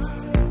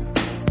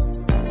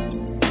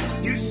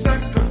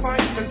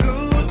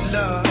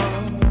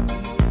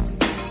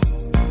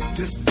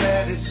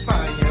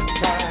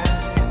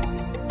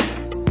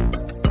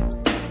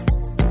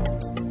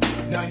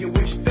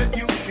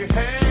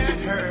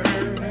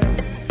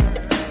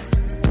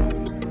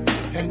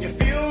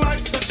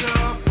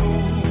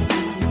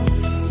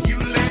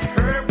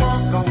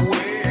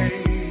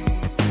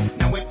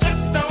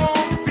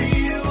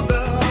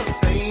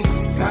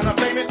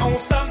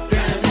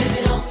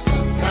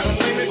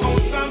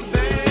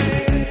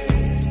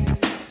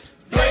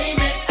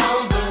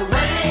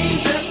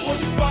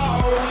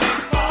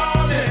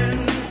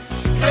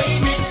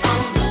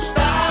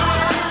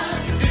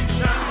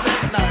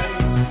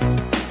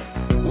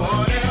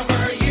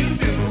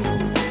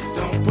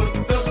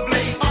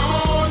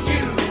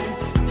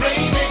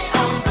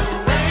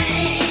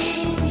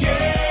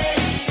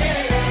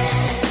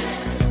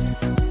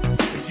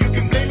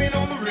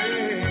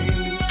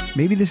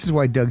 this is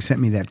why Doug sent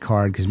me that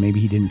card, because maybe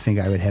he didn't think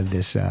I would have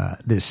this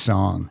this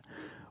song.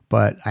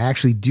 But I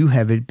actually do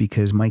have it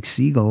because Mike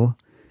Siegel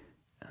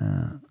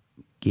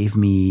gave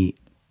me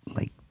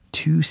like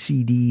 2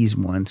 CDs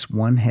once.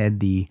 One had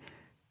the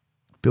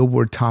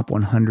Billboard Top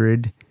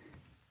 100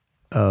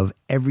 of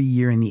every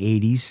year in the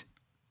 80s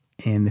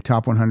and the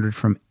Top 100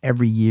 from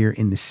every year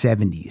in the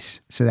 70s.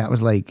 So that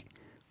was like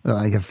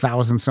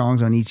 1,000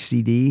 songs on each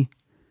CD.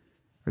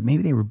 Or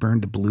maybe they were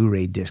burned to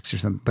Blu-ray discs or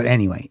something. But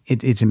anyway,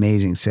 it's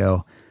amazing.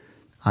 So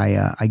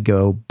I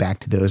go back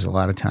to those a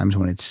lot of times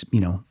when it's,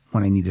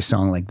 when I need a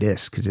song like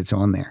this, because it's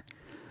on there.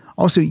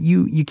 Also,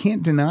 you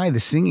can't deny the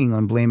singing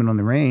on Blame It on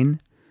the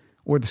Rain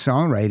or the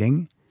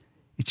songwriting.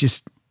 It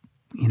just,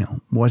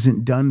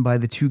 wasn't done by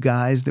the 2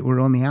 guys that were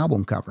on the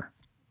album cover.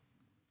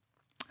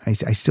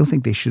 I still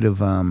think they should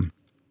have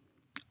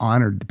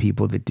honored the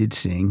people that did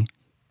sing.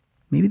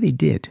 Maybe they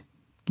did.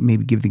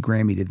 Maybe give the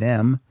Grammy to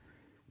them.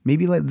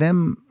 Maybe let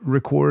them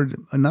record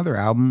another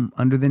album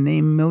under the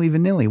name Milli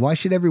Vanilli. Why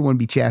should everyone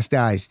be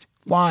chastised?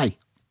 Why?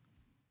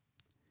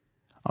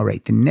 All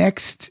right, the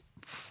next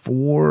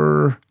 4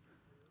 or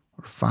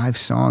 5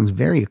 songs,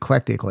 very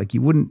eclectic. Like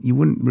you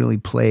wouldn't really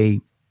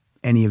play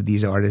any of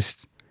these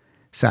artists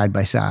side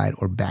by side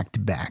or back to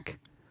back.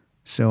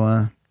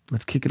 So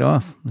let's kick it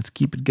off. Let's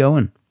keep it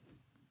going.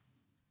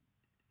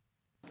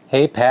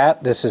 Hey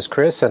Pat, this is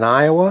Chris in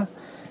Iowa,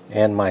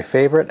 and my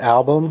favorite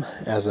album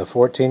as a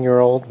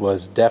 14-year-old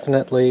was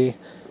definitely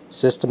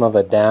System of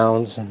a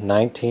Down's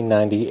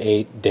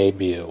 1998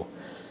 debut.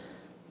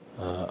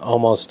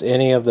 Almost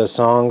any of the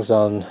songs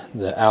on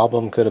the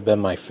album could have been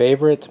my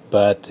favorite,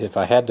 but if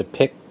I had to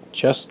pick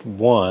just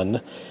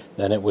one,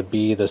 then it would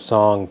be the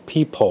song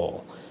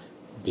Peephole,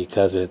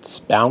 because it's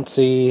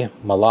bouncy,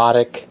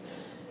 melodic,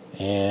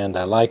 and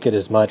I like it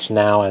as much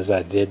now as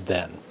I did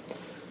then.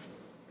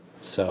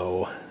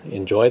 So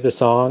enjoy the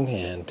song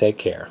and take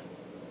care.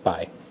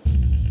 Bye.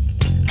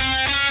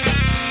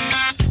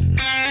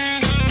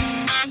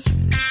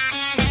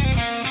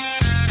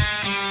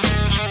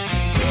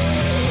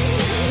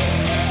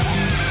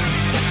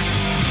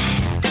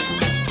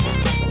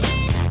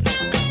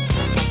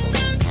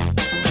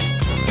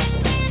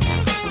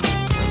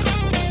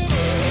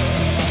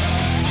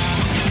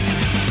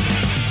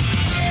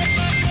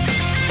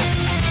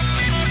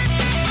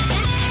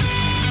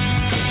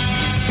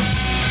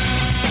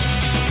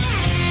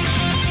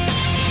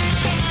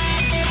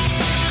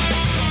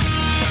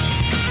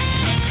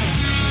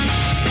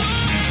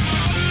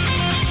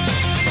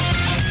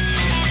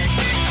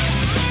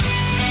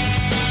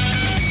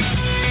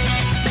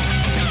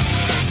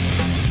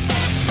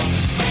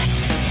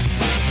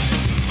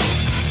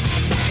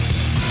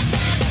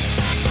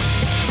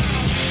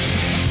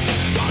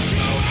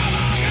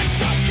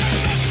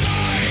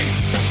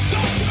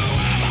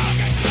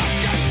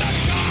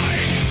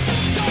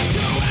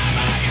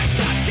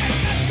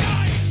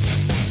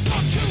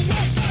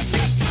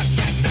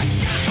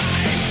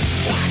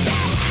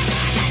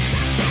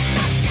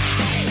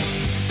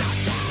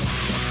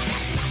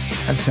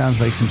 That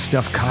sounds like some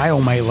stuff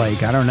Kyle might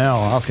like. I don't know.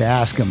 I'll have to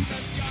ask him.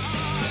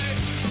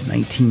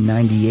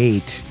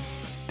 1998.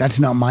 That's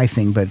not my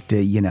thing, but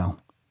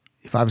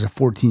if I was a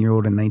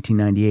 14-year-old in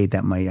 1998,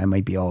 I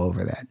might be all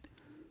over that.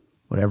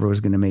 Whatever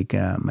was going to make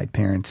my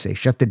parents say,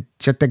 shut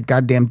the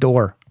goddamn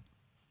door.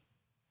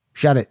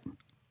 Shut it.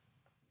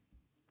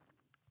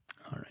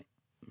 All right.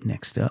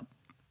 Next up,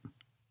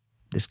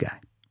 this guy.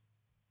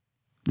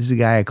 This is a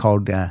guy I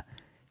called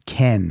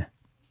Ken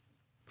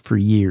for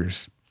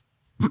years.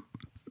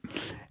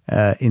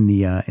 In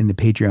the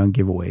Patreon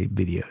giveaway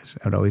videos,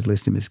 I'd always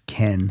list him as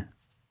Ken,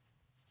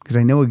 because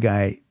I know a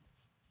guy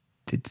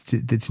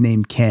that's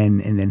named Ken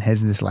and then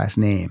has this last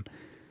name,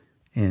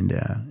 and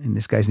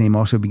this guy's name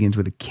also begins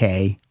with a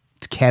K.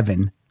 It's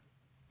Kevin,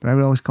 but I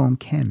would always call him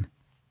Ken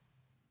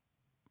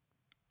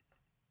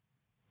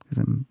because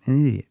I'm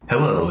an idiot.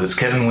 Hello, it's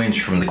Kevin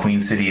Winch from the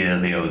Queen City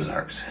of the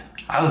Ozarks.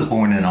 I was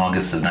born in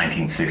August of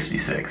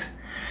 1966.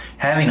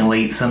 Having a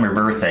late summer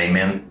birthday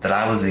meant that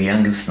I was the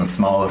youngest and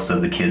smallest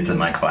of the kids in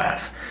my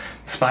class.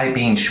 Despite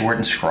being short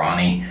and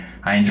scrawny,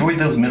 I enjoyed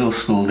those middle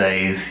school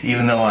days,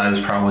 even though I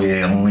was probably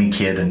the only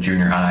kid in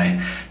junior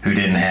high who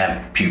didn't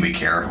have pubic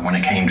hair when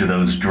it came to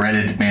those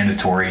dreaded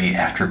mandatory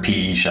after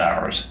PE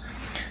showers.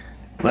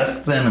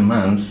 Less than a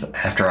month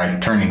after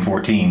I turning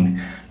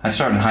 14, I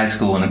started high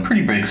school in a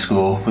pretty big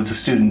school with a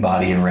student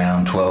body of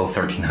around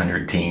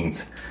 1,300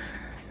 teens.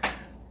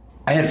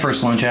 I had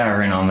first lunch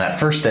hour, and on that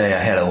first day I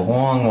had a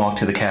long walk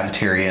to the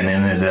cafeteria and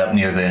ended up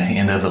near the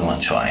end of the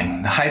lunch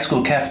line. The high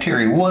school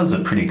cafeteria was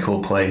a pretty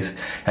cool place,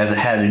 as it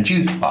had a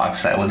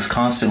jukebox that was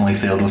constantly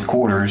filled with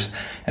quarters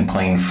and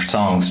playing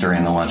songs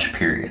during the lunch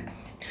period.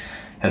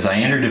 As I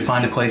entered to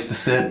find a place to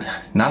sit,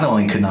 not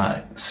only could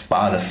not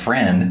spot a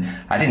friend,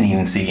 I didn't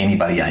even see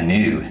anybody I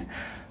knew.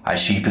 I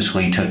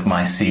sheepishly took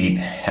my seat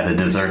at a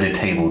deserted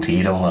table to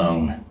eat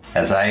alone.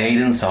 As I ate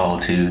in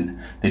solitude,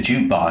 the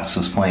jukebox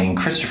was playing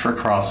Christopher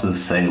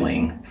Cross's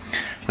Sailing.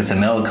 With the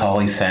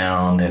melancholy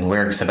sound and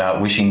lyrics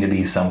about wishing to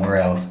be somewhere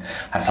else,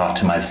 I thought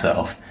to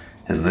myself,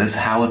 is this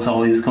how it's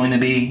always going to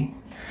be?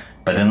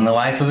 But in the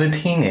life of a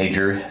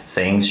teenager,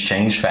 things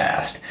change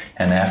fast.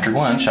 And after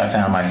lunch, I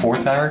found my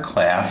 4th hour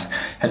class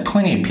had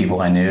plenty of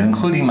people I knew,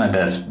 including my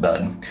best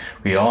bud.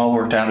 We all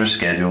worked out our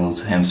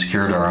schedules and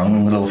secured our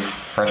own little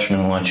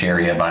freshman lunch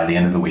area by the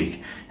end of the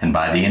week. And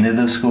by the end of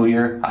the school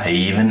year, I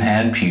even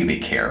had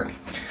pubic hair.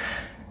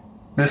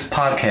 This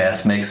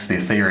podcast makes the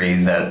theory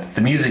that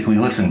the music we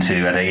listened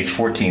to at age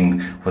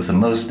 14 was the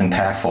most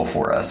impactful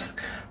for us.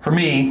 For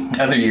me,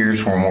 other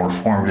years were more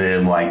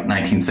formative, like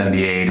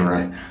 1978 or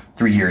a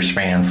 3-year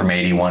span from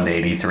 81 to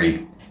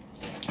 83.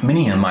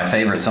 Many of my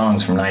favorite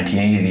songs from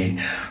 1980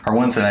 are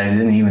ones that I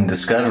didn't even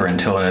discover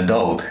until an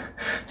adult,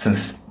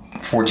 since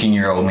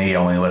 14-year-old me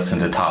only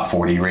listened to top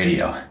 40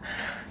 radio.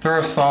 There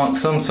are some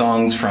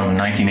songs from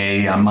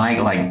 1980 I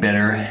might like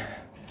better,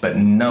 but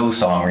no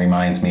song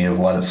reminds me of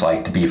what it's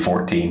like to be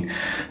 14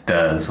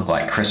 does,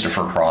 like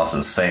Christopher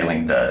Cross's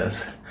Sailing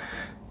does.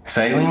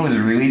 Sailing was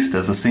released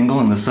as a single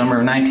in the summer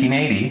of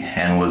 1980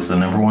 and was the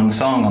 #1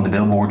 song on the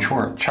Billboard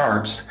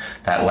charts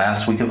that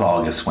last week of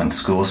August when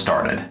school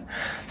started.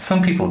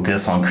 Some people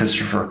diss on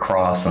Christopher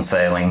Cross and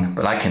Sailing,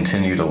 but I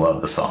continue to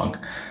love the song.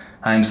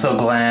 I am so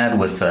glad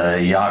with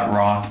yacht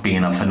rock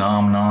being a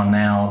phenomenon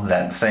now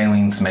that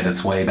Sailing's made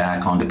its way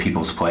back onto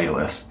people's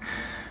playlists.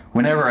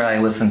 Whenever I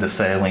listen to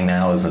Sailing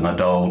now as an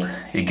adult,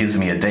 it gives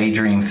me a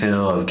daydream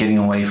feel of getting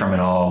away from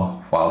it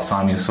all while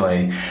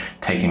simultaneously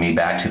taking me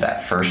back to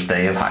that first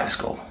day of high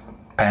school.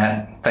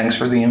 Pat, thanks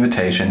for the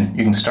invitation.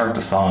 You can start the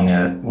song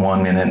at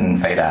 1 minute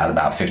and fade out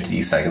about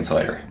 50 seconds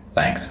later.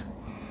 Thanks.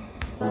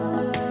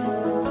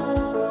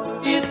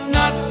 It's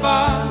not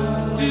far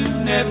to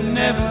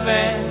Never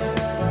Land,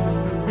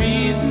 a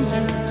reason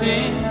to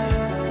pretend.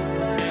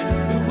 And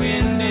if the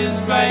wind is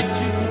right,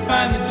 you can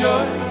find the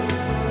joy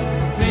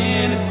of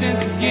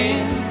innocence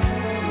again.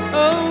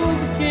 Oh,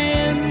 the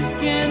candles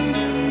can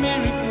do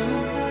miracles.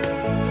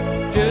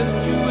 Just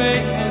you wait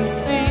and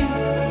see.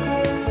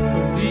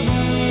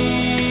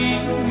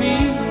 Believe me.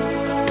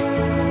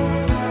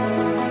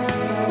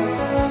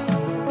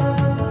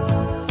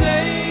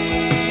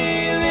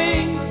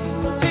 Sailing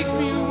takes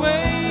me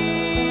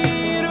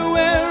away to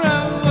where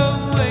I've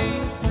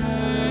always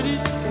heard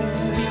it.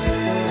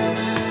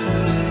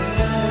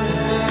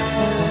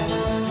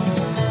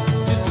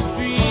 Just a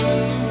dream of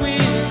the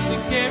wind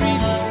that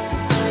carried me.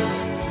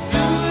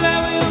 Soon I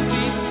will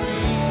be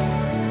free.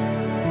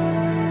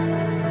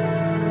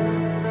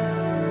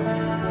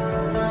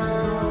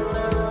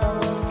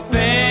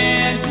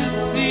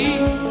 Fantasy,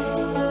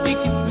 think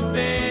it's the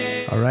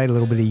best. All right, a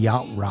little bit of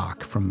yacht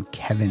rock from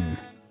Kevin.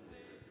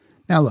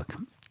 Now look,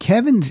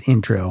 Kevin's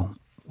intro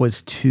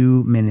was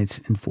 2 minutes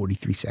and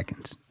 43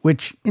 seconds,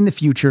 which in the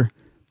future,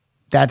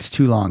 that's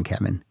too long,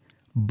 Kevin.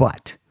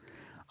 But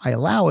I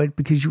allow it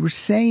because you were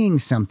saying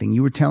something.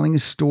 You were telling a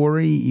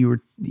story. You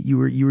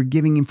were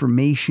giving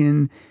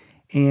information,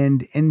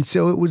 and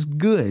so it was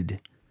good.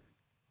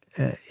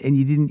 And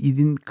you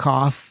didn't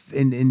cough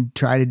and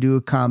try to do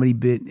a comedy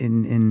bit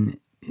and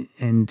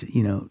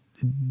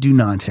do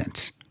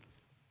nonsense.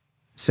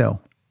 So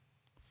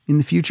in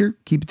the future,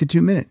 keep it to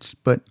 2 minutes.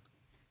 But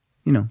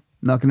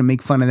not going to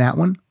make fun of that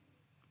one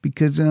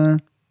because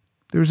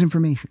there's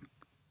information.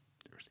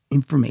 There's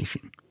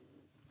information.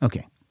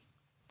 Okay.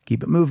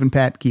 Keep it moving,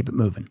 Pat. Keep it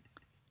moving.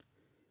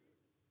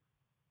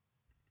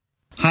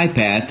 Hi,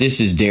 Pat. This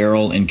is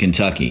Daryl in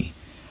Kentucky.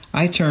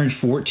 I turned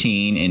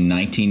 14 in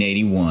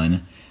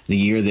 1981, the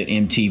year that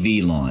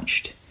MTV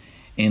launched.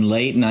 In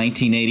late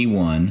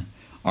 1981,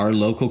 our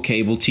local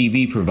cable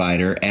TV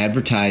provider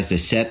advertised a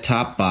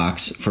set-top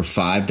box for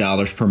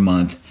 $5 per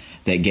month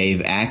that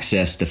gave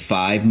access to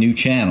 5 new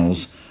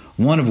channels,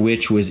 one of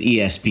which was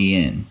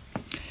ESPN.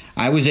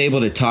 I was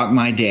able to talk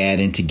my dad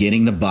into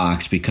getting the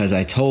box because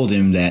I told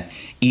him that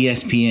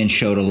ESPN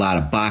showed a lot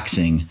of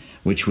boxing,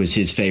 which was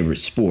his favorite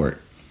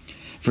sport.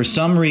 For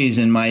some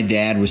reason, my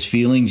dad was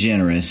feeling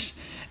generous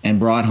and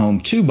brought home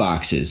 2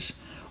 boxes,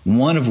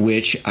 one of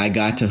which I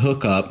got to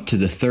hook up to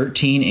the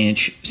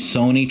 13-inch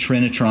Sony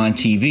Trinitron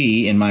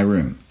TV in my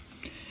room.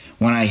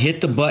 When I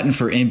hit the button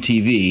for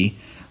MTV,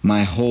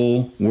 my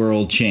whole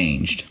world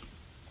changed.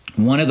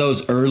 One of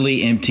those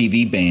early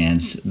MTV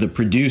bands, the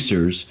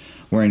Producers,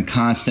 were in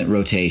constant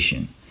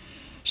rotation.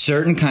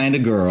 Certain Kind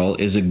of Girl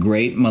is a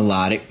great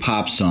melodic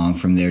pop song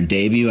from their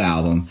debut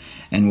album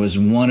and was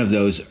one of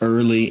those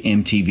early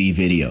MTV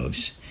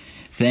videos.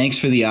 Thanks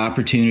for the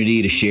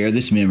opportunity to share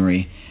this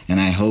memory, and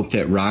I hope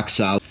that Rock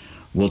Solid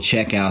will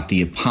check out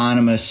the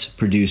eponymous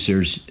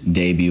Producers'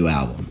 debut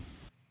album.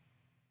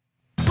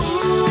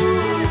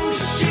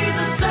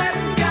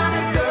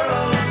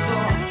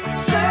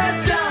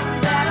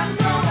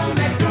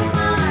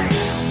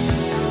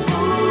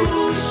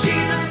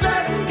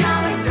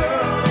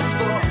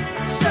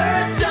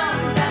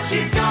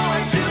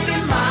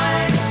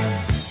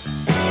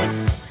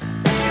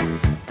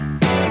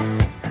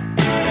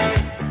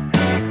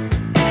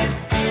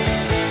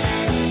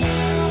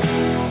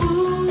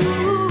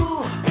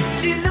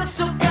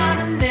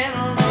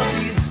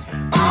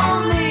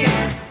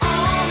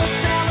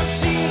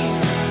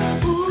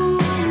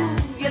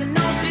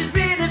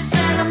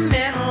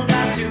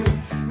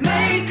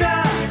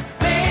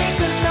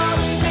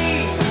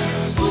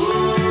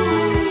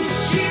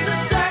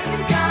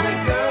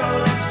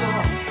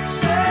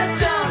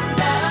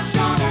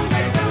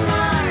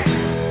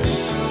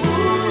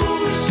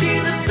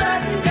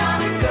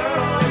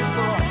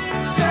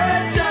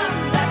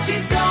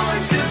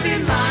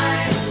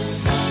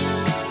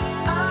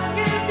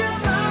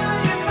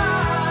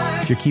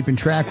 you're keeping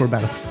track, we're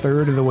about a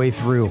third of the way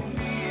through.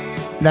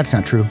 That's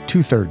not true.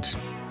 2/3.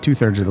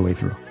 2/3 of the way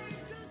through.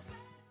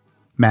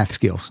 Math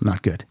skills,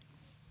 not good.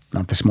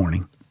 Not this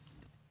morning.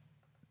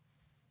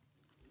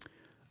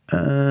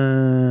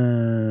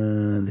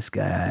 This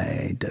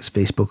guy does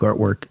Facebook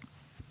artwork.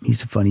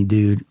 He's a funny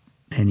dude,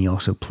 and he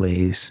also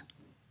plays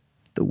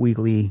the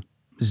weekly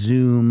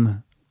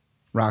Zoom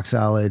Rock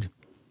Solid.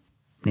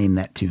 Name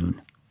that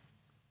tune.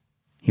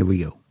 Here we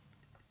go.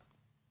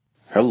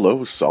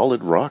 Hello,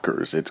 Solid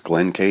Rockers. It's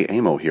Glenn K.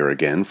 Amo here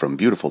again from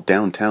beautiful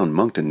downtown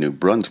Moncton, New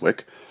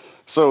Brunswick.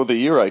 So the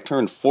year I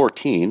turned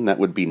 14, that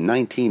would be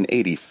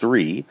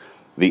 1983,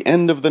 the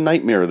end of the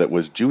nightmare that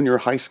was junior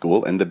high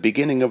school and the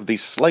beginning of the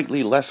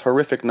slightly less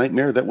horrific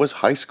nightmare that was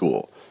high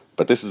school.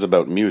 But this is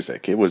about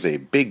music. It was a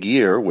big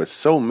year with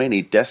so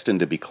many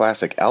destined to be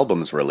classic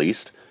albums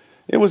released.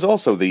 It was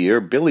also the year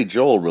Billy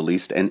Joel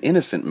released An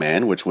Innocent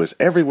Man, which was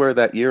everywhere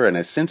that year and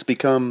has since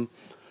become,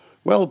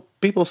 well,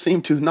 people seem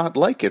to not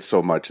like it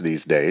so much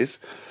these days.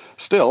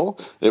 Still,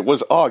 it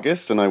was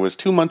August and I was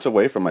 2 months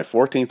away from my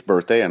 14th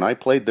birthday and I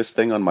played this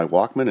thing on my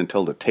Walkman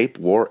until the tape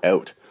wore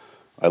out.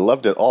 I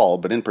loved it all,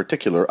 but in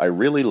particular I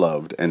really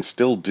loved, and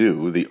still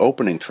do, the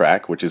opening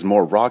track, which is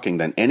more rocking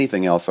than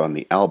anything else on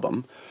the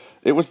album.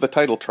 It was the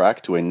title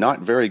track to a not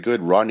very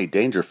good Rodney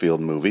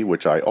Dangerfield movie,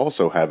 which I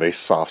also have a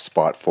soft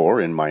spot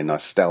for in my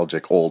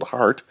nostalgic old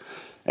heart.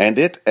 And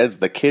it, as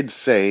the kids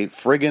say,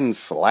 friggin'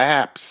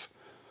 slaps.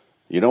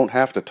 You don't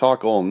have to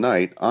talk all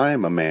night.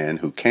 I'm a man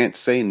who can't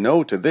say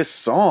no to this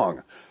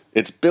song.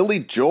 It's Billy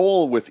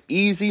Joel with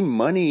Easy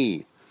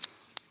Money.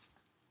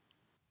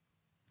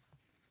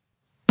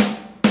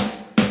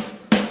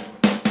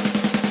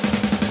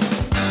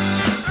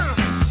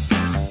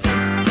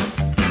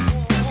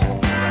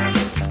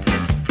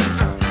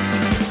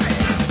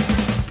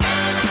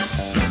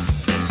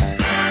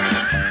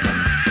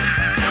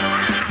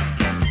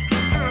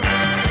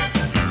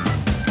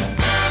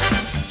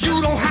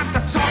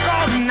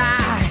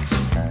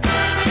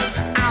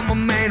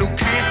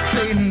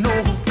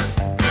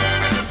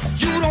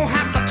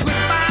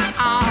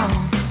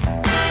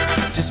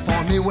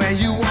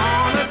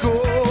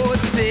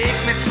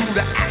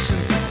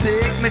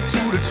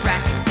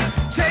 Track.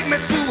 Take me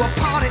to a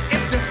party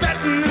if they're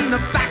betting in the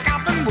back.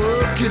 I've been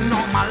working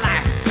all my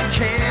life,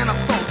 can't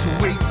afford to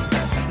wait.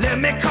 Let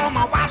me call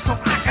my wife so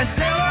I can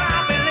tell her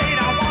I'll be late.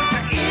 I want to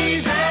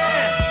easy,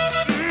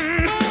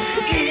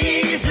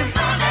 easy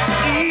money,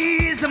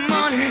 easy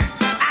money.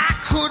 I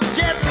could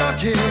get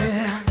lucky.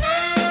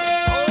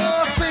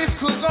 Oh, things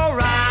could go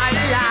right.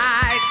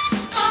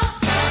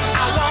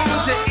 I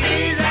want to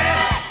easy,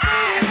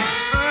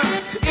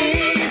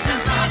 easy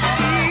money.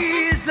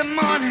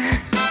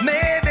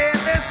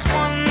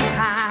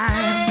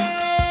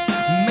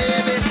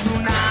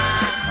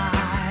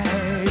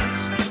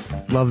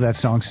 Love that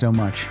song so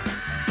much.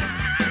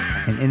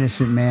 An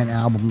Innocent Man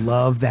album.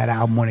 Love that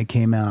album when it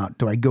came out.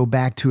 Do I go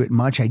back to it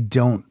much? I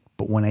don't.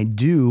 But when I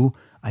do,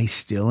 I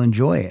still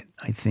enjoy it.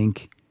 I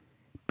think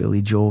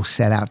Billy Joel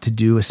set out to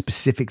do a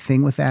specific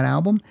thing with that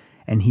album,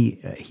 and he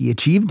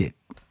achieved it.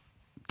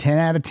 10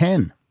 out of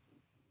 10.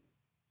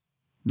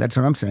 That's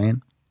what I'm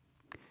saying.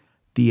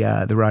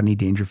 The Rodney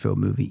Dangerfield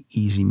movie,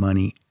 Easy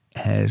Money,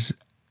 has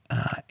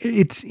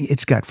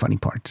it's got funny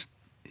parts.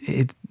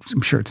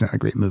 I'm sure it's not a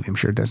great movie. I'm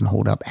sure it doesn't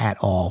hold up at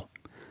all.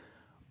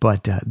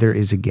 But there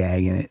is a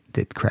gag in it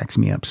that cracks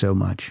me up so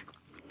much.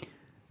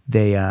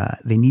 They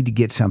need to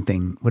get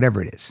something,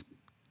 whatever it is,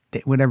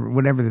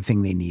 whatever the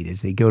thing they need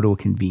is. They go to a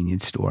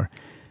convenience store.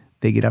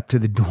 They get up to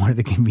the door of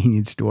the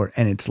convenience store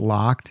and it's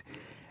locked.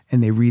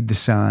 And they read the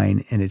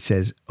sign and it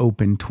says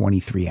open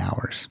 23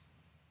 hours.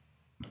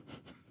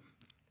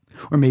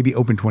 Or maybe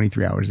open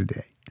 23 hours a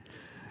day.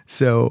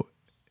 So,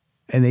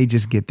 and they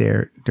just get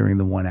there during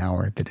the 1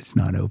 hour that it's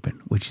not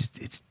open, which is,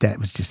 that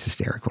was just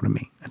hysterical to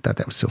me. I thought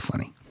that was so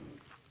funny.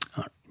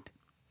 All right.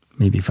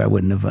 Maybe if I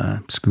wouldn't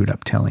have screwed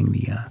up telling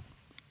the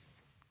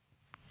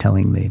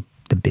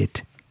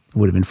bit, it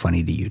would have been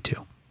funny to you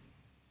too.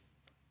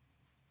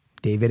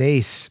 David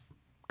Ace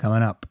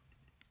coming up.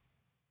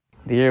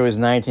 The year was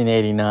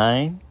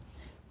 1989,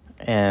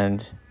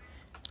 and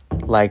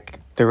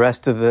like the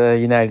rest of the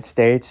United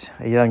States,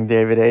 a young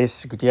David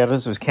Ace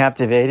Gutierrez was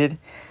captivated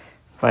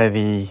by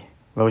the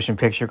motion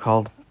picture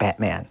called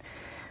Batman.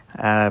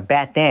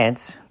 Bat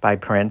Dance by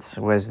Prince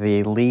was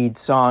the lead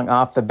song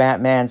off the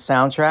Batman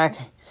soundtrack,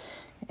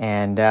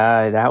 and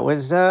that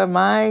was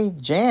my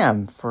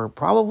jam for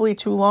probably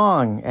too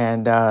long,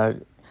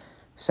 and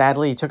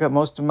sadly took up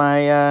most of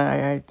my...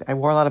 I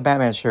wore a lot of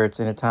Batman shirts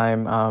in a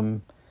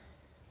time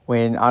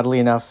when, oddly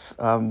enough,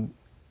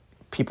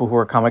 people who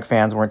were comic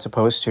fans weren't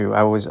supposed to.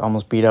 I was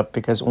almost beat up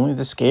because only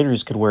the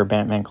skaters could wear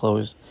Batman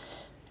clothes,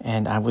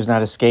 and I was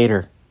not a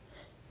skater.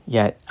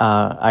 Yet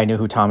I knew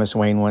who Thomas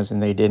Wayne was,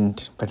 and they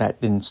didn't. But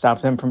that didn't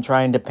stop them from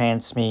trying to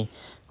pants me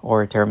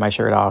or tear my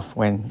shirt off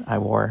when I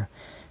wore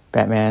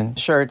Batman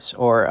shirts,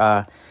 or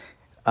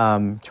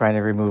trying to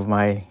remove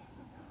my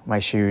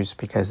shoes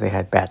because they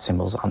had bat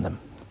symbols on them.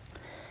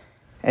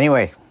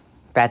 Anyway,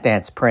 Bat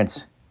Dance,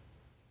 Prince.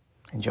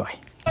 Enjoy.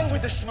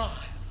 With a smile.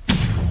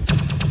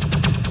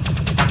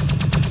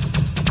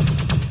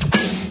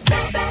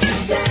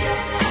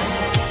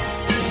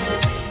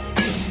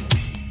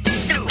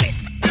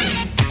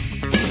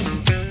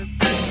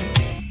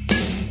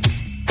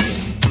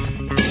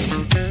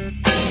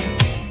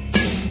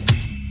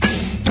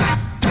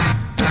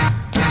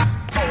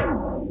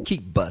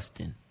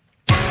 bustin'.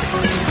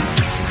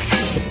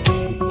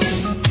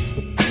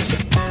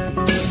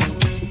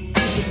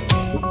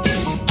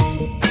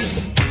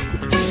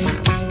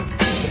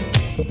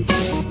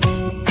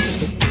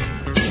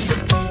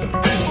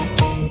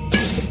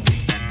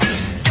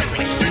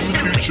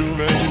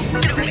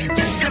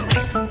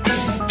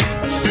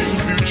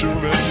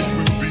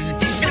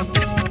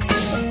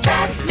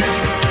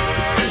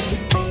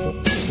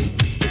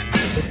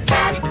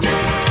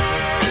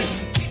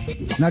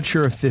 Not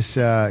sure if this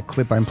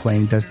clip I'm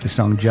playing does the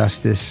song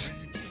justice.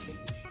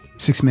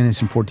 6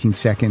 minutes and 14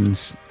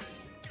 seconds,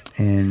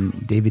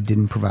 and David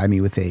didn't provide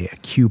me with a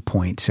cue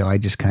point, so I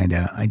just kind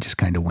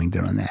of winged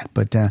it on that.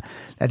 But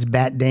that's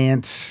Bat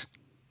Dance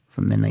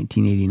from the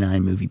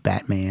 1989 movie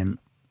Batman.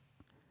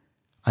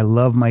 I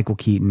love Michael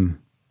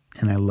Keaton,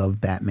 and I love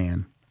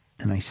Batman,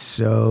 and I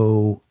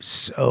so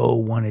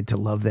wanted to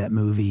love that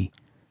movie.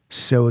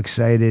 So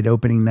excited.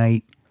 Opening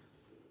night.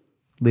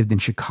 Lived in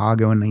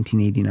Chicago in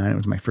 1989. It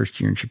was my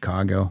first year in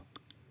Chicago.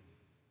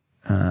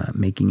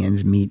 Making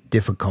ends meet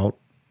difficult.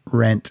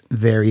 Rent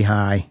very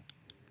high.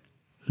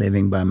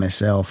 Living by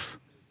myself.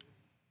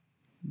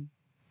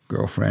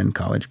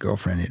 College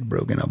girlfriend had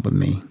broken up with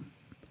me.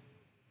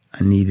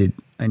 I needed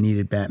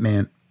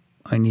Batman.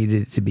 I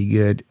needed it to be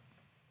good.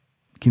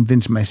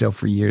 Convinced myself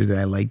for years that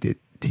I liked it.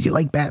 Did you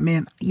like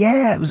Batman?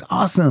 Yeah, it was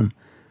awesome.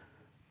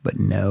 But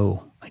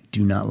no, I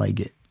do not like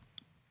it.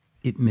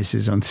 It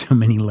misses on so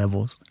many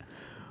levels.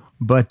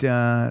 But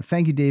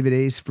thank you, David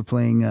Ace, for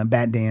playing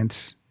Bat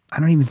Dance.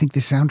 I don't even think the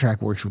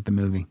soundtrack works with the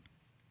movie.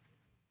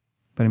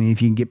 But I mean,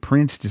 if you can get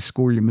Prince to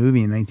score your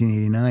movie in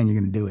 1989, you're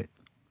going to do it.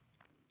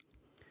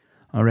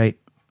 All right.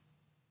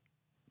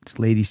 It's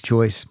Lady's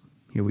Choice.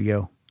 Here we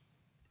go.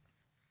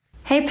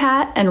 Hey,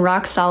 Pat and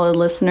Rock Solid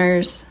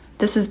listeners.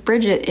 This is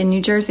Bridget in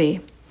New Jersey.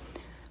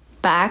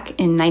 Back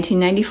in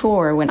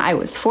 1994, when I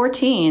was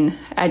 14,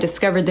 I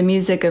discovered the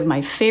music of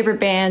my favorite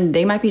band,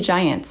 They Might Be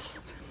Giants.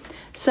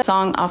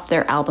 Song off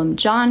their album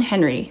John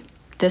Henry.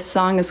 This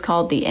song is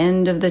called The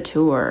End of the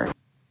Tour.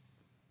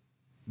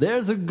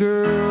 There's a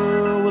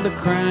girl with a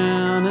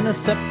crown and a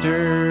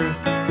scepter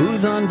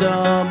who's on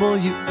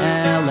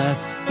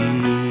WLSD,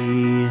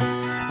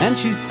 and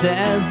she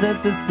says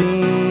that the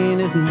scene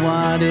isn't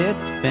what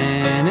it's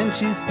been, and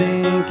she's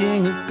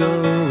thinking of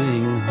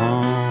going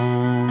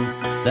home,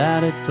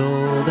 that it's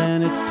old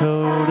and it's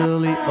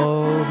totally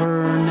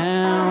over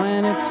now,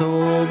 and it's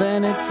old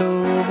and it's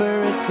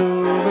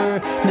over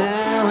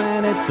now,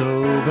 and it's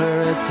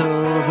over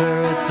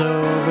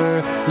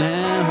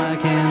now. I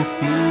can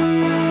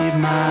see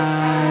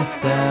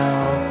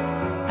myself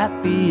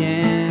at the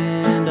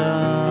end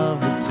of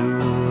the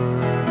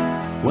tour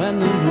when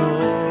the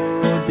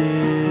road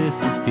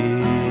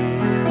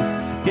disappears,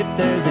 if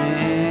there's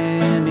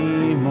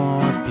any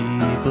more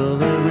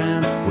people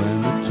around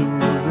when the tour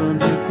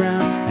runs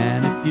aground,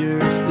 and if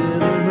you're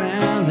still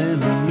around, then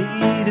we'll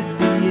meet at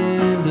the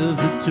end of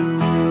the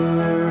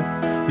tour.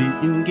 The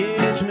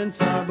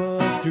engagements are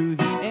booked through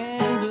the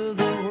end of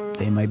the world.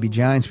 They Might Be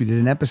Giants. We did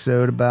an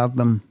episode about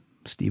them.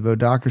 Steve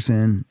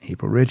O'Dockerson,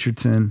 April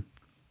Richardson.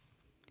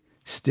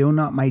 Still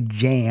not my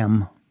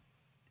jam,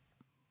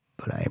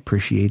 but I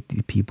appreciate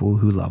the people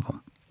who love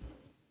them.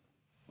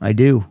 I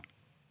do.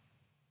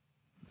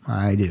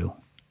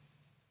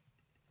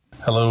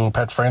 Hello,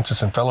 Pat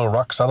Francis and fellow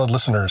Rock Solid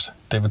listeners.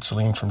 David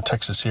Salim from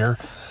Texas here.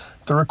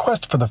 The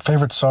request for the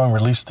favorite song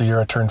released the year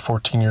I turned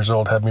 14 years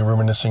old had me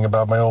reminiscing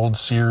about my old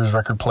Sears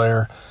record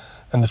player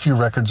and the few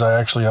records I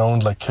actually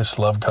owned, like Kiss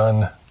Love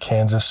Gun,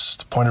 Kansas,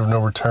 Point of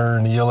No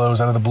Return, ELO's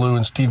Out of the Blue,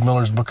 and Steve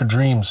Miller's Book of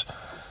Dreams.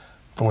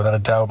 But without a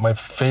doubt, my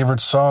favorite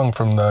song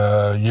from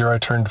the year I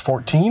turned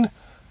 14,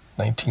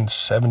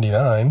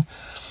 1979,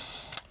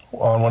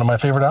 on one of my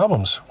favorite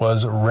albums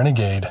was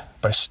Renegade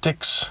by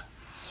Styx.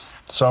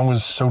 The song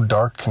was so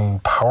dark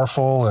and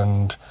powerful,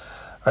 and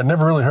I'd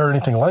never really heard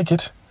anything like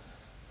it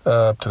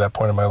up to that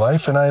point in my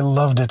life, and I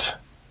loved it.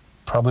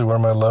 Probably where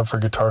my love for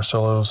guitar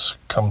solos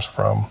comes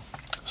from.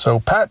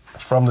 So, Pat,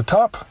 from the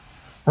top,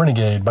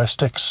 Renegade by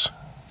Styx.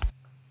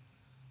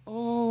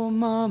 Oh,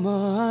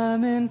 mama,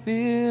 I'm in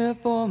fear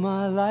for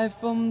my life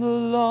from the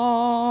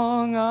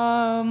long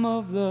arm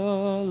of the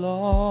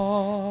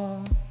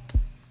law.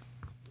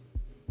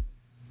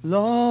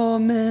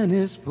 Lawman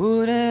is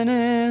putting an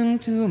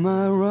end to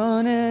my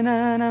running,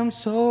 and I'm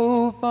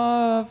so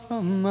far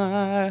from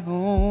my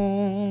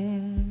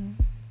home.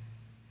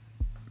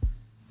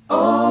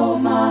 Oh,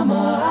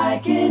 mama,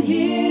 I can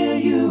hear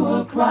you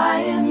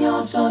a-crying,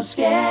 you're so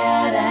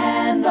scared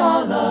and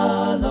all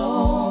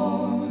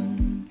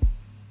alone.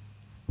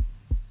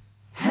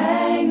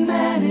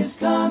 Hangman is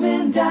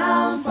coming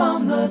down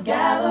from the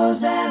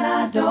gallows, and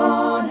I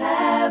don't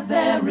have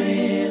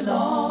very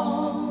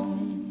long.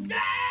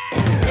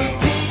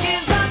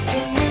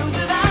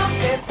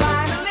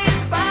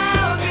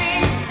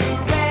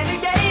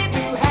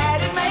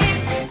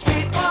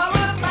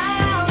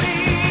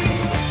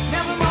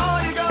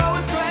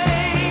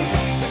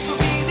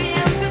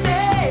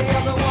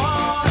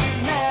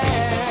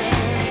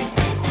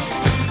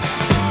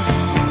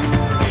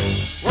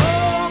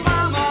 Oh,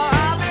 mama,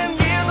 I've been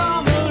here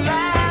on the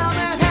line.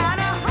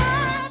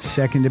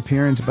 second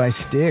appearance by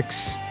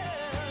Styx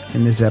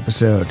in this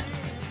episode.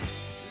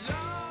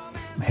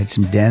 I had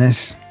some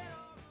Dennis.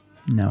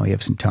 Now we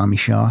have some Tommy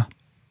Shaw.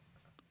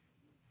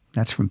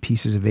 That's from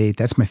Pieces of Eight.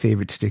 That's my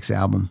favorite Styx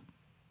album.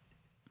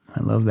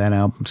 I love that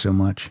album so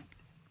much.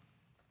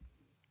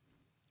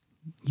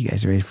 You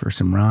guys ready for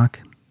some rock?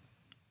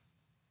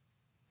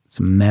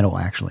 Some metal,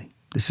 actually.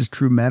 This is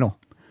true metal.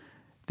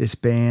 This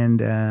band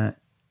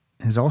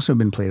has also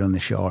been played on the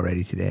show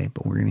already today,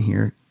 but we're going to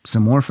hear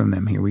some more from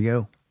them. Here we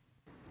go.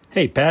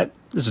 Hey, Pat.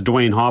 This is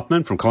Dwayne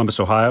Hoffman from Columbus,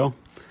 Ohio.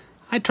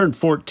 I turned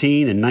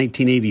 14 in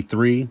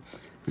 1983.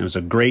 It was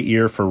a great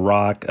year for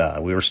rock.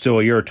 We were still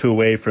a year or two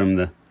away from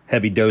the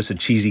heavy dose of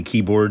cheesy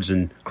keyboards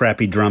and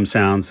crappy drum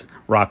sounds.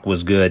 Rock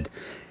was good.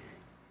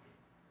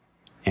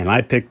 And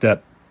I picked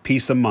up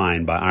Peace of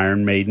Mind by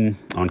Iron Maiden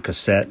on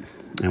cassette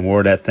and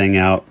wore that thing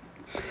out.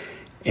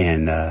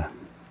 And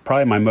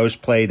probably my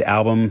most played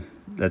album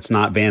that's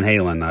not Van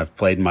Halen I've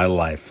played in my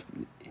life.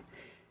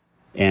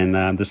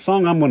 And the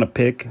song I'm going to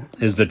pick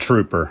is The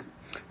Trooper.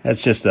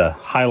 That's just a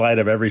highlight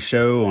of every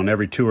show on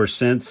every tour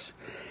since.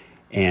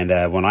 And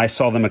when I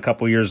saw them a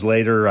couple years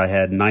later, I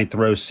had 9th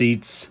row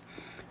seats,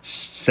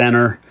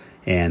 center,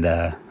 and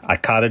I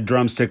caught a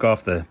drumstick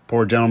off the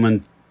poor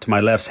gentleman to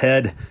my left's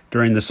head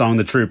during the song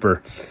The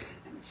Trooper.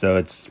 So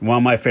it's one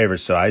of my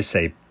favorites. So I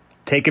say,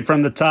 take it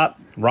from the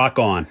top, rock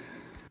on.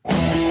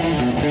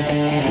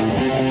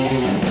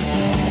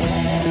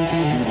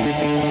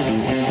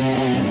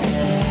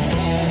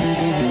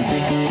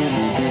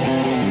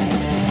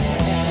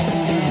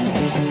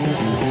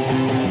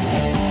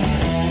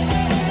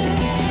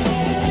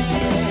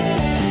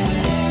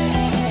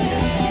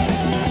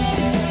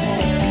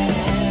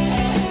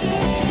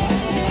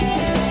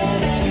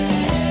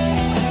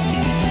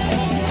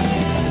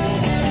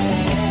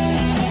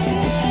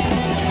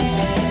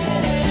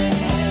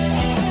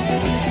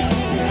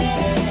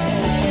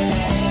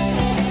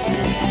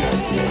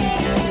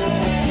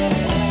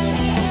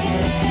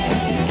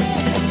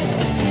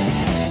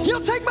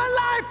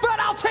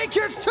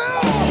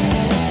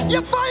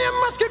 You fire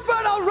musket,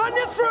 but I'll run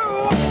you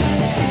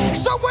through.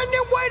 So when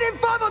you're waiting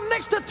for the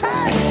next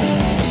attack,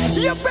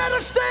 you better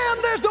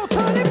stand, there's no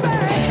turning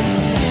back.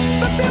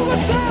 The bill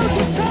sounds,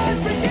 the time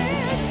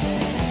begins.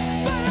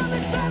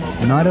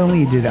 Not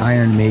only did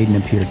Iron Maiden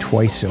appear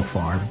twice so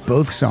far,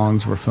 both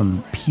songs were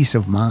from Peace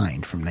of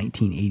Mind from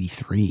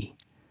 1983.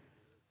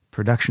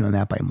 Production on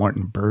that by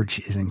Martin Birch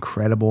is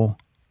incredible.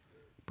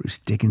 Bruce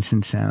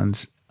Dickinson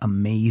sounds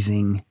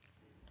amazing.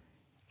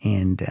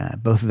 And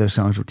both of those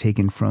songs were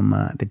taken from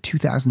the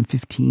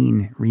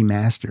 2015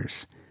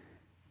 remasters.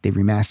 They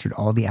remastered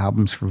all the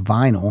albums for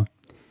vinyl.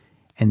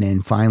 And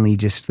then finally,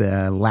 just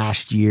the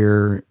last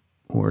year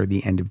or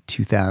the end of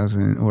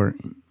 2000, or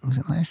was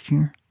it last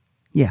year?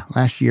 Yeah,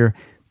 last year,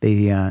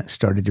 they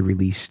started to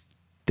release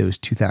those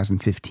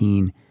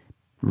 2015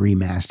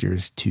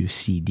 remasters to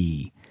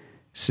CD.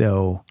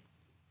 So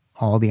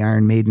all the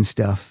Iron Maiden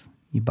stuff,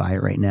 you buy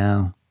it right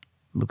now.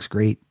 Looks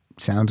great.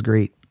 Sounds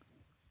great.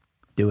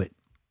 Do it.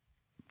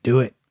 Do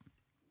it.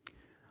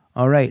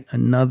 All right,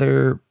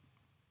 another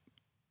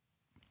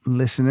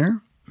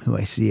listener who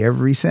I see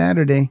every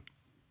Saturday.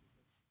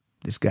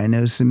 This guy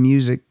knows some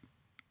music.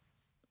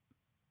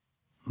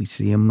 We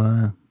see him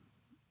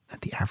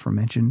at the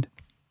aforementioned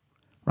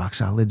Rock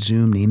Solid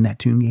Zoom Name That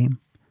Tune game.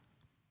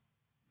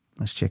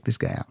 Let's check this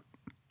guy out.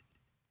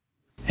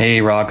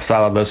 Hey, Rock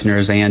Solid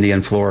listeners, Andy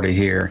in Florida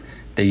here.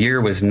 The year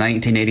was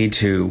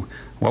 1982.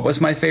 What was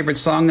my favorite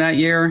song that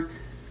year?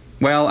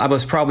 Well, I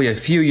was probably a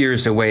few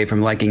years away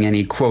from liking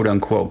any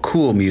quote-unquote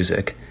cool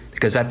music,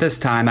 because at this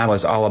time I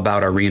was all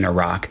about arena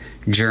rock,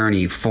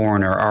 Journey,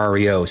 Foreigner,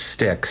 REO,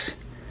 Styx.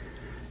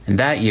 And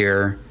that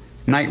year,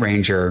 Night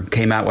Ranger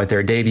came out with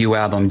their debut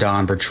album,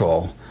 Dawn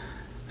Patrol.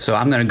 So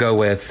I'm going to go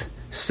with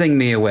Sing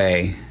Me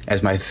Away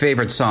as my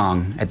favorite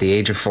song at the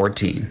age of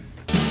 14.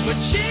 But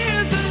she's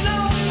a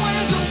long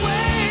ways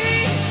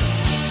away,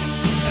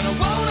 and I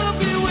wanna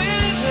be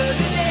with her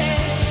today.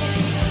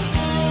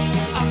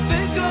 I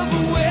think of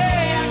a way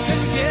I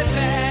can get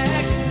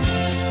back.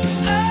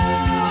 Oh,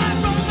 I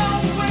run all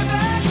the way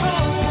back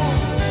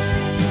home.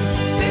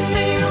 Sing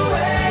me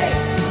away,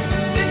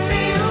 sing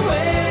me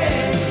away.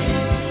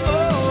 Oh,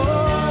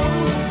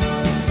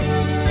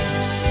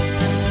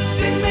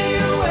 sing me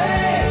away,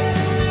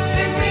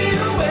 sing me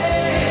away.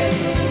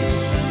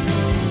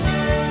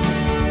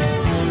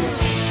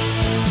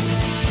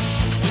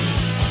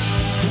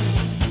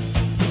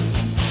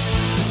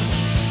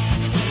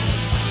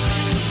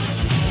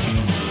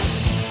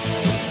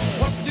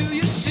 What do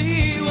you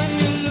see when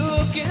you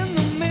look in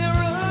the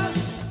mirror?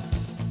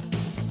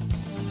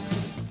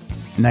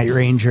 Night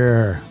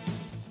Ranger.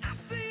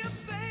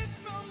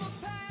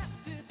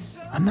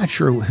 I'm not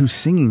sure who's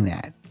singing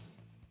that.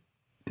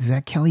 Is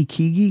that Kelly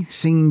Keagy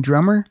singing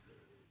drummer?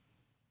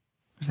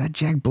 Is that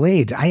Jack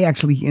Blades? I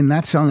actually, in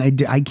that song,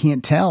 I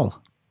can't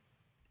tell.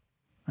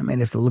 I might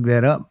have to look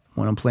that up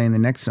when I'm playing the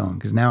next song,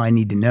 because now I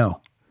need to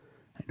know.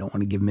 I don't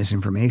want to give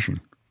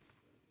misinformation.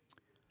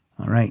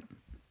 All right.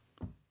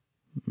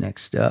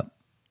 Next up,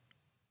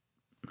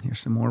 here's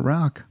some more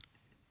rock.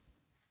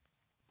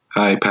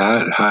 Hi,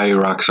 Pat. Hi,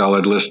 Rock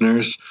Solid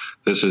listeners.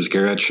 This is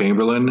Garrett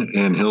Chamberlain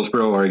in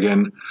Hillsboro,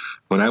 Oregon.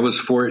 When I was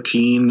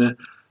 14,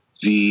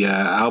 the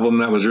album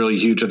that was really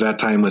huge at that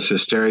time was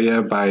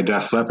Hysteria by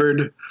Def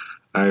Leppard.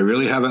 I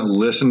really haven't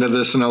listened to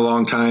this in a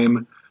long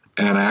time,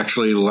 and I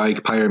actually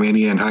like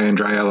Pyromania and High and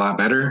Dry a lot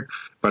better.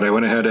 But I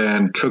went ahead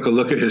and took a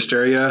look at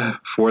Hysteria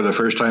for the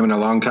first time in a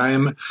long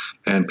time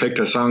and picked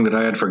a song that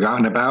I had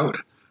forgotten about.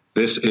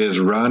 This is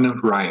Run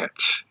Riot.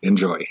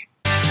 Enjoy.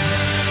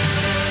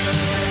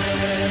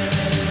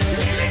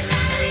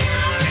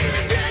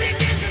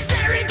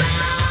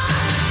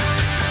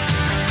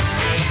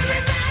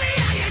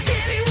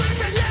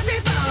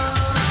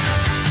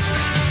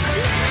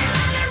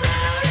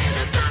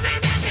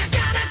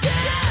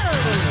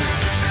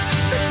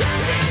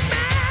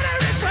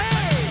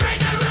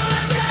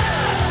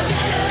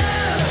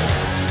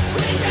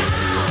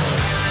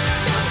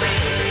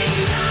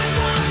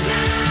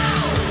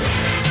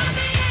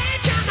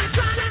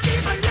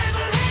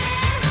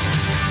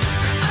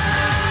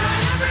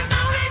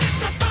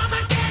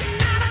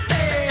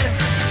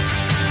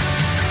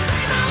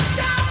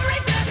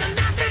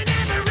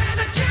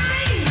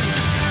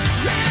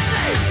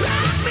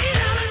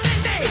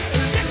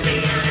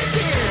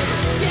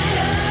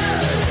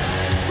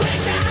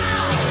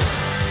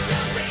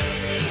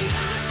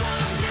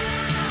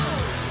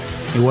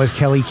 It was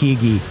Kelly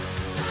Keagy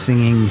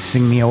singing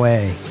Sing Me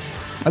Away.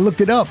 I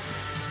looked it up.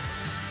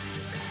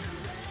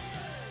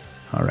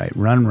 All right,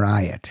 Run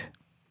Riot.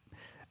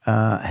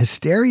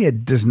 Hysteria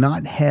does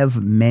not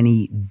have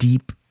many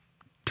deep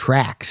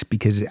tracks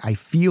because I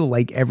feel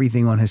like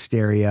everything on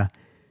Hysteria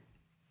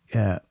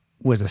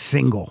was a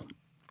single.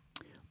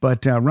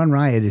 But Run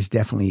Riot is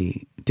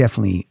definitely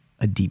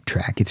a deep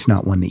track. It's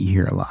not one that you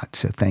hear a lot.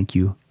 So thank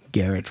you,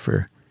 Garrett,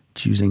 for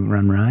choosing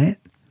Run Riot.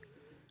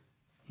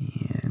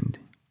 And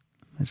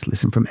let's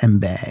listen from M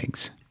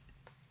Bags.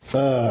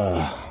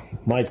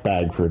 Mike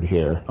Bagford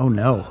here. Oh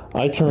no!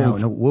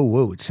 No,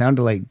 whoa! It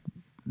sounded like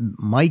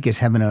Mike is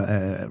having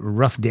a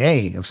rough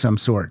day of some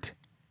sort.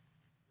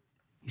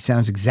 He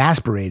sounds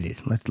exasperated.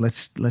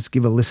 Let's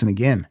give a listen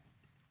again.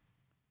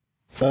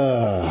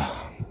 Oh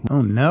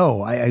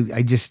no! I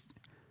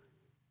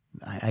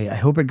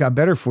hope it got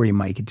better for you,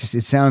 Mike. It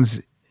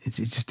sounds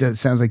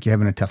like you're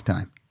having a tough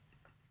time.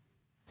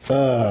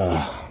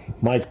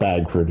 Mike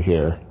Bagford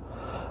here.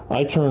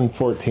 I turned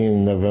 14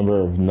 in November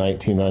of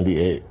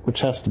 1998,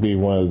 which has to be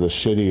one of the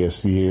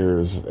shittiest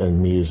years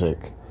in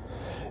music.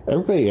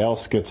 Everybody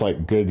else gets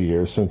like good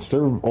years since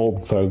they're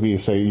old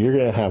fogies, so you're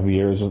going to have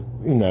years,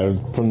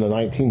 from the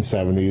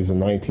 1970s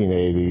and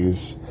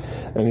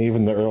 1980s and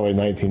even the early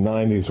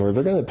 1990s where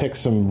they're going to pick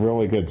some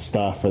really good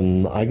stuff,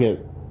 and I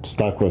get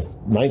stuck with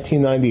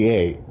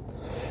 1998,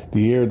 the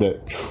year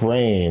that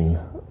Train,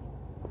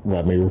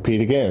 let me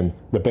repeat again,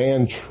 the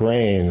band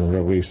Train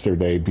released their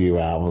debut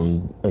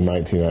album in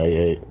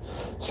 1998.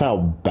 That's how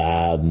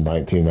bad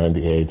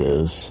 1998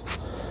 is.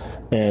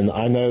 And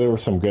I know there were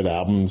some good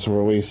albums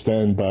released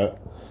then, but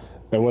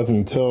it wasn't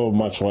until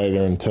much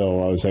later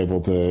until I was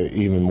able to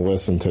even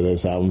listen to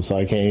those albums, so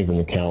I can't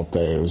even count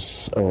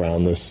those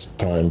around this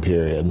time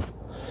period.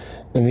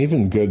 And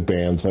even good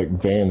bands like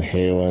Van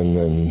Halen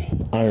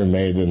and Iron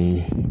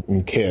Maiden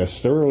and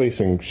Kiss, they're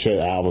releasing shit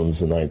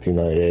albums in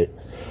 1998.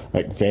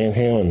 Like Van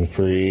Halen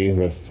Free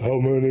with How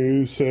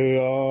Many Say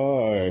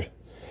I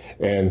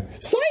and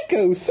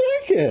Psycho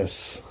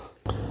Circus.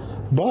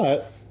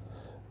 But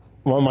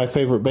one of my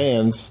favorite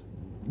bands,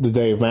 the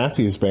Dave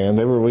Matthews Band,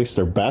 they released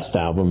their best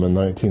album in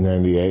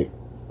 1998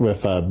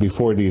 with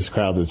Before These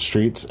Crowded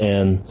Streets,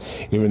 and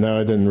even though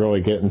I didn't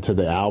really get into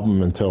the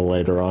album until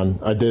later on,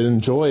 I did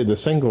enjoy the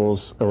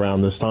singles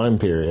around this time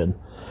period,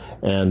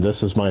 and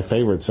this is my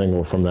favorite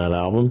single from that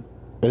album.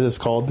 It is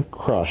called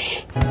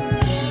Crush.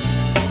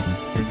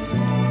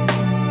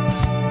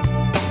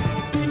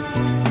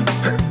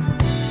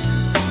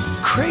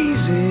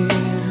 Crazy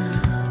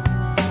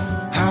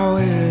how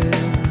it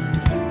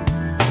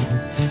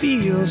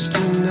feels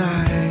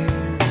tonight.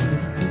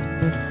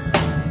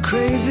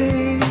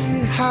 Crazy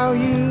how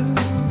you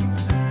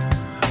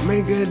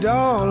make it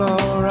all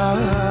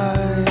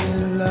alright,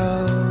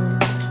 love.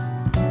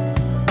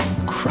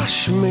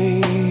 Crush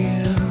me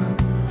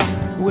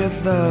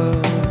with the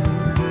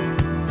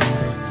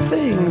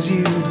things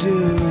you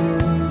do,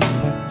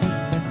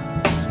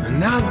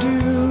 and I'll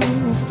do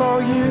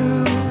for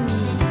you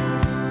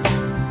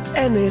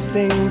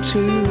anything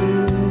to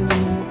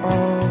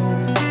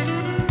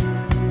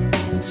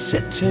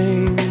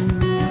sitting,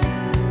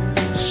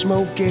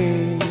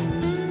 smoking.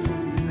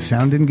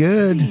 Sounding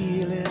good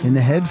in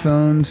the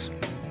headphones.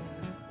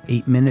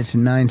 8 minutes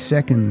and 9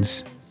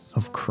 seconds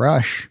of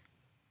Crush.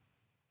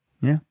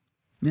 Yeah.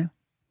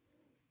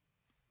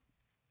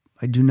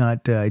 I do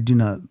not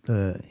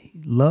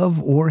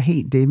love or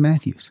hate Dave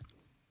Matthews.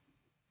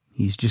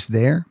 He's just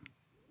there,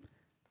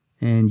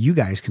 and you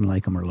guys can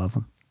like him or love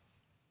him.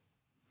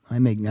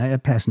 I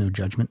pass no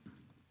judgment.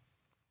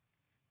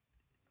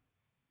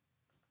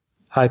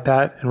 Hi,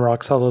 Pat and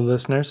Rock Solid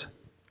listeners.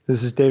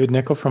 This is David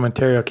Nickel from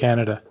Ontario,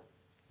 Canada.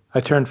 I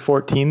turned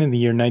 14 in the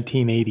year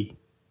 1980.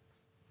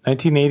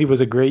 1980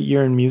 was a great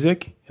year in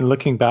music, and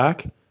looking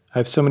back, I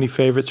have so many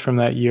favorites from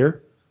that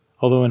year,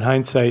 although in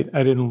hindsight,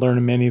 I didn't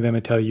learn many of them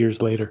until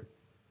years later.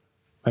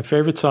 My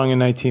favorite song in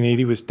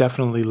 1980 was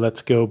definitely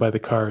Let's Go by the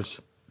Cars,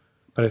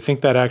 but I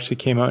think that actually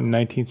came out in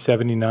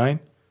 1979,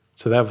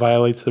 so that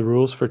violates the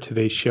rules for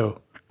today's show.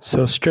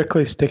 So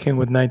strictly sticking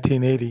with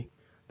 1980,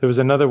 there was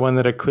another one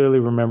that I clearly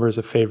remember as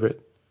a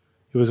favorite.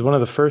 It was one of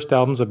the first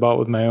albums I bought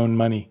with my own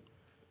money.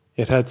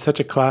 It had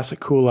such a classic,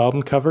 cool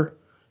album cover,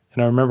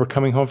 and I remember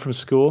coming home from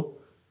school,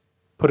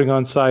 putting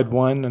on side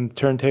one on the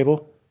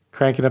turntable,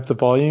 cranking up the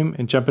volume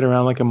and jumping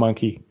around like a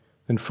monkey,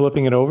 then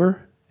flipping it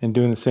over and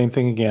doing the same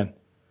thing again.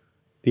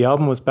 The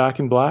album was Back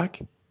in Black,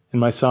 and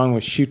my song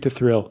was Shoot to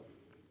Thrill.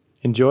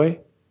 Enjoy,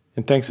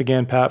 and thanks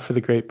again, Pat, for the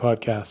great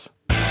podcast.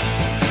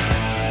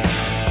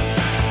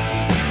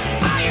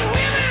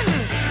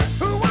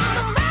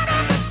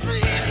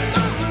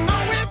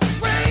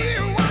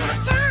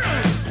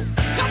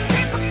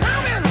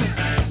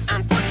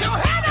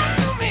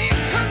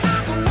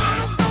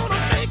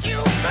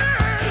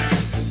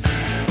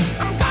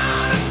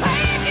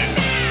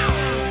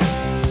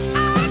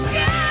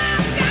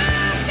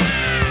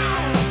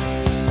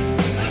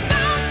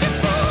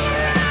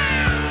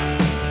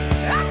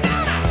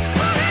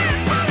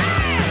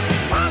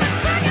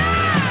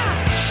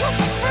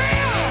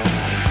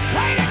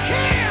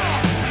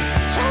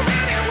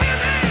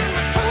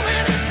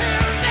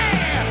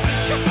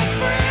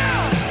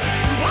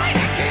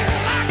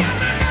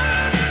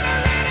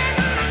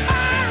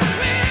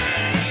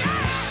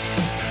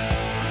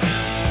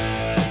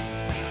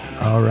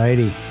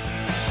 Alrighty.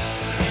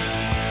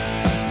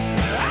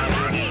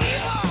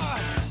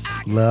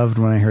 Loved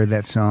when I heard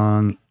that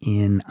song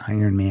in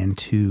Iron Man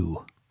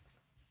 2.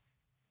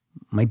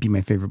 Might be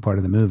my favorite part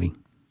of the movie.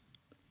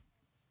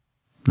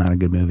 Not a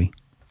good movie.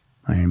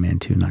 Iron Man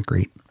 2, not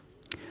great.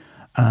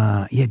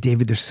 Yeah,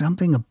 David, there's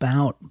something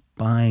about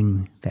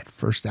buying that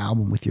first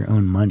album with your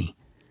own money.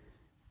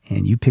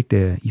 And you picked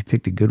a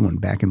good one,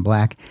 Back in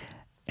Black.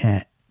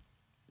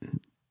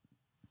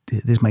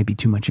 This might be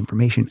too much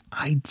information.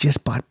 I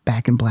just bought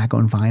Back in Black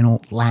on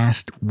vinyl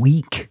last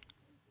week.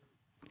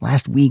 I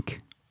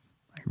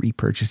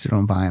repurchased it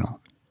on vinyl.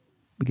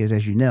 Because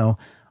as you know,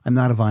 I'm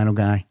not a vinyl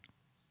guy.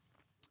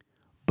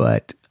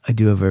 But I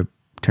do have a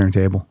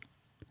turntable.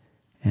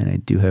 And I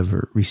do have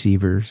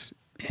receivers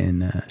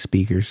and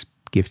speakers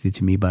gifted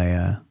to me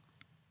by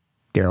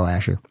Daryl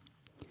Asher.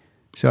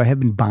 So I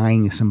have been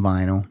buying some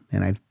vinyl.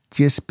 And I've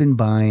just been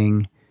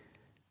buying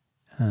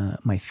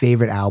my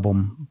favorite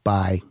album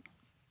by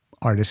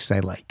artists I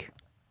like.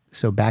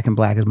 So Back in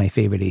Black is my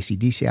favorite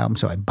AC/DC album,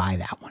 so I buy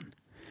that one.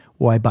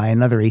 Will I buy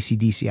another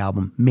AC/DC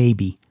album?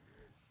 Maybe,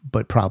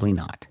 but probably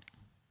not,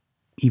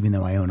 even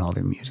though I own all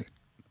their music.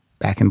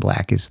 Back in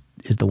Black is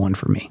the one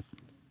for me.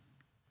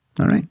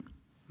 All right,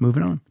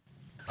 moving on.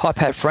 Hi,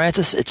 Pat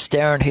Francis. It's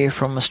Darren here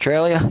from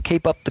Australia.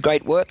 Keep up the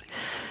great work.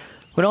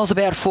 When I was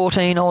about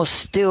 14, I was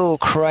still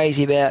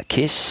crazy about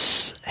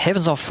Kiss.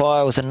 Heavens on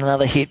Fire was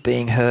another hit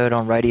being heard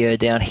on radio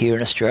down here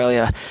in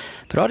Australia.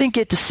 But I didn't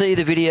get to see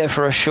the video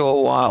for a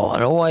short while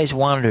and always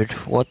wondered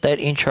what that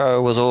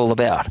intro was all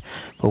about.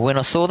 But when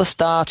I saw the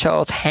Star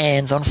Child's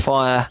hands on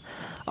fire,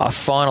 I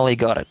finally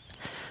got it.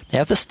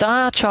 Now, if the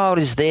Star Child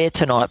is there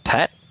tonight,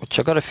 Pat, which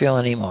I've got a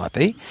feeling he might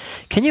be,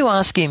 can you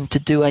ask him to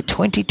do a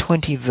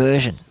 2020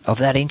 version of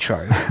that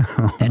intro?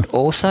 And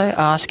also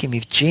ask him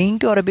if Gene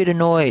got a bit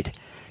annoyed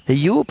that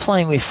you were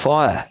playing with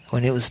fire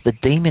when it was the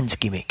Demons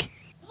gimmick.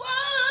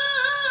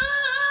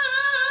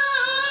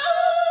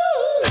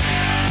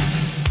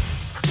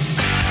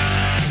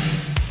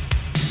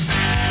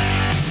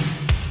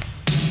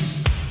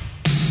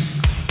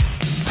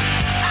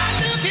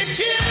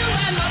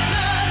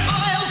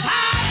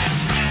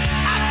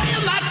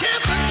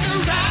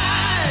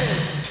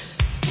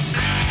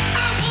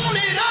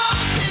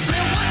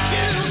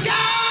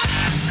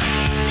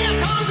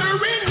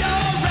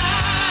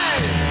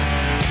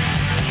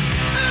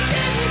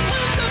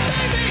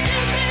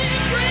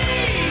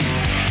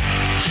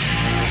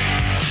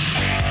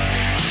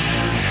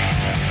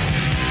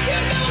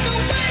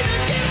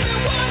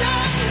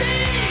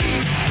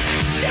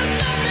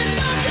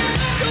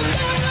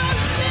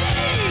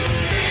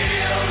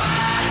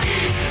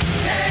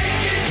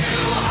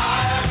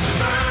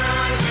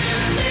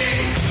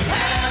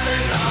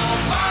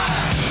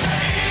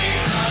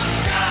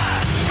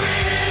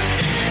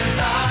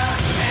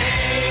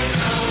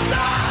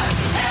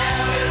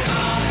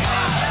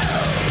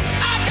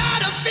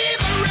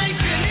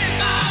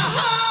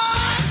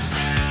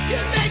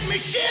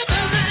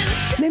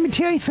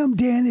 Tell you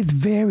something, Dan, it's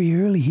very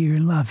early here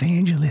in Los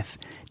Angeles.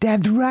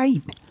 That's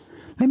right.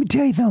 Let me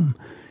tell you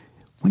something.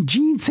 When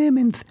Gene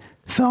Simmons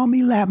saw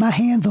me light my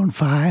hands on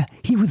fire,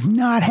 he was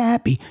not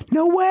happy.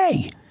 No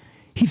way.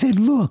 He said,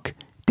 look,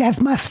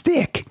 that's my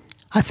stick.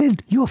 I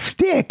said, your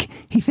stick?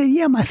 He said,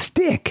 yeah, my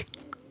stick.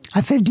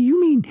 I said, do you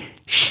mean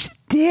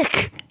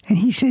stick? And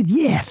he said,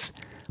 yes.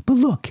 But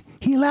look,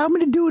 he allowed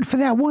me to do it for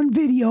that one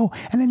video,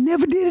 and I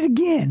never did it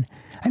again.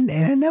 and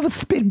I never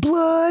spit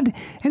blood,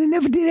 and I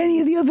never did any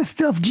of the other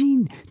stuff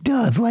Gene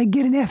does, like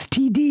get an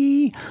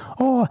STD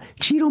or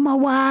cheat on my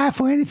wife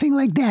or anything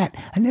like that.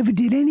 I never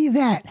did any of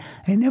that.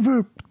 I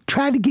never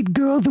tried to get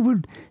girls that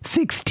were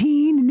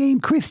 16 and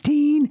named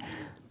Christine.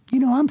 You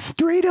know, I'm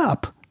straight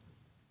up.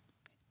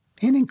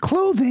 And in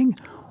closing,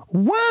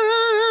 whoa,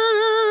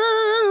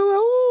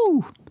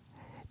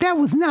 that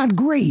was not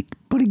great.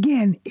 But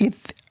again,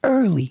 it's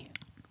early.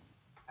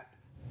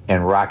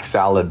 And Rock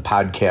Solid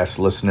podcast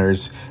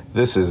listeners,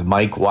 this is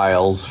Mike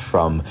Wiles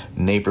from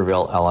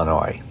Naperville,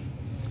 Illinois.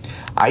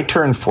 I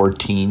turned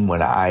 14 in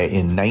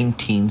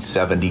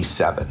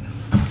 1977.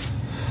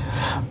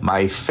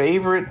 My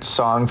favorite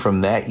song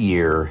from that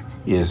year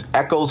is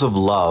Echoes of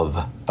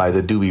Love by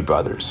the Doobie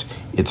Brothers.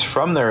 It's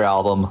from their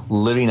album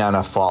Living on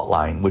a Fault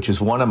Line, which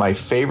is one of my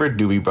favorite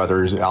Doobie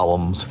Brothers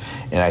albums,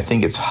 and I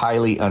think it's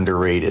highly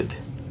underrated.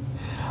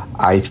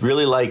 I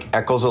really like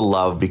Echoes of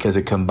Love because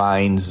it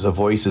combines the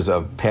voices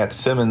of Pat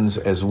Simmons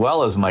as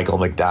well as Michael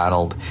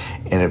McDonald,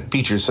 and it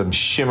features some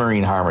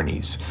shimmering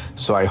harmonies.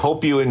 So I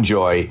hope you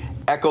enjoy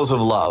Echoes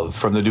of Love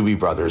from the Doobie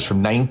Brothers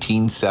from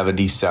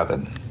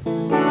 1977.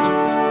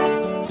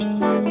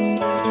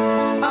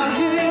 I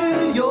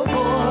hear your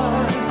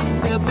voice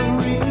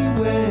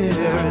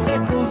everywhere. It's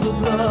echoes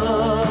of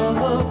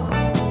love,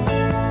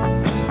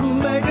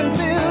 making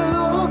me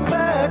look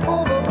back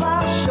over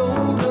my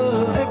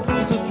shoulder.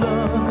 Echoes of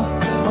love.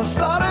 I'm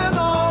starting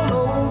all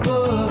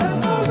over.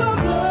 Echoes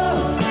of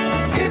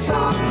love keeps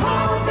on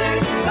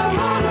haunting, the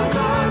heart of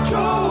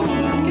control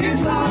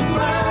keeps on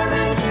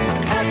burning.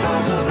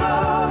 Echoes of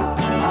love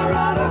are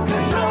out of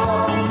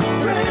control,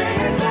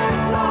 bringing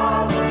back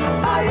love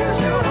I used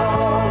to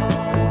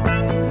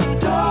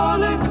hold.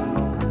 Darling,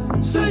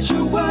 since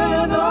you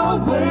went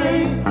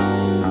away,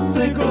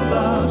 think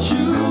about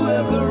you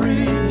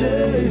every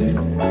day.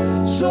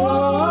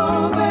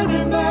 So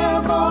many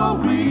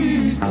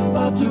memories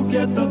about to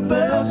get the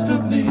best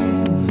of me,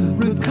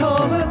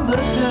 recalling the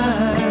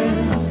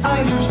time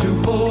I used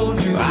to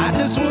hold you. I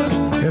just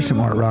wouldn't. There's some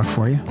art rock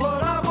for you.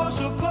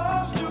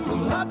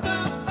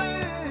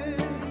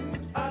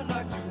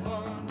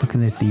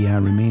 Looking at the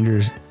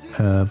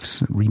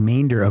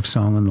remainder of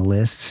song on the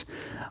lists,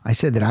 I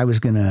said that I was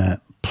going to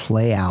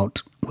play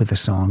out with a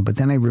song, but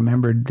then I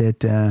remembered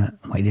that,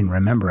 I didn't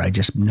remember, I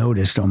just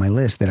noticed on my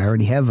list that I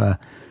already have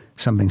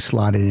something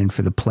slotted in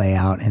for the play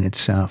out, and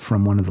it's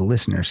from one of the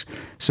listeners.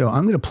 So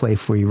I'm going to play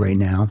for you right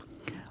now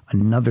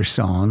another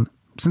song,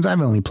 since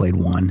I've only played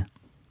one,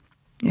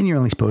 and you're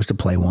only supposed to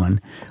play one,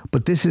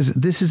 but this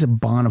is a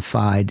bona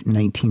fide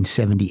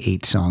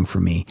 1978 song for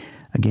me.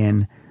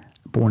 Again,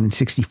 born in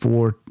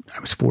 64,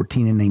 I was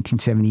 14 in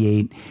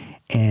 1978,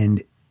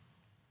 and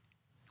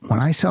when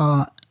I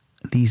saw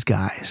these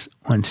guys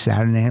on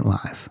Saturday Night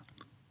Live,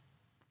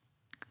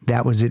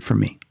 that was it for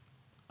me.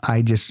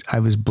 I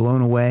was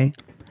blown away.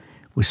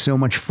 It was so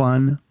much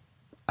fun.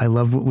 I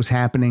loved what was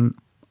happening.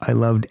 I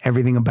loved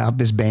everything about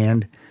this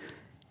band.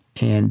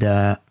 And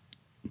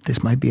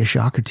this might be a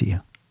shocker to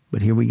you,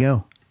 but here we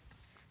go.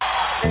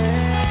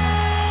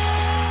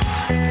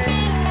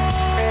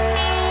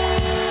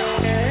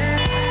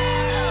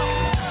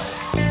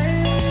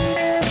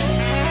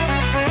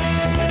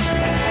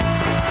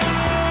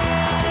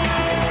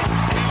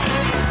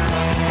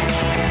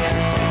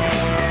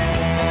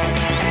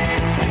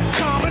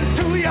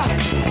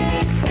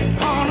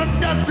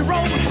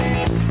 Road.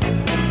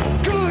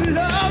 Good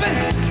loving,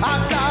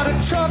 I got a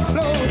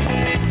truckload,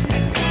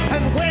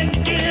 and when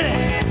you get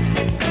it,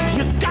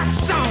 you got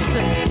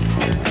something.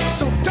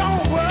 So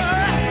don't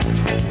worry,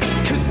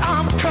 'cause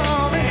I'm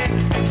coming.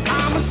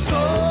 I'm a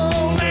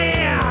soul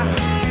man.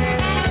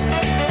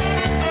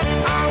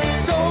 I'm a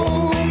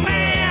soul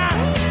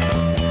man.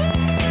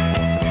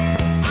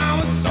 I'm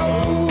a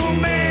soul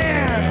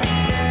man.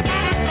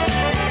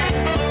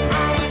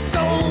 I'm a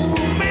soul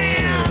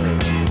man.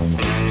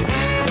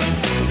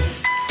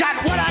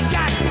 What I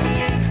got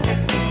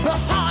the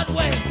hard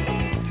way,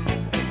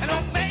 and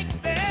I'll make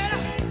it better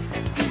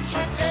each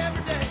and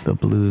every day. The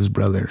Blues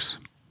Brothers.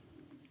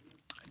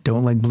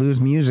 Don't like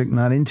blues music,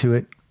 not into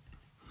it,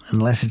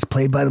 unless it's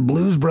played by the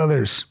Blues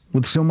Brothers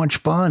with so much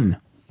fun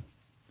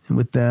and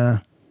with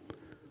a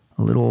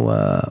little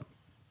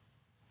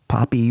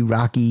poppy,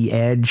 rocky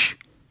edge.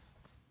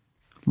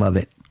 Love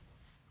it.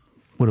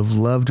 Would have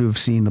loved to have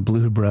seen the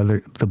Blues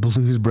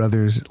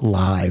Brothers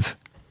live.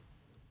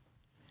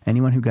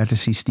 Anyone who got to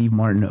see Steve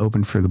Martin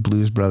open for the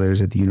Blues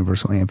Brothers at the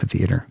Universal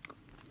Amphitheater,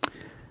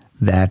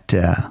 that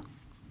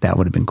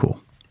would have been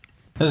cool.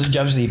 This is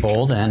Jeff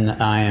Zebold, and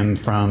I am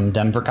from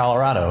Denver,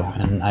 Colorado,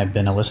 and I've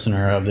been a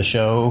listener of the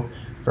show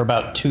for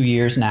about 2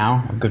 years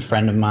now. A good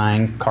friend of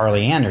mine,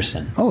 Carly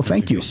Anderson. Oh,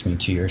 thank you. Introduced me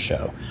to your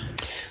show.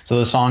 So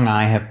the song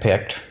I have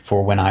picked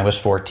for When I Was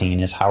 14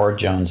 is Howard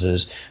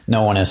Jones's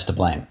No One Is to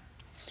Blame.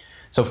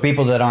 So for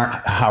people that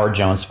aren't Howard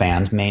Jones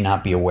fans may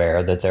not be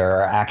aware that there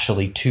are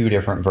actually two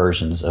different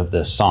versions of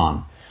this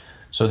song.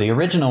 So the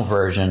original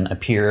version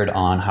appeared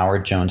on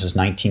Howard Jones's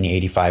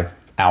 1985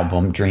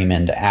 album Dream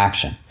Into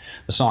Action.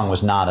 The song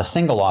was not a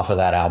single off of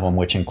that album,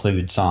 which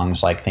includes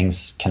songs like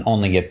Things Can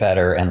Only Get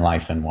Better and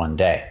Life in One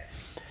Day.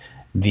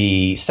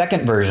 The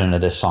second version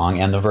of this song,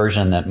 and the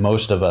version that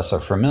most of us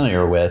are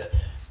familiar with,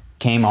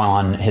 came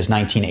on his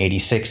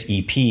 1986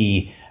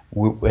 EP,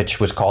 which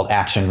was called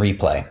Action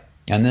Replay.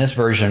 And this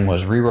version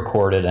was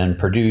re-recorded and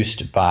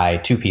produced by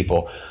two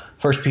people.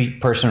 First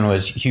person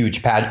was Hugh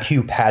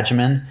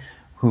Padgham,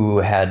 who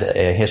had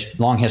a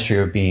long history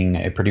of being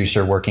a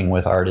producer working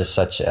with artists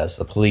such as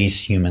The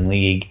Police, Human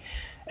League,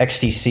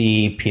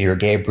 XTC, Peter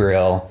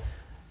Gabriel,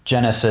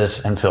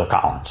 Genesis, and Phil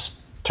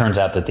Collins. Turns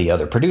out that the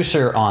other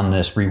producer on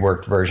this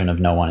reworked version of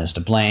No One Is to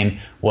Blame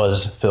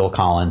was Phil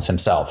Collins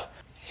himself.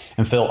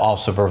 And Phil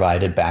also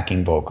provided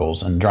backing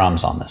vocals and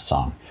drums on this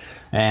song.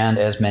 And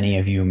as many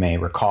of you may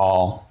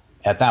recall,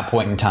 at that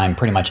point in time,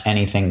 pretty much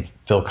anything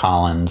Phil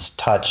Collins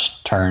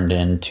touched turned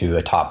into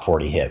a top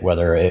 40 hit,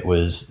 whether it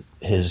was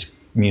his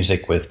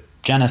music with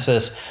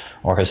Genesis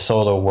or his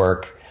solo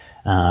work.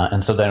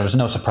 And so then it was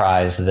no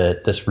surprise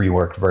that this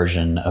reworked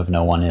version of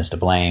No One Is to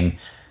Blame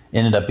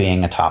ended up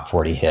being a top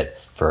 40 hit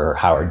for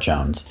Howard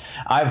Jones.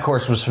 I, of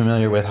course, was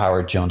familiar with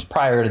Howard Jones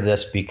prior to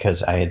this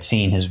because I had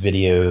seen his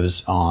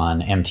videos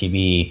on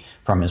MTV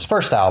from his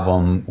first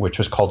album, which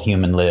was called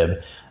Human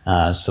Lib.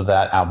 So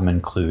that album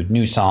included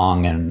New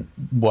Song and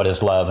What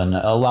Is Love and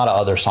a lot of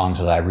other songs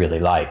that I really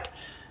liked.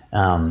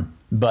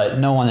 But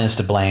No One Is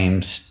to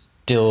Blame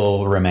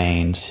still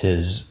remains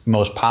his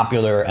most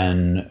popular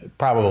and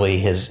probably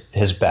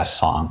his best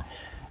song.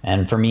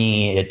 And for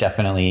me, it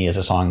definitely is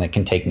a song that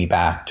can take me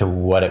back to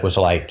what it was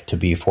like to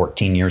be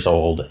 14 years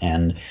old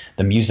and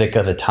the music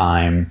of the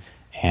time,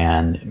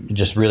 and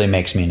just really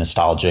makes me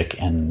nostalgic,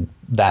 and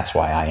that's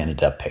why I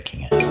ended up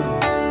picking it.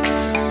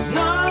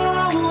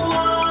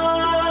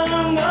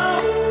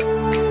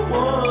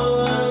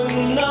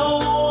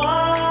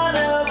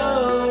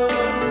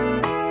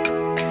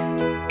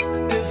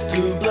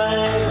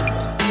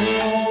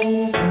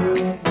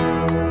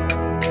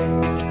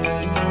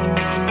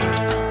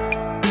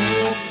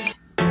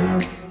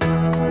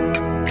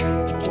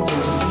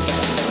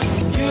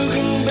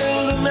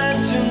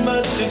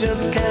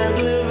 Just can't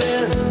live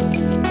in.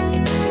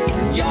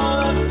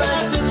 You're the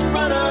fastest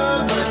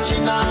runner, but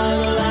you're not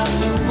allowed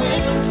to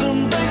win.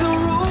 Some bigger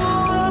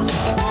rules,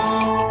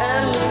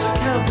 and let's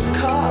count the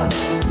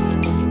cost.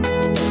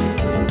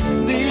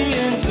 The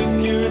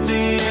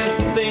insecurity is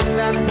the thing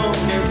that won't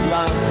get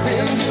lost.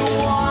 And you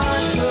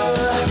want her,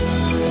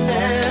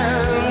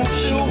 and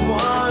she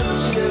wants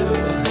you.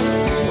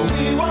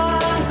 We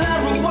want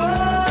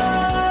everyone,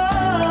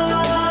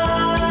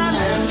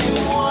 and you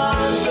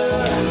want her.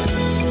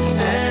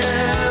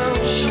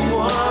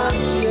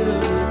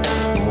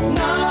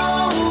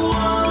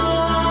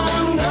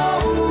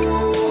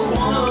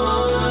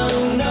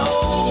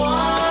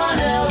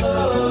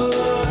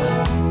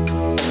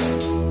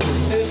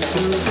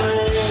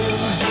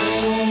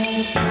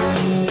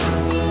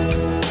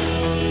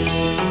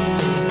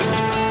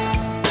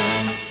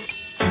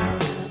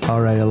 All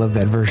right, I love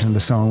that version of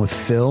the song with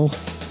Phil.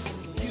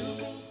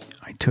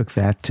 I took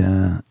that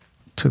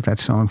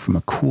song from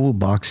a cool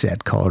box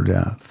set called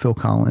Phil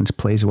Collins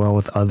Plays Well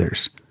with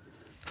Others.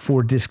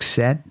 4-disc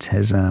set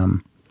has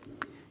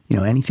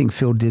anything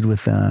Phil did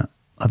with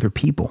other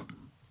people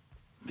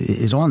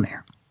is on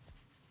there.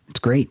 It's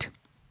great.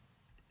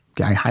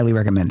 I highly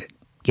recommend it.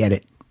 Get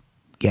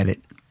it.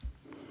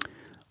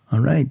 All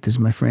right, this is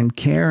my friend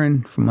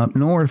Karen from up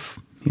north.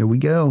 Here we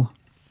go.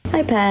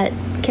 Hi, Pat.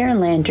 Karen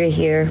Landry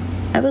here.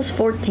 I was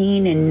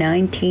 14 in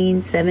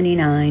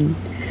 1979.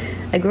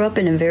 I grew up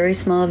in a very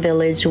small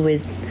village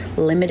with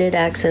limited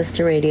access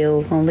to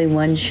radio, only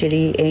one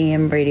shitty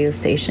AM radio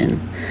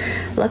station.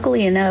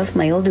 Luckily enough,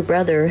 my older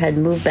brother had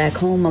moved back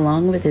home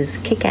along with his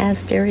kick-ass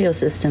stereo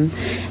system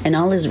and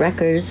all his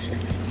records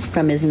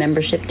from his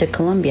membership to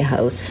Columbia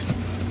House.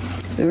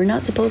 We were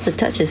not supposed to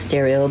touch his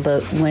stereo,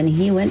 but when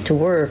he went to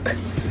work,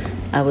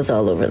 I was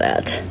all over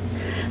that.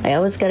 I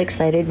always got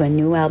excited when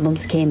new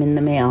albums came in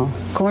the mail.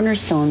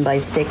 Cornerstone by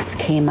Styx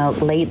came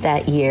out late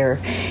that year,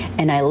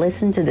 and I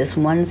listened to this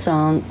one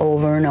song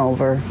over and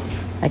over.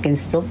 I can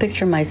still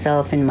picture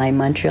myself in my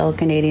Montreal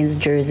Canadiens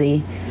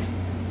jersey,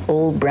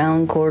 old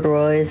brown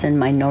corduroys, and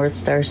my North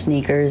Star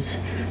sneakers,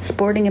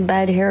 sporting a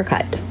bad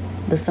haircut.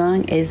 The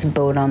song is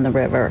Boat on the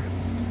River.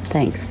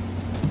 Thanks.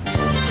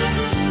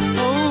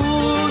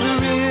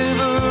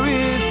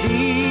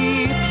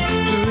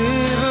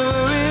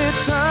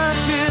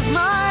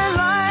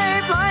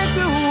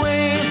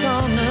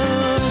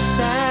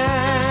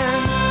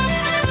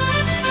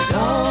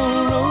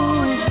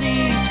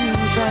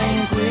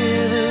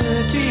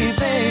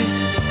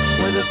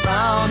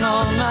 Frown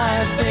on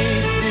my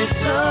face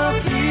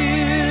disappears.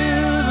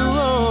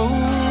 Oh,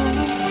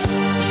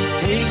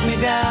 take me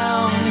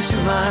down to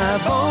my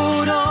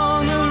boat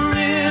on the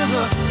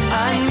river.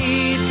 I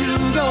need to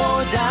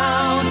go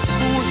down.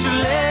 Won't you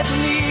let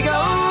me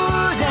go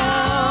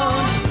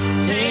down?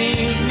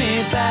 Take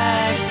me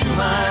back to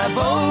my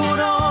boat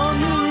on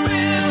the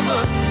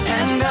river,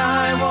 and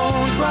I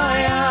won't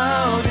cry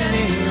out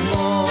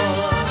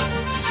anymore.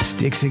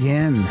 Styx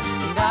again.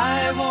 And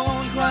I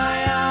won't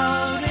cry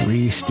out.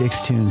 3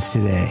 Styx tunes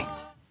today.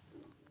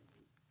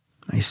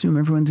 I assume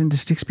everyone's into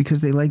Styx because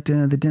they liked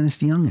the Dennis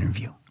DeYoung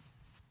interview.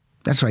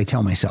 That's what I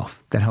tell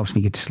myself. That helps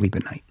me get to sleep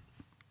at night.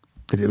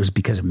 That it was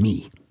because of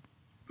me.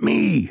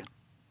 Me!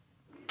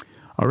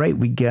 All right,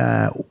 we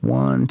got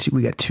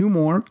 2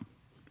 more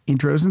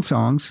intros and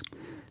songs.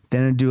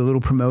 Then I'll do a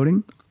little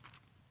promoting.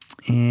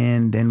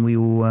 And then we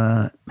will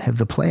have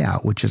the play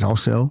out, which is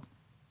also,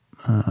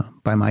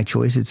 by my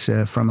choice, it's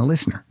from a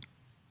listener.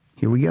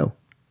 Here we go.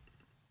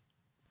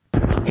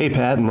 Hey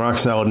Pat and Rock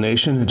Solid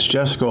Nation, it's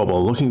Jeff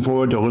Scoble, looking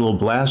forward to a little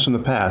blast from the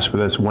past for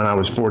this When I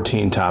Was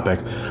 14 topic.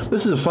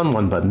 This is a fun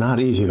one, but not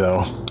easy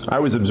though. I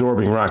was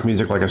absorbing rock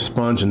music like a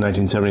sponge in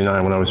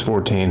 1979 when I was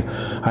 14.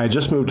 I had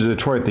just moved to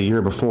Detroit the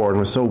year before and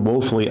was so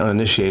woefully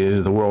uninitiated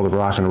into the world of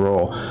rock and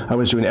roll. I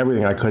was doing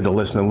everything I could to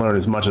listen and learn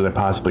as much as I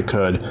possibly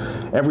could.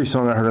 Every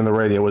song I heard on the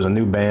radio was a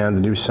new band, a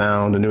new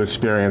sound, a new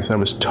experience, and I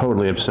was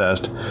totally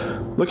obsessed.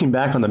 Looking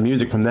back on the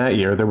music from that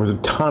year, there was a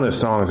ton of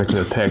songs I could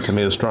have picked and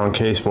made a strong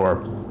case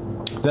for.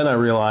 Then I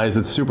realized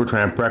that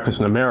Supertramp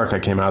Breakfast in America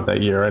came out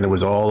that year, and it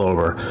was all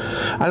over.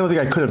 I don't think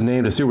I could have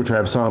named a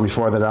Supertramp song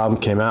before that album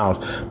came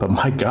out, but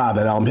my God,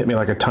 that album hit me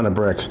like a ton of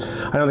bricks.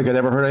 I don't think I'd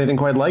ever heard anything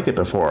quite like it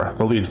before.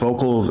 The lead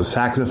vocals, the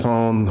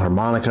saxophone,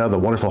 harmonica, the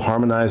wonderful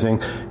harmonizing,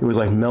 it was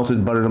like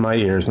melted butter to my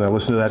ears, and I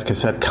listened to that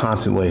cassette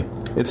constantly.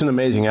 It's an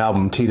amazing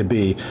album, T to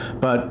B,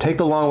 but Take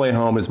the Long Way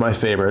Home is my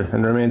favorite,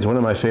 and remains one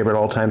of my favorite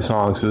all-time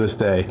songs to this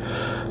day.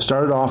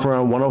 Started off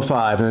around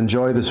 105, and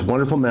enjoy this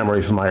wonderful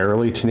memory from my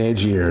early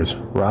teenage years.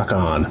 Rock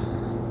on.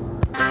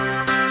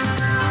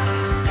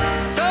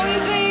 So you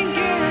think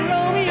you're a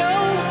Romeo,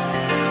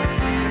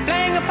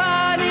 playing a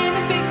part in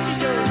a picture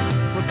show?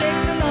 Well,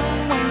 take the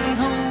long way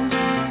home.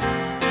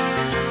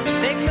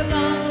 Take the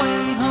long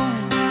way home.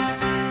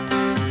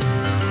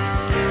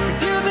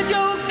 'Cause you're the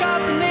joke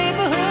of the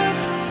neighborhood.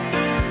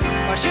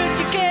 Why should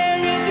you care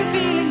if you're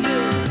feeling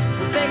good?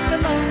 Well, take the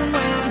long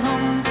way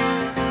home.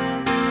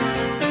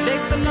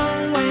 Take the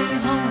long way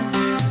home.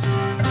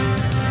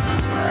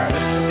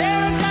 There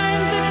are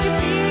times that you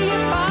feel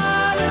you're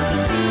part of the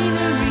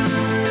scenery.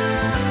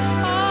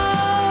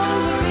 All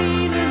the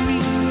greenery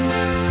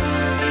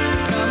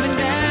is coming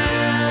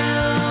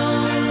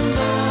down,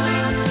 boy.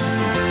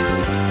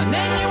 And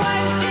then your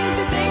wife seems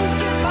to think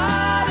you're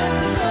part of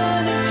the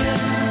furniture.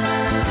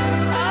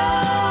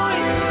 Oh,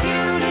 it's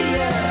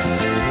peculiar.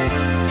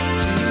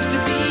 She used to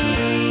be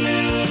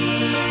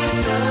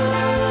so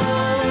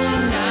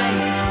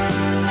nice.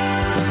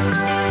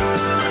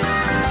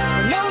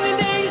 Lonely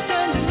days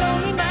turn to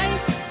lonely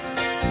nights.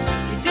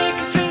 You take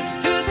a trip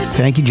to the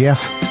Thank you,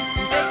 Jeff.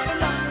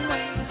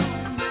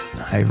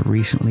 I've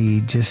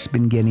recently just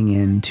been getting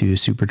into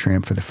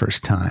Supertramp for the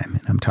first time,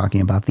 and I'm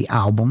talking about the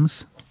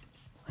albums.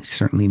 I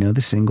certainly know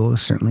the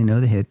singles, certainly know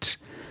the hits,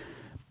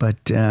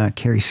 but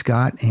Carrie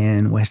Scott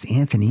and Wes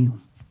Anthony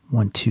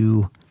want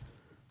to,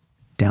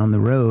 down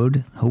the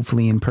road,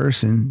 hopefully in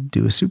person,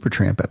 do a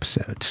Supertramp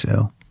episode.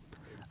 So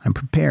I'm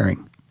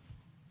preparing.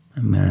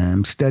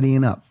 I'm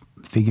studying up,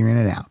 figuring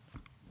it out.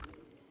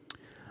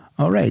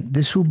 All right,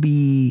 this will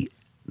be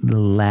the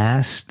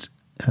last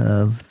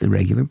of the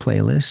regular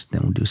playlist.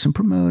 Then we'll do some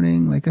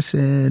promoting, like I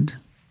said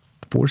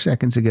 4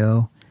 seconds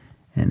ago,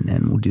 and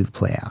then we'll do the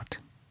play out.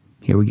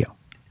 Here we go.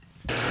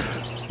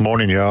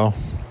 Morning, y'all,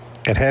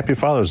 and happy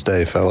Father's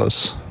Day,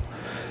 fellas.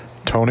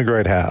 Tony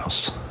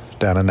Greathouse,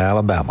 down in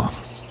Alabama,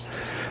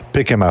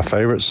 picking my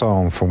favorite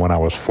song from when I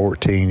was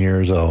 14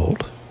 years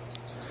old.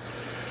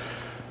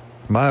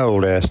 My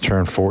old ass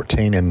turned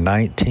 14 in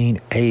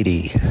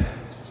 1980,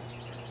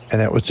 and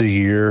that was the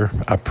year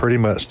I pretty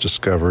much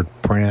discovered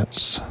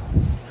Prince.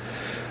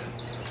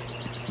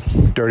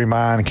 Dirty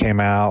Mind came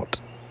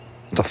out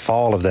the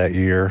fall of that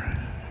year,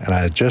 and I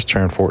had just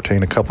turned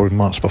 14 a couple of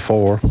months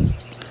before.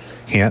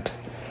 Hint.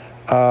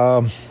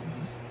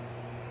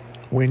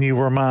 When You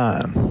Were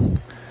Mine.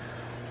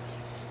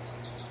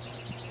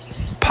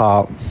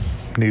 Pop,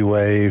 new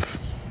wave,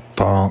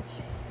 punk,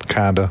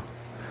 kinda.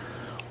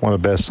 One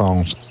of the best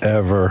songs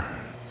ever.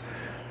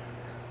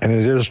 And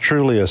it is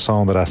truly a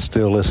song that I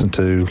still listen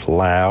to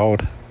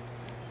loud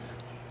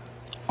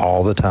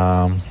all the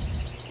time.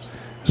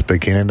 It's the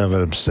beginning of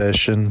an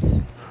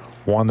obsession,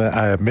 one that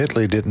I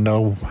admittedly didn't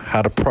know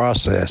how to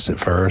process at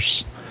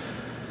first.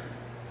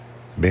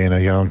 Being a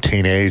young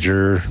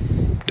teenager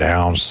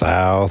down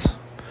south,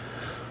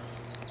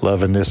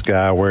 loving this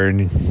guy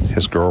wearing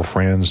his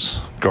girlfriend's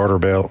garter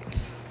belt.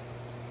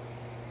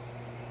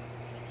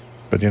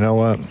 But you know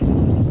what?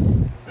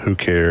 Who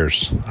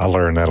cares? I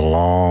learned that a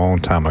long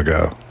time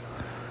ago.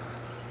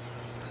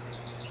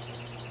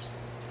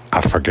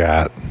 I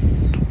forgot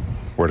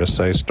where to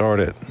say start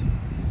it.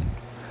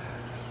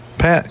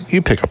 Pat,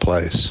 you pick a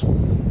place.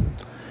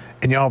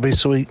 And y'all be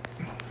sweet.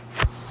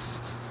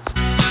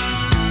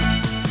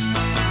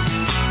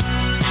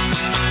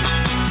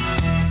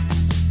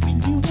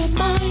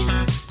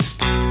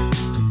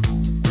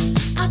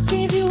 I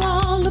gave you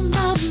all of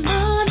my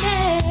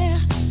money,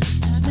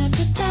 time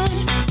after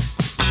time.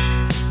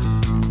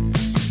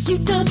 You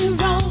done me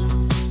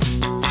wrong.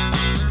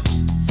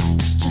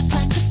 It's just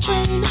like a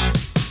train.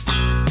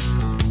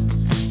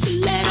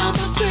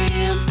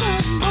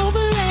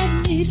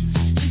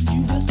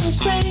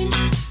 kinda strange.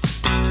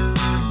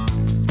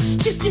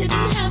 You didn't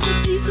have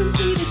the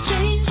decency to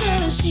change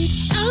the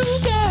sheets. Oh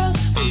girl,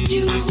 when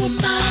you were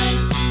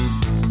mine,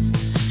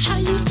 I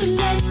used to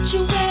let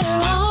you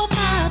wear all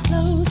my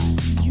clothes.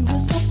 You were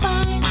so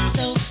fine,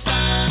 so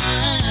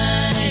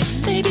fine.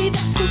 Maybe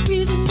that's the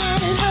reason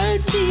that it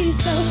hurt me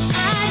so.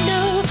 I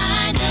know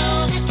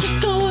that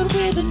you're going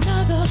with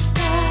another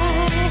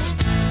guy.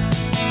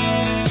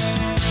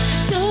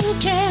 Don't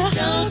care,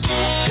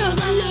 'cause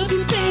I love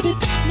you, baby,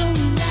 that's no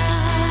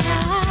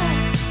lie.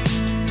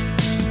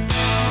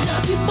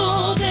 Love you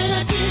more than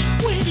I did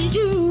when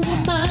you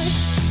were mine.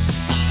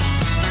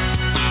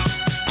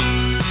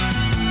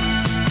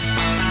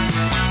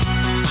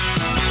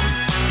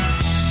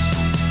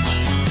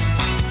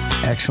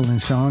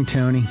 Excellent song,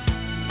 Tony.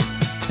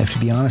 I have to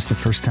be honest, the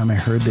first time I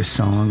heard this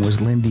song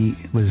was Lindy.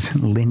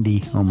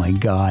 Oh my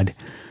God.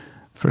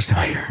 First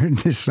time I heard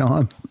this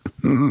song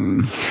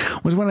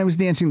was when I was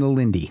dancing the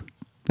Lindy.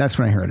 That's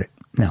when I heard it.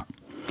 No.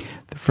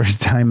 The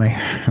first time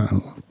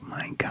oh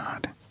my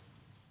God.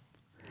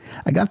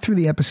 I got through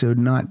the episode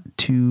not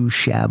too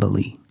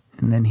shabbily.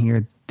 And then here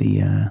at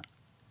the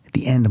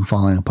end, I'm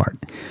falling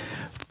apart.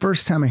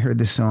 First time I heard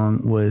this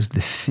song was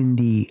the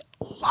Cyndi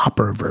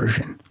Lauper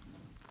version.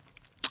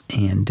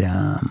 And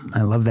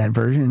I love that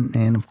version.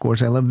 And, of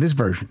course, I love this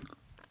version.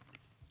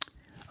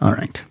 All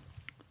right.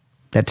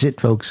 That's it,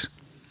 folks.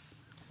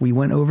 We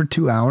went over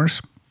 2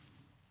 hours.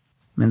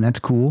 And that's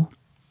cool.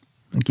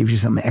 It gives you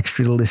something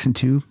extra to listen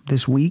to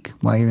this week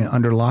while you're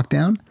under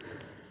lockdown.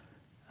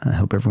 I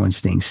hope everyone's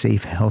staying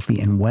safe, healthy,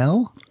 and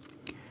well.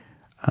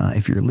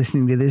 If you're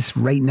listening to this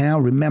right now,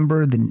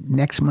 remember the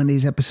next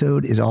Monday's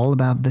episode is all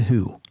about The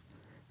Who.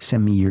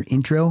 Send me your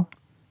intro,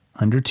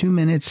 under 2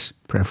 minutes,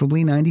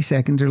 preferably 90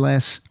 seconds or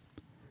less.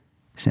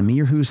 Send me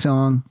your Who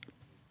song.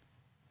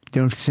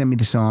 Don't have to send me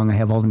the song. I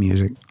have all the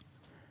music.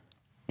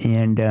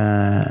 And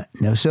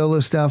no solo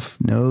stuff.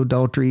 No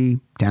Daltrey,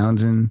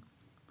 Townsend,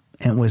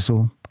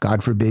 Entwistle,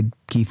 God forbid,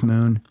 Keith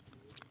Moon.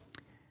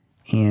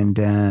 And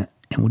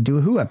we'll do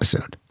a Who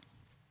episode.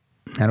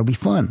 That'll be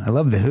fun. I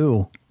love The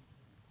Who.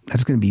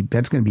 That's gonna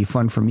be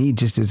fun for me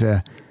just as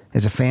a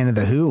fan of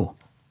The Who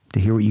to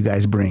hear what you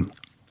guys bring.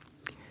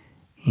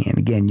 And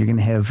again, you're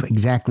gonna have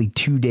exactly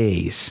 2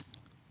 days.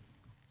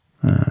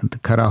 The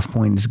cutoff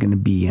point is going to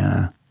be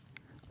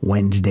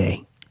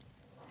Wednesday,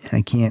 and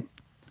I can't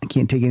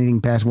take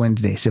anything past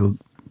Wednesday. So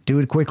do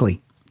it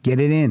quickly, get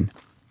it in.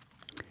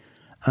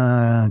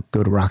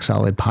 Go to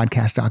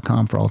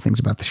rocksolidpodcast.com for all things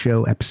about the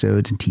show,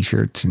 episodes, and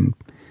T-shirts, and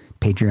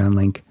Patreon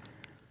link.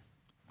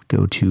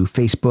 Go to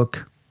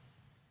Facebook.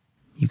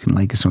 You can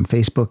like us on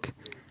Facebook.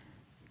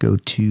 Go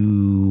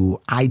to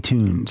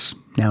iTunes,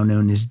 now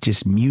known as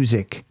just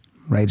music.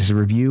 Write us a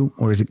review,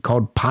 or is it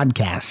called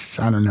podcasts?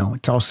 I don't know.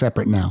 It's all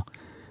separate now.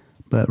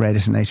 But write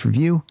us a nice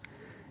review.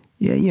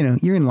 Yeah,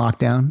 you're in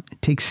lockdown.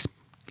 It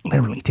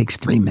literally takes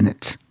 3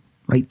 minutes.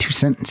 Write 2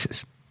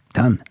 sentences.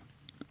 Done.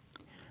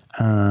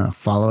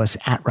 Follow us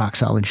at Rock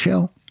Solid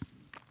Show.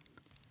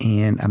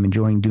 And I'm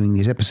enjoying doing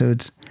these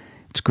episodes.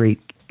 It's great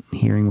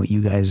hearing what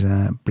you guys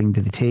bring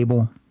to the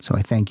table. So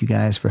I thank you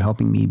guys for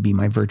helping me be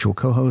my virtual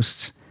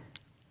co-hosts.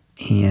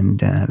 And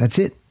that's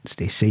it.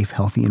 Stay safe,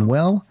 healthy, and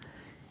well.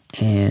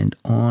 And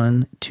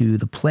on to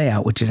the play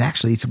out, which is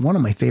it's one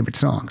of my favorite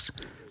songs.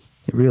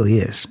 It really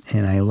is.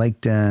 And I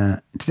liked,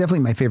 it's definitely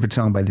my favorite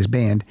song by this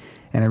band.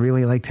 And I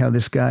really liked how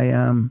this guy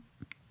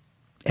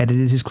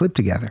edited his clip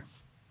together.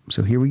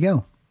 So here we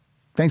go.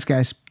 Thanks,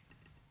 guys.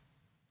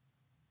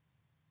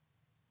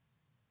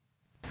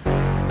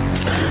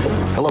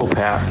 Hello,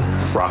 Pat,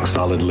 Rock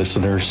Solid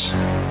listeners.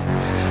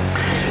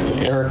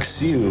 Eric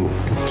Sue,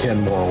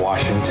 Kenmore,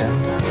 Washington.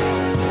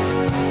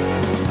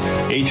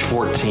 Age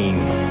 14,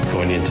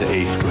 going into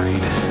 8th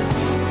grade.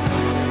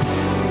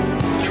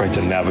 Trying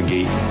to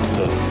navigate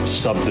the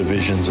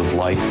subdivisions of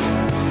life.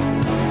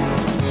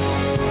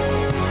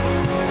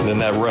 And then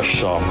that Rush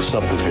song,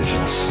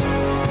 Subdivisions.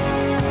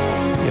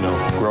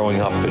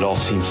 Growing up, it all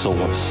seems so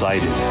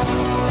one-sided.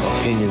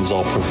 Opinions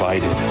all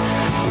provided.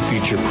 The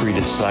future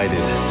pre-decided,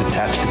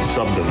 detached and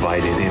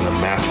subdivided in a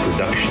mass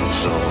production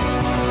zone.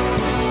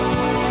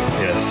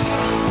 Yes,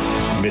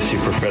 miss you,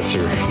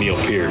 Professor Neil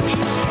Peart.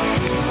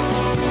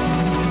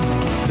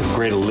 As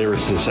great a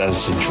lyricist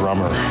as a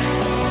drummer.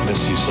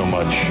 Miss you so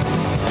much.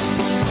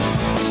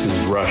 This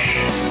is Rush.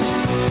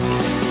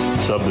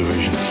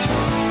 Subdivisions.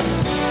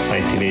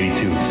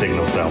 1982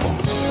 Signals album.